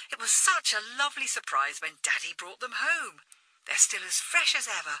you. It was such a lovely surprise when Daddy brought them home. They're still as fresh as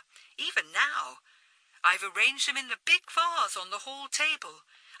ever, even now. I've arranged them in the big vase on the hall table.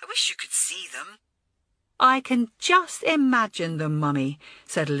 I wish you could see them." "I can just imagine them, Mummy,"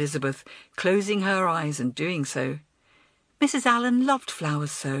 said Elizabeth, closing her eyes and doing so. Mrs. Allen loved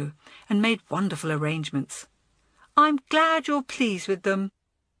flowers so, and made wonderful arrangements. "I'm glad you're pleased with them."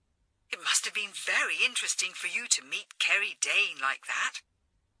 "It must have been very interesting for you to meet Kerry Dane like that,"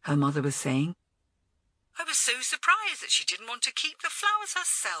 her mother was saying. "I was so surprised that she didn't want to keep the flowers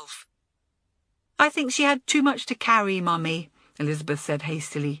herself." "I think she had too much to carry, Mummy," Elizabeth said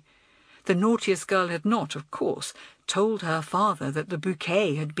hastily. The Naughtiest girl had not, of course, told her father that the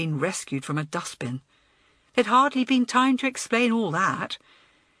bouquet had been rescued from a dustbin. There'd hardly been time to explain all that.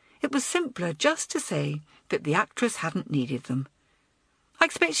 It was simpler just to say that the actress hadn't needed them. "I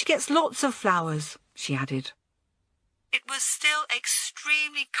expect she gets lots of flowers," she added. "It was still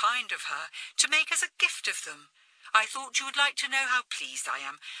extremely kind of her to make us a gift of them. I thought you would like to know how pleased I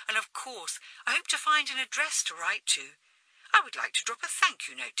am, and of course I hope to find an address to write to. I would like to drop a thank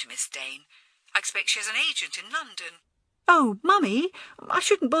you note to Miss Dane. I expect she has an agent in London." "Oh, Mummy, I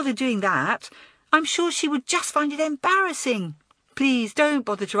shouldn't bother doing that. I'm sure she would just find it embarrassing. Please don't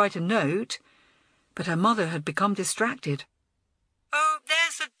bother to write a note." But her mother had become distracted. "Oh,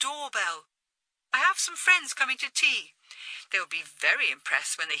 there's the doorbell. I have some friends coming to tea. They'll be very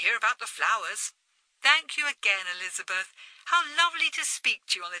impressed when they hear about the flowers. Thank you again, Elizabeth. How lovely to speak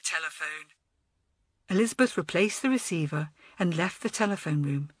to you on the telephone." Elizabeth replaced the receiver and left the telephone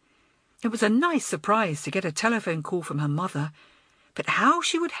room. It was a nice surprise to get a telephone call from her mother, but how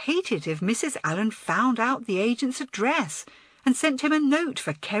she would hate it if Mrs. Allen found out the agent's address and sent him a note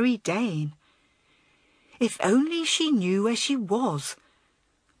for Kerry Dane. If only she knew where she was.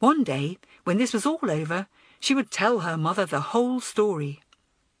 One day, when this was all over, she would tell her mother the whole story.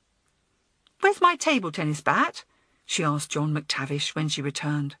 "Where's my table tennis bat?" she asked John McTavish when she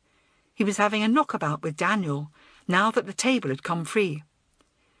returned. He was having a knockabout with Daniel, now that the table had come free.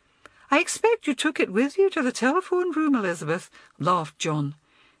 "I expect you took it with you to the telephone room, Elizabeth," laughed John.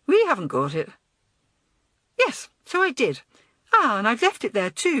 "We haven't got it." "Yes, so I did. And I've left it there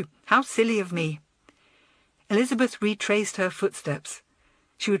too. How silly of me." Elizabeth retraced her footsteps.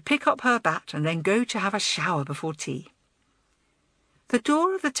 She would pick up her bat and then go to have a shower before tea. The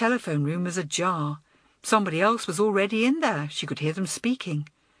door of the telephone room was ajar. Somebody else was already in there. She could hear them speaking.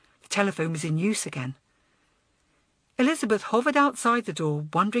 The telephone was in use again. Elizabeth hovered outside the door,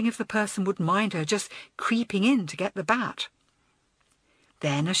 wondering if the person would mind her just creeping in to get the bat.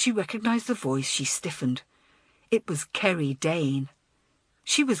 Then, as she recognised the voice, she stiffened. It was Kerry Dane.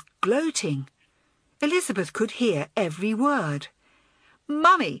 She was gloating. Elizabeth could hear every word.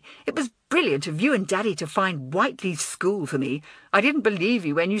 "Mummy, it was brilliant of you and Daddy to find Whiteleaf School for me. I didn't believe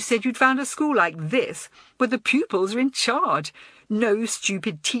you when you said you'd found a school like this, where the pupils are in charge. No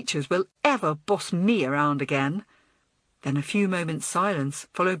stupid teachers will ever boss me around again." Then a few moments' silence,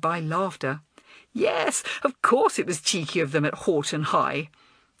 followed by laughter. "Yes, of course it was cheeky of them at Horton High.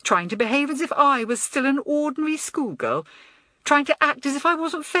 Trying to behave as if I was still an ordinary schoolgirl. Trying to act as if I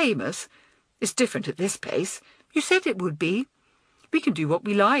wasn't famous. It's different at this place. You said it would be. We can do what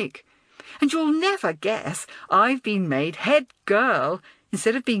we like. And you'll never guess I've been made head girl.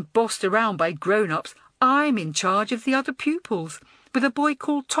 Instead of being bossed around by grown-ups, I'm in charge of the other pupils, with a boy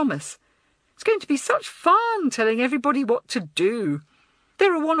called Thomas. It's going to be such fun telling everybody what to do.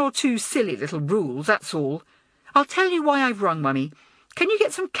 There are one or two silly little rules, that's all. I'll tell you why I've rung, Mummy. Can you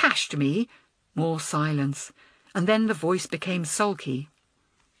get some cash to me?" More silence, and then the voice became sulky.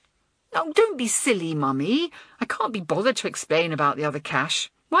 "Oh, don't be silly, Mummy. I can't be bothered to explain about the other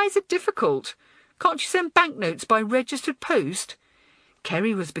cash. Why is it difficult? Can't you send banknotes by registered post?"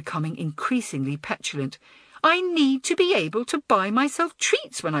 Kerry was becoming increasingly petulant. "I need to be able to buy myself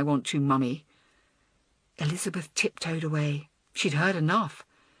treats when I want to, Mummy." Elizabeth tiptoed away. She'd heard enough.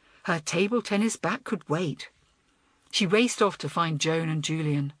 Her table tennis bat could wait. She raced off to find Joan and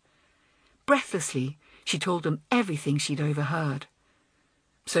Julian. Breathlessly, she told them everything she'd overheard.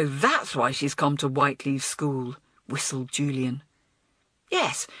 "So that's why she's come to Whiteleaf School," whistled Julian.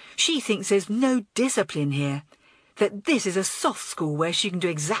 "Yes, she thinks there's no discipline here, that this is a soft school where she can do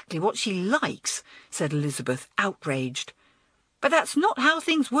exactly what she likes," said Elizabeth, outraged. "But that's not how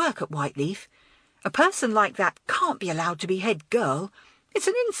things work at Whiteleaf. A person like that can't be allowed to be head girl. It's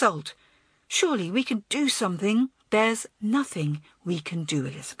an insult. Surely we can do something." "There's nothing we can do,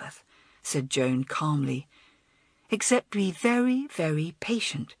 Elizabeth," said Joan calmly, "except be very, very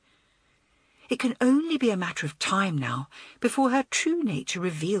patient. It can only be a matter of time now before her true nature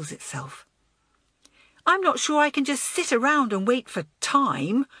reveals itself." "I'm not sure I can just sit around and wait for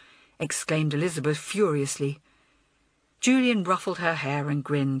time," exclaimed Elizabeth furiously. Julian ruffled her hair and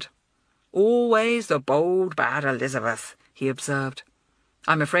grinned. "Always the bold, bad Elizabeth," he observed.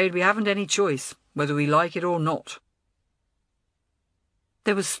 "I'm afraid we haven't any choice, whether we like it or not."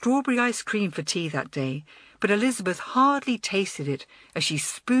 There was strawberry ice cream for tea that day, but Elizabeth hardly tasted it as she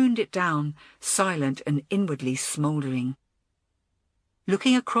spooned it down, silent and inwardly smouldering.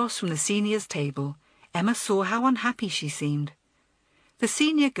 Looking across from the seniors' table, Emma saw how unhappy she seemed. The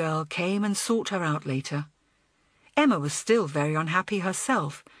senior girl came and sought her out later. Emma was still very unhappy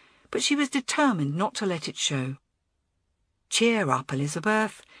herself, but she was determined not to let it show. "Cheer up,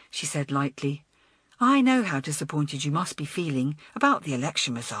 Elizabeth," she said lightly. "I know how disappointed you must be feeling about the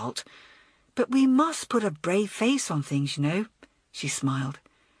election result, but we must put a brave face on things, you know," she smiled.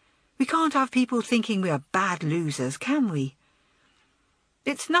 "We can't have people thinking we are bad losers, can we?"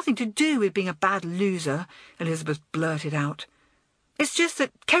 "It's nothing to do with being a bad loser," Elizabeth blurted out. "It's just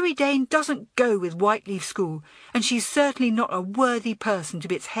that Kerry Dane doesn't go with Whiteleaf School, and she's certainly not a worthy person to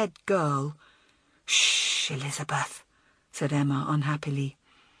be its head girl." "Shh, Elizabeth," said Emma unhappily.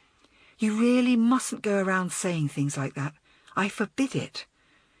 "You really mustn't go around saying things like that. I forbid it.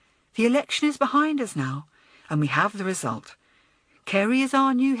 The election is behind us now, and we have the result. Kerry is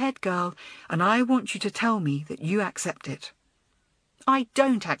our new head girl, and I want you to tell me that you accept it." "I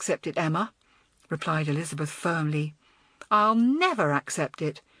don't accept it, Emma," replied Elizabeth firmly. "I'll never accept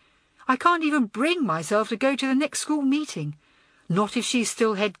it. I can't even bring myself to go to the next school meeting, not if she's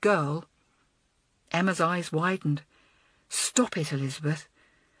still head girl." Emma's eyes widened. "Stop it, Elizabeth.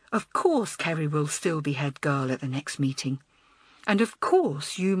 Of course Kerry will still be head girl at the next meeting. And of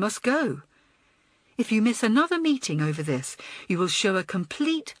course you must go. If you miss another meeting over this, you will show a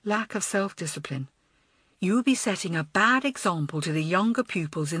complete lack of self-discipline. You will be setting a bad example to the younger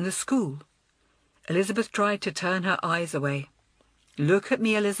pupils in the school." Elizabeth tried to turn her eyes away. "Look at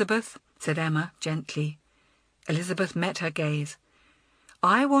me, Elizabeth," said Emma gently. Elizabeth met her gaze.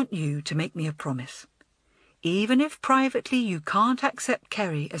 "I want you to make me a promise. Even if privately you can't accept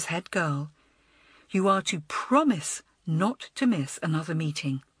Kerry as head girl, you are to promise not to miss another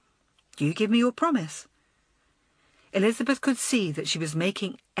meeting. Do you give me your promise?" Elizabeth could see that she was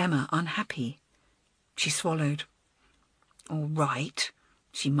making Emma unhappy. She swallowed. "All right,"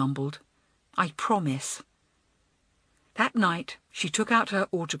 she mumbled. "I promise." That night she took out her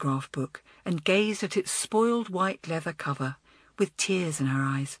autograph book and gazed at its spoiled white leather cover, with tears in her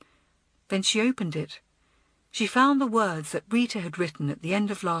eyes. Then she opened it. She found the words that Rita had written at the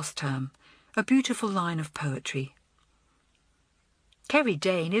end of last term, a beautiful line of poetry. Kerry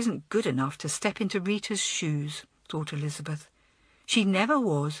Dane isn't good enough to step into Rita's shoes, thought Elizabeth. She never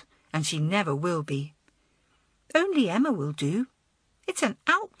was, and she never will be. Only Emma will do. It's an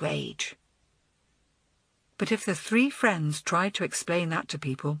outrage. But if the three friends tried to explain that to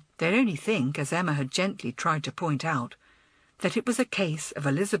people, they'd only think, as Emma had gently tried to point out, that it was a case of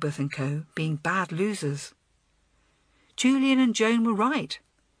Elizabeth and co. being bad losers. Julian and Joan were right.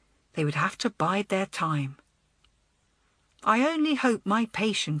 They would have to bide their time. I only hope my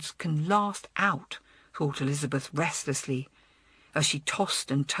patience can last out, thought Elizabeth restlessly, as she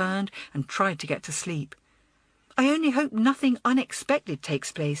tossed and turned and tried to get to sleep. I only hope nothing unexpected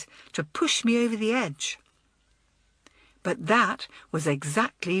takes place to push me over the edge. But that was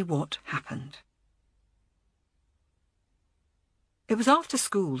exactly what happened. It was after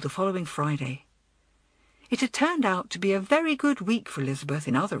school the following Friday. It had turned out to be a very good week for Elizabeth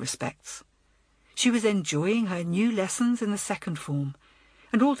in other respects. She was enjoying her new lessons in the second form,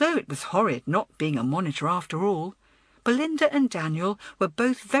 and although it was horrid not being a monitor after all, Belinda and Daniel were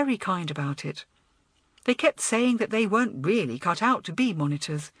both very kind about it. They kept saying that they weren't really cut out to be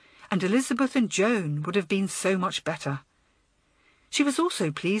monitors, and Elizabeth and Joan would have been so much better. She was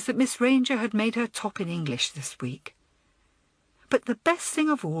also pleased that Miss Ranger had made her top in English this week. But the best thing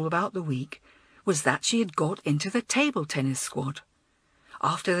of all about the week was that she had got into the table tennis squad.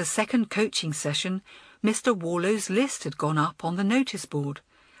 After the second coaching session, Mr. Warlow's list had gone up on the notice board,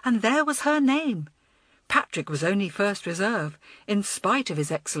 and there was her name. Patrick was only first reserve, in spite of his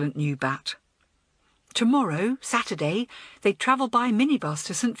excellent new bat. Tomorrow, Saturday, they'd travel by minibus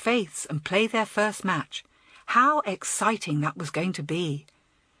to St. Faith's and play their first match. How exciting that was going to be!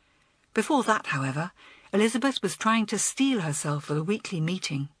 Before that, however, Elizabeth was trying to steel herself for the weekly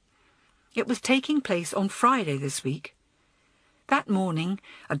meeting. It was taking place on Friday this week. That morning,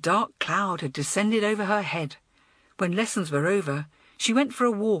 a dark cloud had descended over her head. When lessons were over, she went for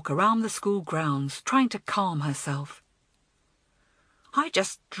a walk around the school grounds, trying to calm herself. "I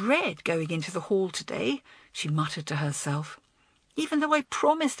just dread going into the hall today," she muttered to herself. "Even though I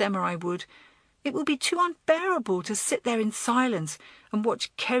promised Emma I would, it will be too unbearable to sit there in silence and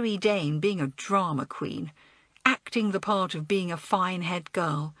watch Kerry Dane being a drama queen, acting the part of being a fine head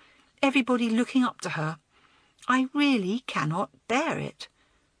girl, everybody looking up to her. I really cannot bear it."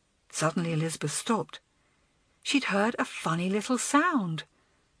 Suddenly Elizabeth stopped. She'd heard a funny little sound.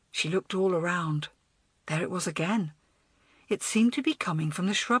 She looked all around. There it was again. It seemed to be coming from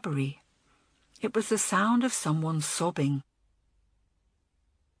the shrubbery. It was the sound of someone sobbing.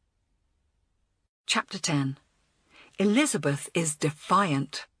 Chapter 10. Elizabeth is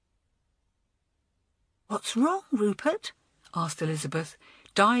defiant. "What's wrong, Rupert?" asked Elizabeth,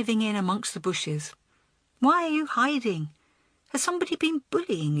 diving in amongst the bushes. "Why are you hiding? Has somebody been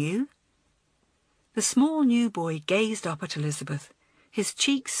bullying you?" The small new boy gazed up at Elizabeth, his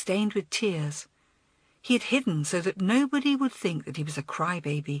cheeks stained with tears. He had hidden so that nobody would think that he was a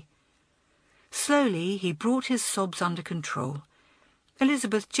crybaby. Slowly he brought his sobs under control.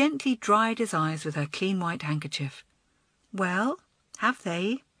 Elizabeth gently dried his eyes with her clean white handkerchief. "Well, have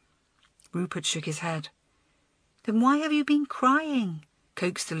they?" Rupert shook his head. "Then why have you been crying?"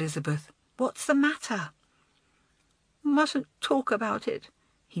 coaxed Elizabeth. "What's the matter?" "Mustn't talk about it,"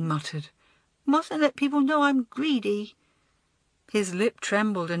 he muttered. "Mustn't let people know I'm greedy." His lip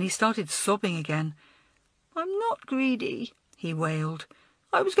trembled and he started sobbing again. "I'm not greedy," he wailed.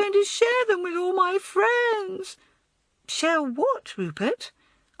 "I was going to share them with all my friends." "Share what, Rupert?"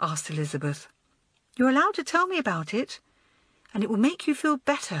 asked Elizabeth. "You're allowed to tell me about it, and it will make you feel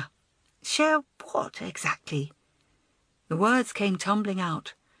better. Share what, exactly?" The words came tumbling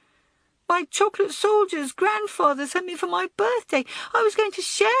out. "My chocolate soldiers grandfather sent me for my birthday. I was going to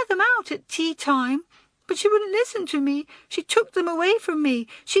share them out at tea time, but she wouldn't listen to me. She took them away from me.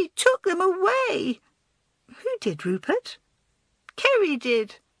 She took them away." "Who did, Rupert?" "Kerry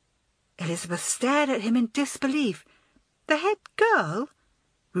did." Elizabeth stared at him in disbelief. "The head girl?"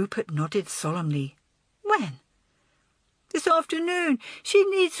 Rupert nodded solemnly. "When?" "This afternoon. She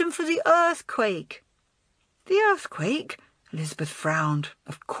needs them for the earthquake." "The earthquake?" Elizabeth frowned.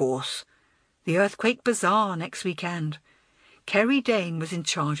 Of course. The earthquake bazaar next weekend. Kerry Dane was in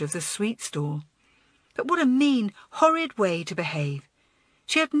charge of the sweet stall. But what a mean, horrid way to behave.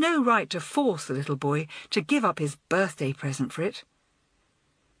 She had no right to force the little boy to give up his birthday present for it.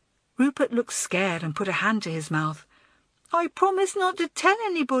 Rupert looked scared and put a hand to his mouth. "I promise not to tell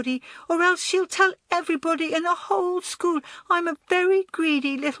anybody, or else she'll tell everybody in the whole school I'm a very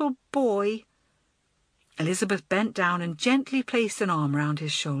greedy little boy." Elizabeth bent down and gently placed an arm round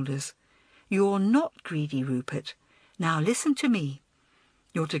his shoulders. "You're not greedy, Rupert. Now listen to me.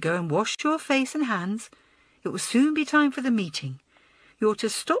 You're to go and wash your face and hands. It will soon be time for the meeting. You're to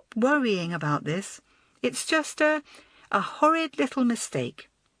stop worrying about this. It's just a horrid little mistake.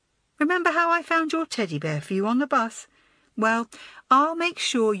 Remember how I found your teddy bear for you on the bus? Well, I'll make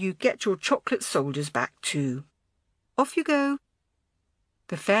sure you get your chocolate soldiers back too. Off you go."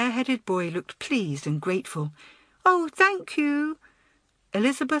 The fair-headed boy looked pleased and grateful. "Oh, thank you."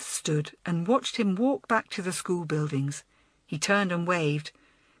 Elizabeth stood and watched him walk back to the school buildings. He turned and waved.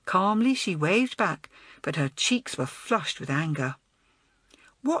 Calmly she waved back, but her cheeks were flushed with anger.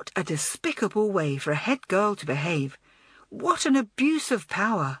 What a despicable way for a head girl to behave! What an abuse of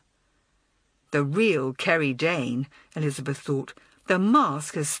power! The real Kerry Dane, Elizabeth thought. The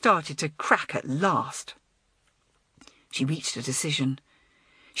mask has started to crack at last. She reached a decision.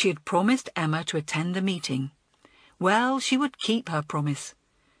 She had promised Emma to attend the meeting. Well, she would keep her promise.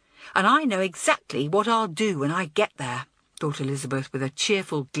 "And I know exactly what I'll do when I get there," thought Elizabeth with a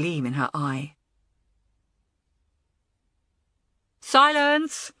cheerful gleam in her eye.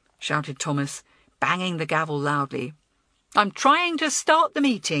 "Silence!" shouted Thomas, banging the gavel loudly. "I'm trying to start the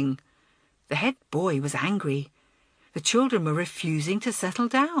meeting." The head boy was angry. The children were refusing to settle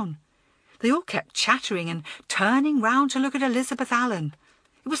down. They all kept chattering and turning round to look at Elizabeth Allen.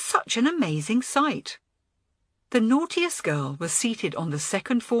 It was such an amazing sight. The naughtiest girl was seated on the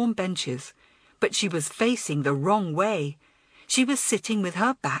second form benches, but she was facing the wrong way. She was sitting with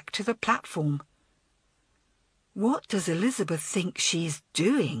her back to the platform. "What does Elizabeth think she's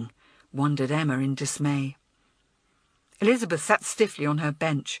doing?" wondered Emma in dismay. Elizabeth sat stiffly on her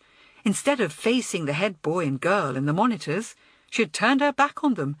bench. Instead of facing the head boy and girl and the monitors, she had turned her back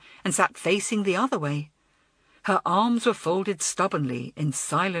on them and sat facing the other way. Her arms were folded stubbornly in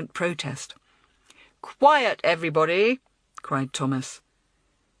silent protest. "Quiet, everybody!" cried Thomas.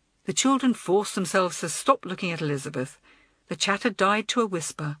 The children forced themselves to stop looking at Elizabeth. The chatter died to a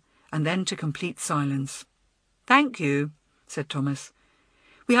whisper and then to complete silence. "Thank you," said Thomas.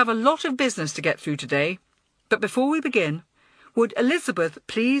 "We have a lot of business to get through today, but before we begin, would Elizabeth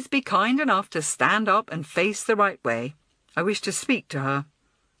please be kind enough to stand up and face the right way? I wish to speak to her."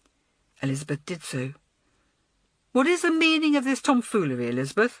 Elizabeth did so. "What is the meaning of this tomfoolery,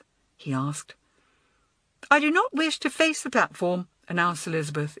 Elizabeth?" he asked. "I do not wish to face the platform," announced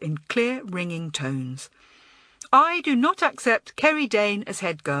Elizabeth in clear, ringing tones. "I do not accept Kerry Dane as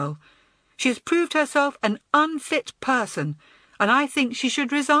head girl. She has proved herself an unfit person, and I think she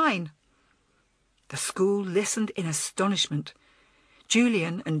should resign." The school listened in astonishment.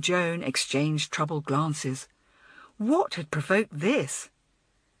 Julian and Joan exchanged troubled glances. What had provoked this?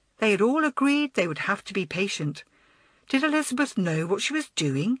 They had all agreed they would have to be patient. Did Elizabeth know what she was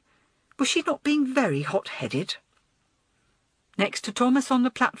doing? Was she not being very hot-headed? Next to Thomas on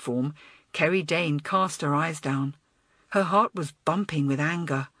the platform, Kerry Dane cast her eyes down. Her heart was bumping with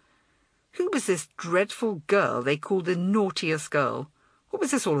anger. Who was this dreadful girl they called the naughtiest girl? What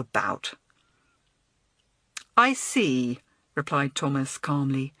was this all about? "I see," replied Thomas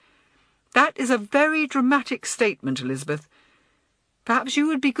calmly. "That is a very dramatic statement, Elizabeth. Perhaps you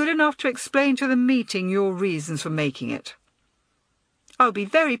would be good enough to explain to the meeting your reasons for making it." "I'll be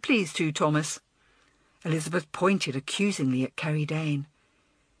very pleased to, Thomas." Elizabeth pointed accusingly at Kerry Dane.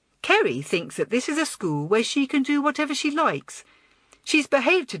 "Kerry thinks that this is a school where she can do whatever she likes. She's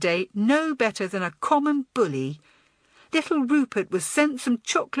behaved today no better than a common bully. Little Rupert was sent some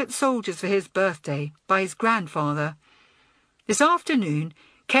chocolate soldiers for his birthday by his grandfather. This afternoon,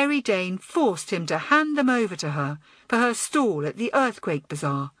 Kerry Dane forced him to hand them over to her for her stall at the earthquake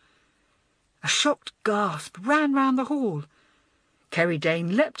bazaar." A shocked gasp ran round the hall. Kerry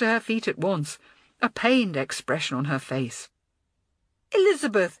Dane leapt to her feet at once, a pained expression on her face.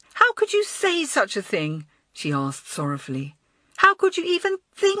 "Elizabeth, how could you say such a thing?" she asked sorrowfully. "How could you even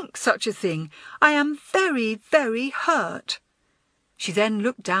think such a thing? I am very, very hurt." She then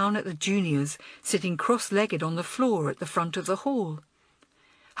looked down at the juniors sitting cross-legged on the floor at the front of the hall.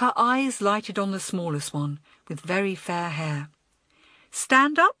 Her eyes lighted on the smallest one, with very fair hair.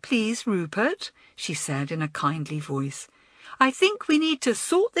 "Stand up, please, Rupert," she said in a kindly voice. "I think we need to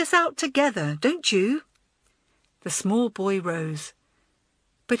sort this out together, don't you?" The small boy rose,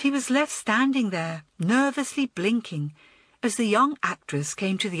 but he was left standing there, nervously blinking, as the young actress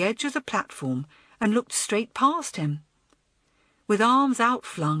came to the edge of the platform and looked straight past him. With arms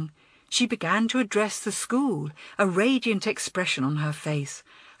outflung, she began to address the school, a radiant expression on her face,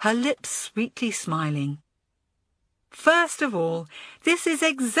 her lips sweetly smiling. "First of all, this is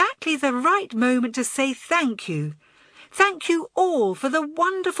exactly the right moment to say thank you. Thank you all for the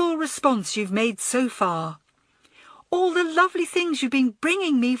wonderful response you've made so far. All the lovely things you've been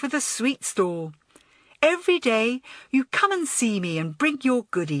bringing me for the sweet stall. Every day you come and see me and bring your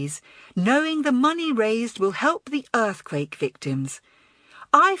goodies, knowing the money raised will help the earthquake victims.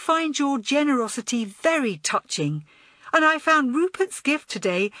 I find your generosity very touching, and I found Rupert's gift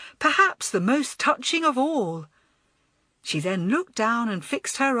today perhaps the most touching of all." She then looked down and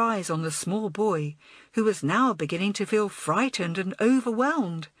fixed her eyes on the small boy, who was now beginning to feel frightened and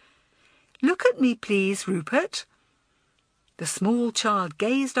overwhelmed. "Look at me, please, Rupert." The small child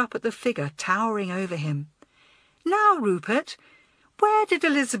gazed up at the figure towering over him. "Now, Rupert, where did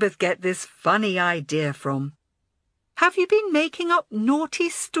Elizabeth get this funny idea from? Have you been making up naughty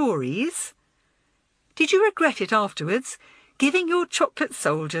stories? Did you regret it afterwards, giving your chocolate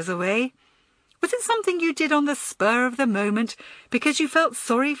soldiers away? Was it something you did on the spur of the moment because you felt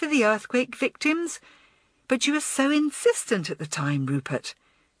sorry for the earthquake victims? But you were so insistent at the time, Rupert.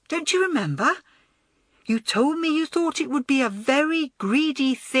 Don't you remember? You told me you thought it would be a very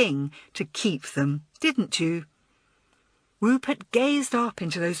greedy thing to keep them, didn't you?" Rupert gazed up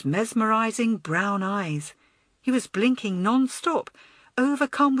into those mesmerising brown eyes. He was blinking non-stop,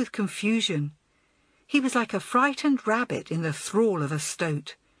 overcome with confusion. He was like a frightened rabbit in the thrall of a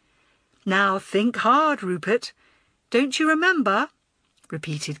stoat. "Now think hard, Rupert. Don't you remember?"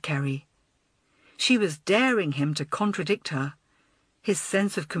 repeated Kerry. She was daring him to contradict her. His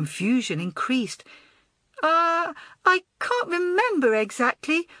sense of confusion increased. I can't remember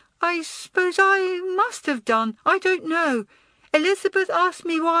exactly. I suppose I must have done. I don't know. Elizabeth asked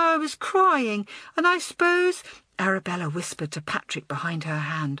me why I was crying, and I suppose—" Arabella whispered to Patrick behind her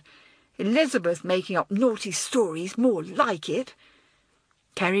hand. "Elizabeth making up naughty stories, more like it."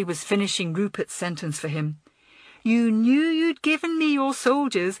 Kerry was finishing Rupert's sentence for him. "You knew you'd given me your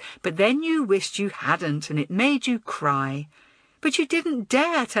soldiers, but then you wished you hadn't, and it made you cry. But you didn't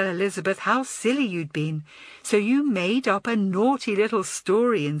dare tell Elizabeth how silly you'd been, so you made up a naughty little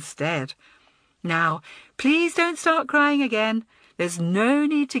story instead. Now, please don't start crying again. There's no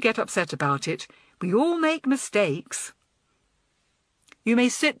need to get upset about it. We all make mistakes." "You may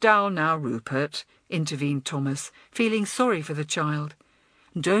sit down now, Rupert," intervened Thomas, feeling sorry for the child.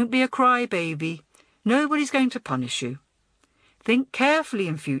 "Don't be a crybaby. Nobody's going to punish you. Think carefully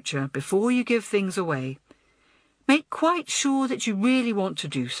in future before you give things away. Make quite sure that you really want to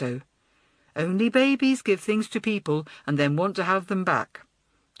do so. Only babies give things to people and then want to have them back.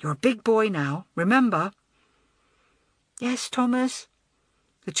 You're a big boy now, remember?" "Yes, Thomas."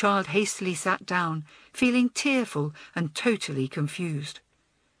 The child hastily sat down, feeling tearful and totally confused.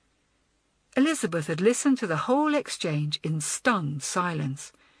 Elizabeth had listened to the whole exchange in stunned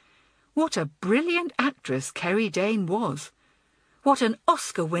silence. What a brilliant actress Kerry Dane was! What an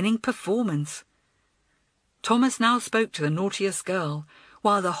Oscar-winning performance! Thomas now spoke to the naughtiest girl,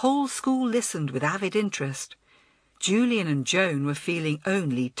 while the whole school listened with avid interest. Julian and Joan were feeling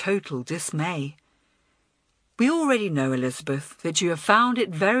only total dismay. "We already know, Elizabeth, that you have found it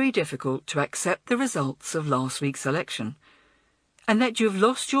very difficult to accept the results of last week's election, and that you have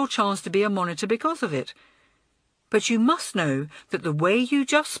lost your chance to be a monitor because of it. But you must know that the way you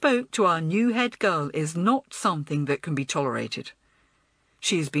just spoke to our new head girl is not something that can be tolerated.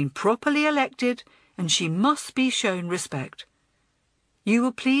 She has been properly elected, and she must be shown respect. You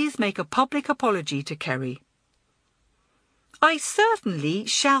will please make a public apology to Kerry." "I certainly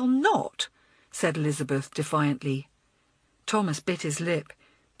shall not," said Elizabeth defiantly. Thomas bit his lip.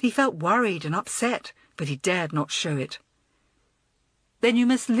 He felt worried and upset, but he dared not show it. "Then you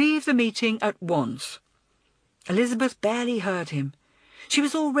must leave the meeting at once." Elizabeth barely heard him. She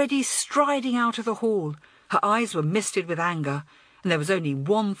was already striding out of the hall. Her eyes were misted with anger, and there was only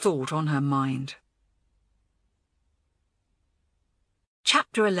one thought on her mind.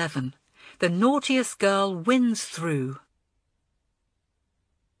 Chapter 11. The Naughtiest Girl Wins Through.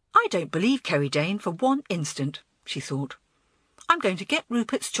 "I don't believe Kerry Dane for one instant," she thought. "I'm going to get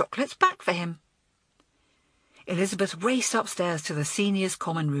Rupert's chocolates back for him." Elizabeth raced upstairs to the seniors'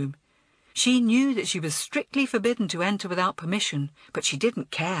 common room. She knew that she was strictly forbidden to enter without permission, but she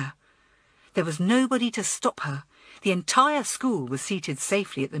didn't care. There was nobody to stop her. The entire school was seated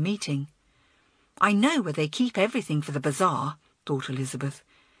safely at the meeting. "I know where they keep everything for the bazaar," thought Elizabeth.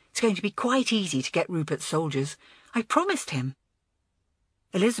 "It's going to be quite easy to get Rupert's soldiers. I promised him."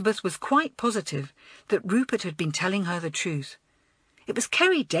 Elizabeth was quite positive that Rupert had been telling her the truth. It was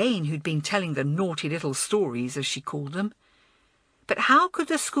Kerry Dane who'd been telling the naughty little stories, as she called them. But how could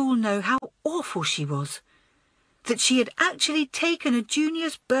the school know how awful she was? That she had actually taken a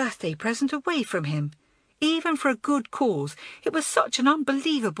junior's birthday present away from him, even for a good cause. It was such an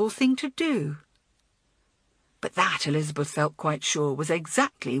unbelievable thing to do. But that, Elizabeth felt quite sure, was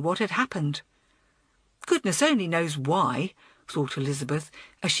exactly what had happened. Goodness only knows why, thought Elizabeth,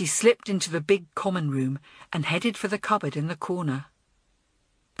 as she slipped into the big common room and headed for the cupboard in the corner.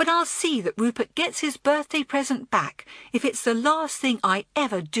 But I'll see that Rupert gets his birthday present back if it's the last thing I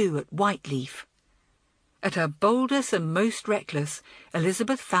ever do at Whiteleaf." At her boldest and most reckless,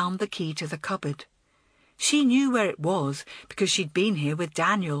 Elizabeth found the key to the cupboard. She knew where it was because she'd been here with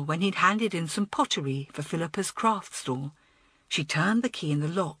Daniel when he'd handed in some pottery for Philippa's craft stall. She turned the key in the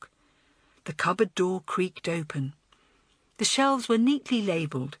lock. The cupboard door creaked open. The shelves were neatly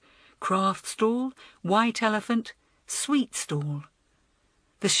labelled: craft stall, white elephant, sweet stall.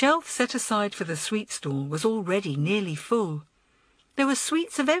 The shelf set aside for the sweet stall was already nearly full. There were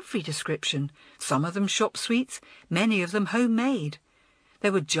sweets of every description, some of them shop sweets, many of them homemade.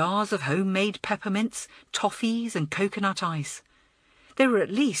 There were jars of homemade peppermints, toffees and coconut ice. There were at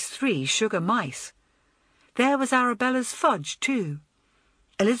least 3 sugar mice. There was Arabella's fudge too.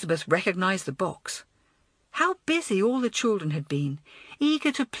 Elizabeth recognised the box. How busy all the children had been,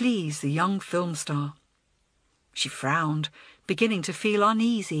 eager to please the young film star. She frowned, beginning to feel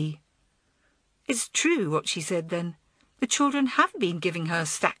uneasy. "It's true what she said then. The children have been giving her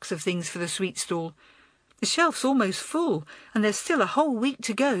stacks of things for the sweet stall. The shelf's almost full, and there's still a whole week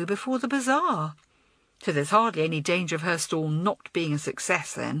to go before the bazaar. So there's hardly any danger of her stall not being a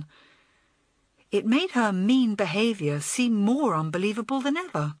success then." It made her mean behaviour seem more unbelievable than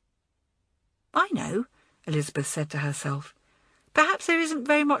ever. "I know," Elizabeth said to herself. "Perhaps there isn't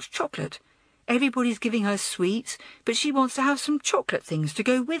very much chocolate. Everybody's giving her sweets, but she wants to have some chocolate things to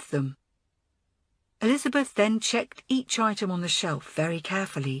go with them." Elizabeth then checked each item on the shelf very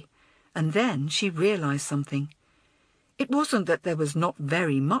carefully, and then she realised something. It wasn't that there was not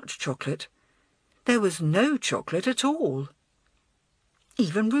very much chocolate. There was no chocolate at all.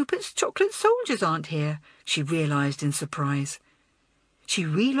 "Even Rupert's chocolate soldiers aren't here," she realised in surprise. She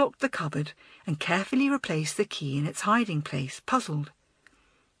relocked the cupboard and carefully replaced the key in its hiding place, puzzled.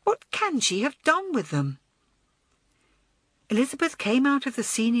 What can she have done with them? Elizabeth came out of the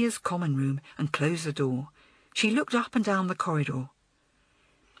seniors' common room and closed the door. She looked up and down the corridor.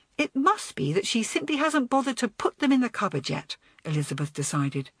 It must be that she simply hasn't bothered to put them in the cupboard yet, Elizabeth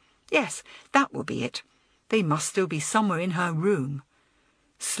decided. Yes, that will be it. They must still be somewhere in her room.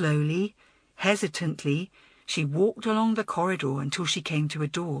 Slowly, hesitantly, she walked along the corridor until she came to a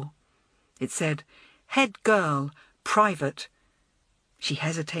door. It said, "Head girl, private." She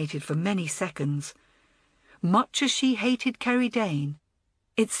hesitated for many seconds. Much as she hated Kerry Dane,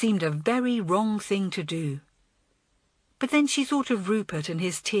 it seemed a very wrong thing to do. But then she thought of Rupert and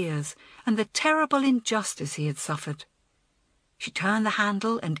his tears and the terrible injustice he had suffered. She turned the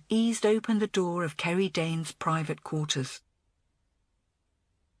handle and eased open the door of Kerry Dane's private quarters.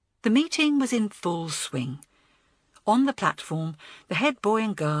 The meeting was in full swing. On the platform, the head boy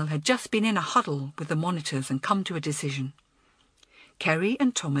and girl had just been in a huddle with the monitors and come to a decision. Kerry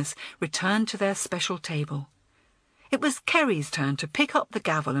and Thomas returned to their special table. It was Kerry's turn to pick up the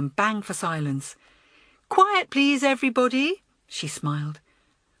gavel and bang for silence. "Quiet, please, everybody," she smiled.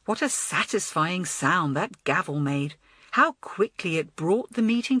 What a satisfying sound that gavel made! How quickly it brought the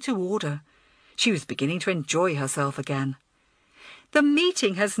meeting to order! She was beginning to enjoy herself again. "The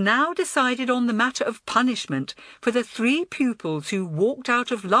meeting has now decided on the matter of punishment for the 3 pupils who walked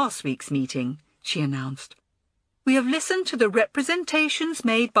out of last week's meeting," she announced. "We have listened to the representations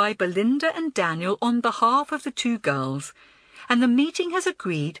made by Belinda and Daniel on behalf of the 2 girls, and the meeting has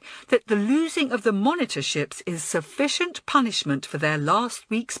agreed that the losing of the monitorships is sufficient punishment for their last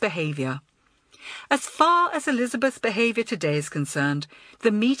week's behaviour. As far as Elizabeth's behaviour today is concerned,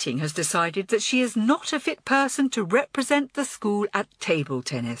 the meeting has decided that she is not a fit person to represent the school at table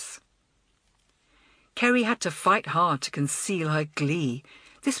tennis." Kerry had to fight hard to conceal her glee.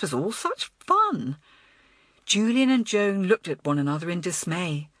 This was all such fun. Julian and Joan looked at one another in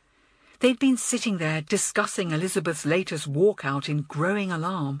dismay. They'd been sitting there discussing Elizabeth's latest walkout in growing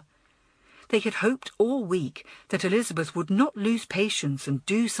alarm. They had hoped all week that Elizabeth would not lose patience and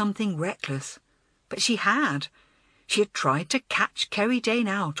do something reckless. But she had. She had tried to catch Kerry Dane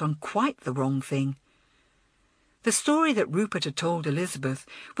out on quite the wrong thing. The story that Rupert had told Elizabeth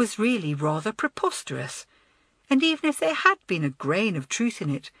was really rather preposterous, and even if there had been a grain of truth in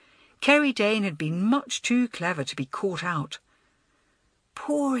it, Kerry Dane had been much too clever to be caught out.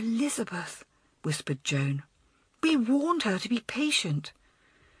 "Poor Elizabeth," whispered Joan. "We warned her to be patient."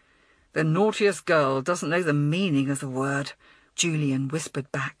 "The naughtiest girl doesn't know the meaning of the word," Julian whispered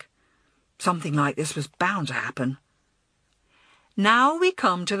back. Something like this was bound to happen. "Now we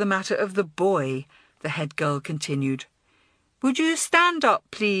come to the matter of the boy," the head girl continued. "Would you stand up,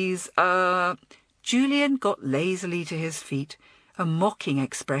 please? Julian got lazily to his feet, a mocking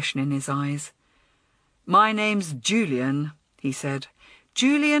expression in his eyes. "My name's Julian," he said.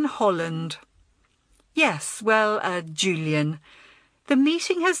 "Julian Holland." "Yes, well, Julian. The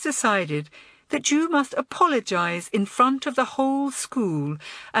meeting has decided that you must apologise in front of the whole school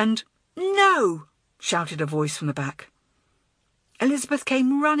and—" "No!" shouted a voice from the back. Elizabeth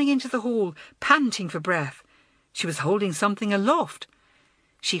came running into the hall, panting for breath. She was holding something aloft.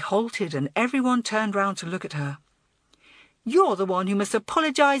 She halted and everyone turned round to look at her. "You're the one who must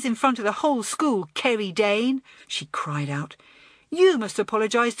apologise in front of the whole school, Kerry Dane," she cried out. "You must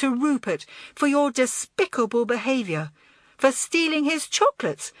apologise to Rupert for your despicable behaviour, for stealing his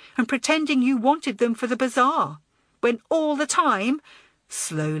chocolates and pretending you wanted them for the bazaar, when all the time—"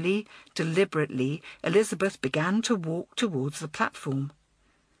 Slowly, deliberately, Elizabeth began to walk towards the platform.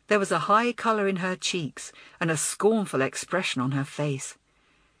 There was a high colour in her cheeks and a scornful expression on her face.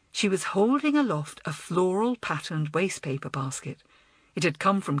 She was holding aloft a floral-patterned wastepaper basket. It had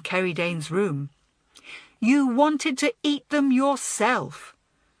come from Kerry Dane's room. "You wanted to eat them yourself."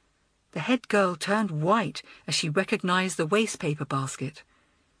 The head girl turned white as she recognised the wastepaper basket.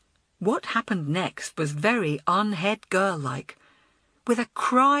 What happened next was very un-head girl-like. With a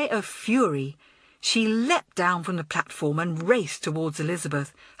cry of fury, she leapt down from the platform and raced towards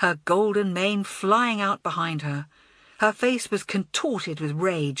Elizabeth, her golden mane flying out behind her. Her face was contorted with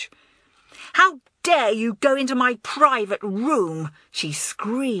rage. "How dare you go into my private room?" she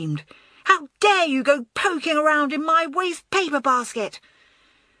screamed. "How dare you go poking around in my waste-paper basket?"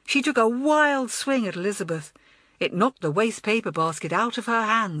 She took a wild swing at Elizabeth. It knocked the waste-paper basket out of her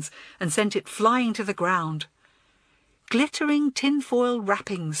hands and sent it flying to the ground. Glittering tinfoil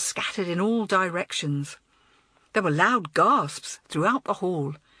wrappings scattered in all directions. There were loud gasps throughout the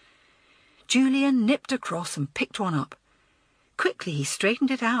hall. Julian nipped across and picked one up. Quickly he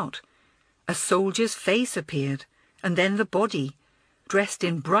straightened it out. A soldier's face appeared, and then the body, dressed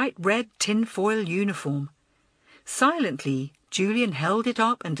in bright red tinfoil uniform. Silently, Julian held it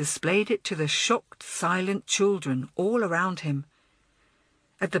up and displayed it to the shocked, silent children all around him.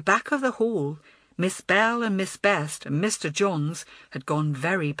 At the back of the hall, Miss Bell and Miss Best and Mr. Johns had gone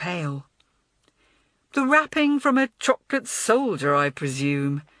very pale. "The wrapping from a chocolate soldier, I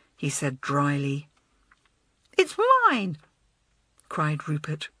presume," he said dryly. "It's mine!" cried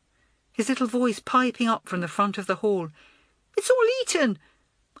Rupert, his little voice piping up from the front of the hall. "It's all eaten!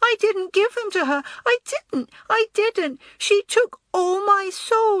 I didn't give them to her! I didn't! She took all my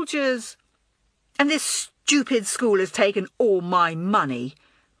soldiers!" "And this stupid school has taken all my money,"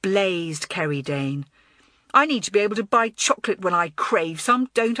 blazed Kerry Dane. "I need to be able to buy chocolate when I crave some,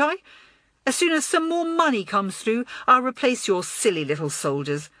 don't I? As soon as some more money comes through, I'll replace your silly little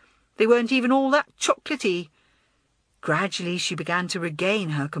soldiers. They weren't even all that chocolatey." Gradually she began to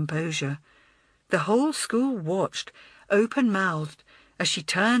regain her composure. The whole school watched, open-mouthed, as she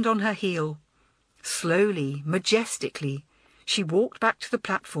turned on her heel. Slowly, majestically, she walked back to the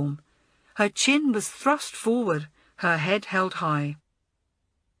platform. Her chin was thrust forward, her head held high.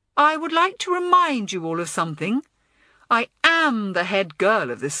 "I would like to remind you all of something. I am the head girl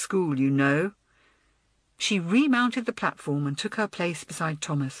of this school, you know." She remounted the platform and took her place beside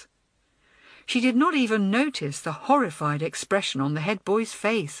Thomas. She did not even notice the horrified expression on the head boy's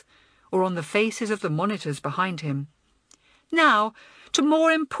face, or on the faces of the monitors behind him. "Now, to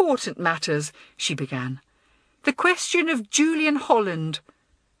more important matters," she began. "The question of Julian Holland."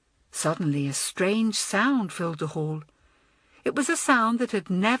 Suddenly a strange sound filled the hall. It was a sound that had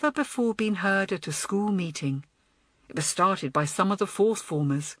never before been heard at a school meeting. It was started by some of the fourth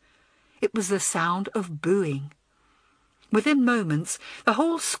formers. It was the sound of booing. Within moments, the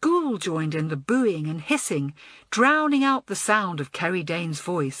whole school joined in the booing and hissing, drowning out the sound of Kerry Dane's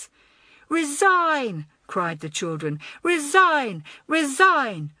voice. "Resign!" cried the children. "Resign!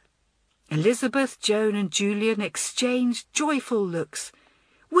 Resign!" Elizabeth, Joan and Julian exchanged joyful looks.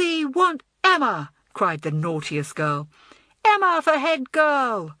 "We want Emma!" cried the naughtiest girl. "Emma for head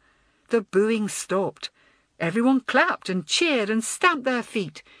girl!" The booing stopped. Everyone clapped and cheered and stamped their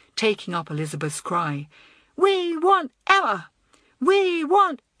feet, taking up Elizabeth's cry. "We want Emma! We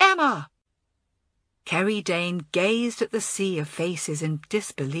want Emma!" Kerry Dane gazed at the sea of faces in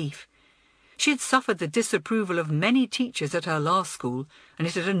disbelief. She had suffered the disapproval of many teachers at her last school, and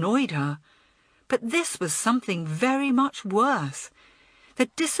it had annoyed her. But this was something very much worse.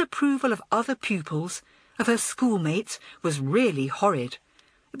 The disapproval of other pupils, of her schoolmates, was really horrid.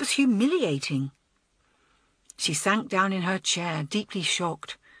 It was humiliating. She sank down in her chair, deeply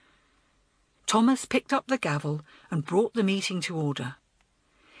shocked. Thomas picked up the gavel and brought the meeting to order.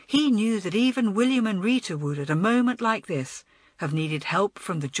 He knew that even William and Rita would, at a moment like this, have needed help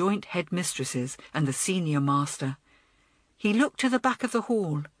from the joint headmistresses and the senior master. He looked to the back of the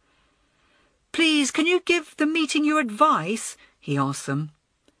hall. "Please, can you give the meeting your advice?" he asked them.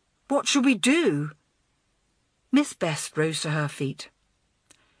 "What should we do?" Miss Best rose to her feet.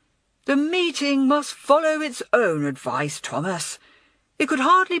 "The meeting must follow its own advice, Thomas. It could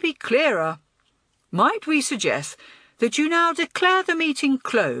hardly be clearer. Might we suggest that you now declare the meeting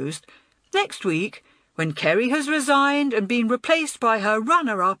closed? Next week, when Kerry has resigned and been replaced by her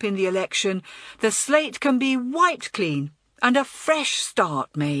runner-up in the election, the slate can be wiped clean and a fresh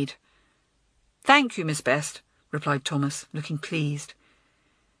start made." "Thank you, Miss Best," replied Thomas, looking pleased.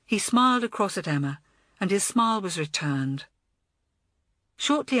 He smiled across at Emma, and his smile was returned.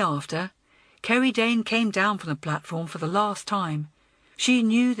 Shortly after, Kerry Dane came down from the platform for the last time. She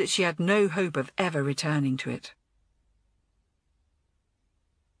knew that she had no hope of ever returning to it.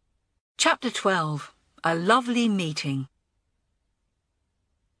 Chapter 12. A Lovely Meeting.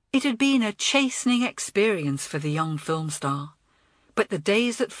 It had been a chastening experience for the young film star, but the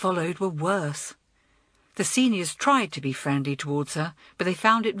days that followed were worse. The seniors tried to be friendly towards her, but they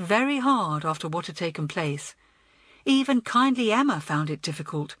found it very hard after what had taken place. Even kindly Emma found it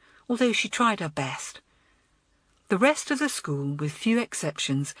difficult, although she tried her best. The rest of the school, with few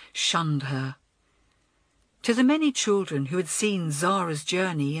exceptions, shunned her. To the many children who had seen Zara's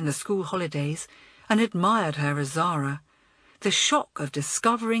journey in the school holidays and admired her as Zara, the shock of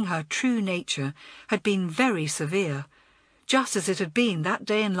discovering her true nature had been very severe, just as it had been that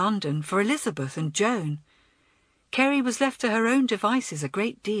day in London for Elizabeth and Joan. Kerry was left to her own devices a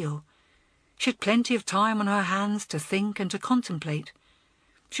great deal. She had plenty of time on her hands to think and to contemplate.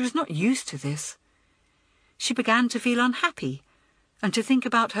 She was not used to this. She began to feel unhappy and to think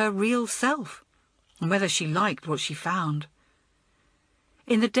about her real self and whether she liked what she found.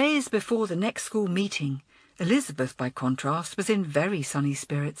 In the days before the next school meeting, Elizabeth, by contrast, was in very sunny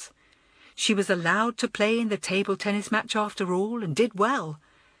spirits. She was allowed to play in the table tennis match after all, and did well.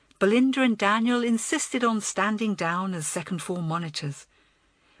 Belinda and Daniel insisted on standing down as second form monitors.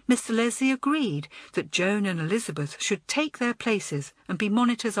 Mr. Leslie agreed that Joan and Elizabeth should take their places and be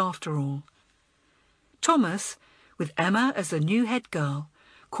monitors after all. Thomas, with Emma as the new head girl,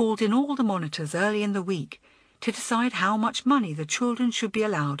 called in all the monitors early in the week to decide how much money the children should be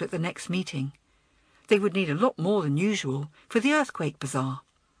allowed at the next meeting. They would need a lot more than usual for the earthquake bazaar.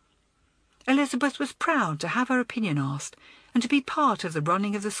 Elizabeth was proud to have her opinion asked and to be part of the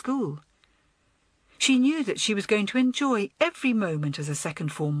running of the school. She knew that she was going to enjoy every moment as a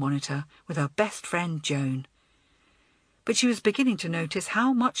second form monitor with her best friend Joan. But she was beginning to notice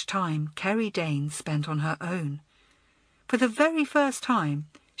how much time Kerry Dane spent on her own. For the very first time,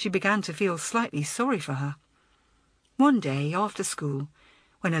 she began to feel slightly sorry for her. One day after school,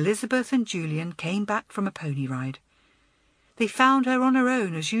 when Elizabeth and Julian came back from a pony ride, they found her on her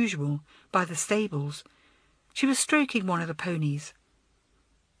own as usual by the stables. She was stroking one of the ponies.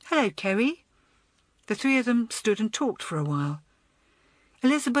 "Hello, Kerry." The three of them stood and talked for a while.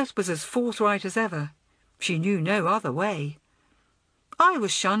 Elizabeth was as forthright as ever. She knew no other way. "I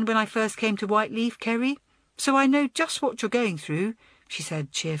was shunned when I first came to Whiteleaf, Kerry, so I know just what you're going through," she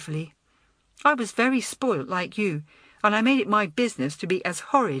said cheerfully. "I was very spoilt like you, and I made it my business to be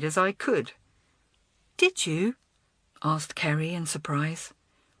as horrid as I could." "Did you?" asked Kerry in surprise.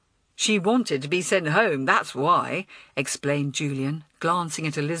 "She wanted to be sent home, that's why," explained Julian, glancing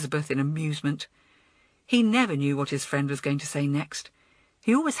at Elizabeth in amusement. He never knew what his friend was going to say next.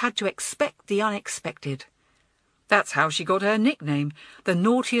 He always had to expect the unexpected. That's how she got her nickname, the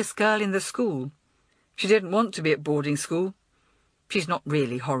naughtiest girl in the school. She didn't want to be at boarding school. She's not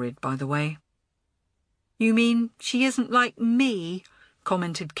really horrid, by the way. "You mean she isn't like me?"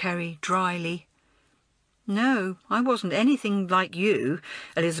 commented Kerry dryly. "No, I wasn't anything like you,"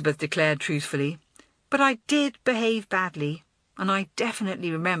 Elizabeth declared truthfully. "But I did behave badly, and I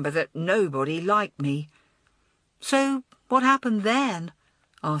definitely remember that nobody liked me." "So what happened then?"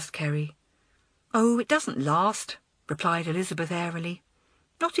 asked Kerry. "Oh, it doesn't last," replied Elizabeth airily.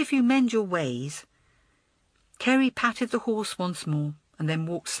 "Not if you mend your ways." Kerry patted the horse once more and then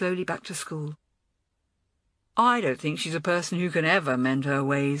walked slowly back to school. "I don't think she's a person who can ever mend her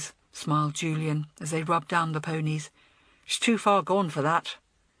ways," smiled Julian as they rubbed down the ponies. "She's too far gone for that."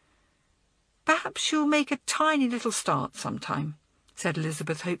 "Perhaps she'll make a tiny little start sometime," said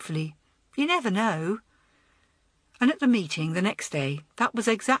Elizabeth hopefully. "You never know." And at the meeting the next day, that was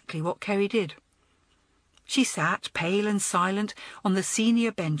exactly what Kerry did. She sat, pale and silent, on the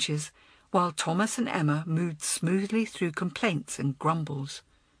senior benches, while Thomas and Emma moved smoothly through complaints and grumbles.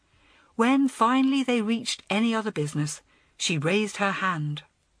 When finally they reached any other business, she raised her hand.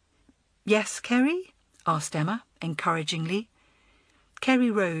 "Yes, Kerry?" asked Emma, encouragingly.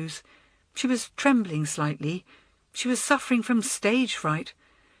 Kerry rose. She was trembling slightly. She was suffering from stage fright,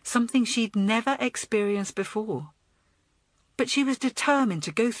 something she'd never experienced before. But she was determined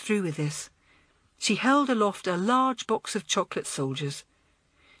to go through with this. She held aloft a large box of chocolate soldiers.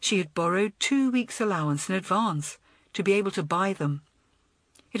 She had borrowed 2 weeks' allowance in advance to be able to buy them.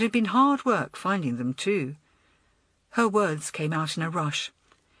 It had been hard work finding them too. Her words came out in a rush.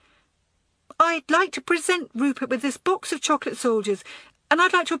 "I'd like to present Rupert with this box of chocolate soldiers, and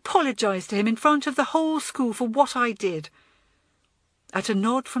I'd like to apologise to him in front of the whole school for what I did." At a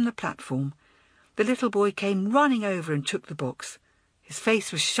nod from the platform, the little boy came running over and took the box. His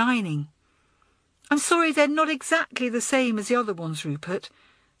face was shining. "I'm sorry they're not exactly the same as the other ones, Rupert,"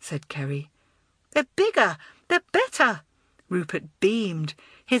 said Kerry. "They're bigger, they're better." Rupert beamed,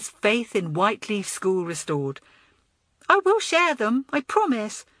 his faith in Whiteleaf School restored. "I will share them, I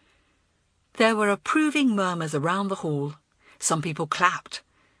promise." There were approving murmurs around the hall. Some people clapped.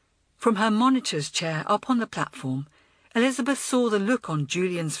 From her monitor's chair up on the platform, Elizabeth saw the look on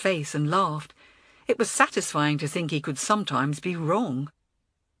Julian's face and laughed. It was satisfying to think he could sometimes be wrong.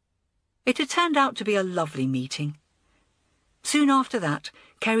 It had turned out to be a lovely meeting. Soon after that,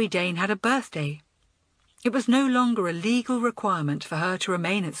 Kerry Dane had a birthday. It was no longer a legal requirement for her to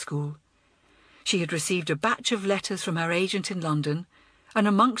remain at school. She had received a batch of letters from her agent in London, and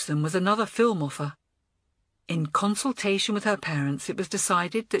amongst them was another film offer. In consultation with her parents, it was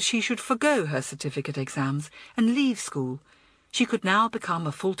decided that she should forgo her certificate exams and leave school. She could now become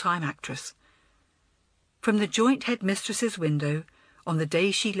a full-time actress. From the joint headmistress's window, on the day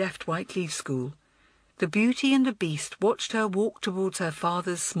she left Whiteleaf School, the Beauty and the Beast watched her walk towards her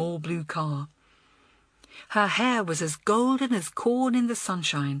father's small blue car. Her hair was as golden as corn in the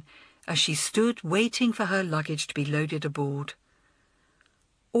sunshine as she stood waiting for her luggage to be loaded aboard.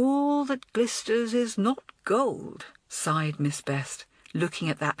 "All that glisters is not gold," sighed Miss Best, looking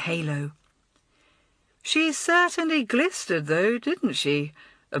at that halo. "She certainly glistered, though, didn't she?"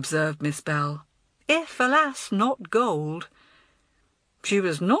 observed Miss Bell. "If, alas, not gold." "She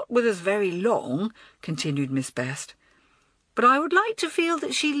was not with us very long," continued Miss Best, "but I would like to feel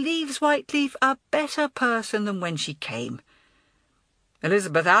that she leaves Whiteleaf a better person than when she came."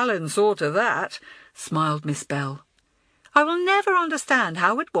 "Elizabeth Allen saw to that," smiled Miss Bell. "I will never understand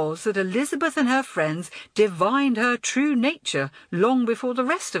how it was that Elizabeth and her friends divined her true nature long before the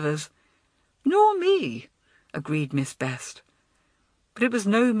rest of us." "Nor me," agreed Miss Best. But it was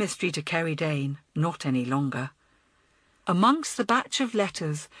no mystery to Kerry Dane, not any longer. Amongst the batch of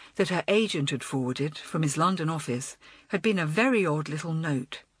letters that her agent had forwarded from his London office had been a very odd little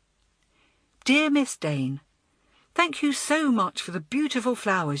note. "Dear Miss Dane, thank you so much for the beautiful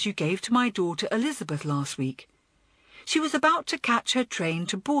flowers you gave to my daughter Elizabeth last week. She was about to catch her train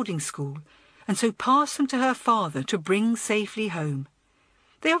to boarding school, and so passed them to her father to bring safely home.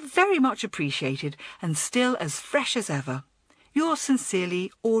 They are very much appreciated and still as fresh as ever. Yours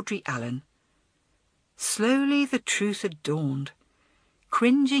sincerely, Audrey Allen." Slowly the truth had dawned.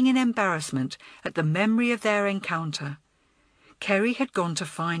 Cringing in embarrassment at the memory of their encounter, Kerry had gone to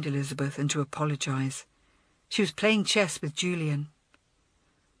find Elizabeth and to apologise. She was playing chess with Julian.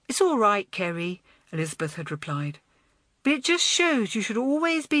 "It's all right, Kerry," Elizabeth had replied. "But it just shows you should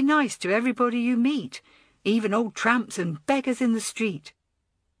always be nice to everybody you meet, even old tramps and beggars in the street.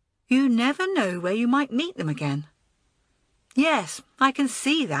 You never know where you might meet them again." "Yes, I can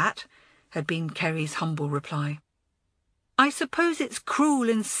see that," had been Kerry's humble reply. "I suppose it's cruel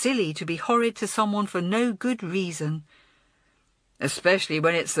and silly to be horrid to someone for no good reason." "Especially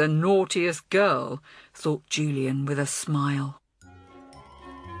when it's the naughtiest girl," thought Julian with a smile.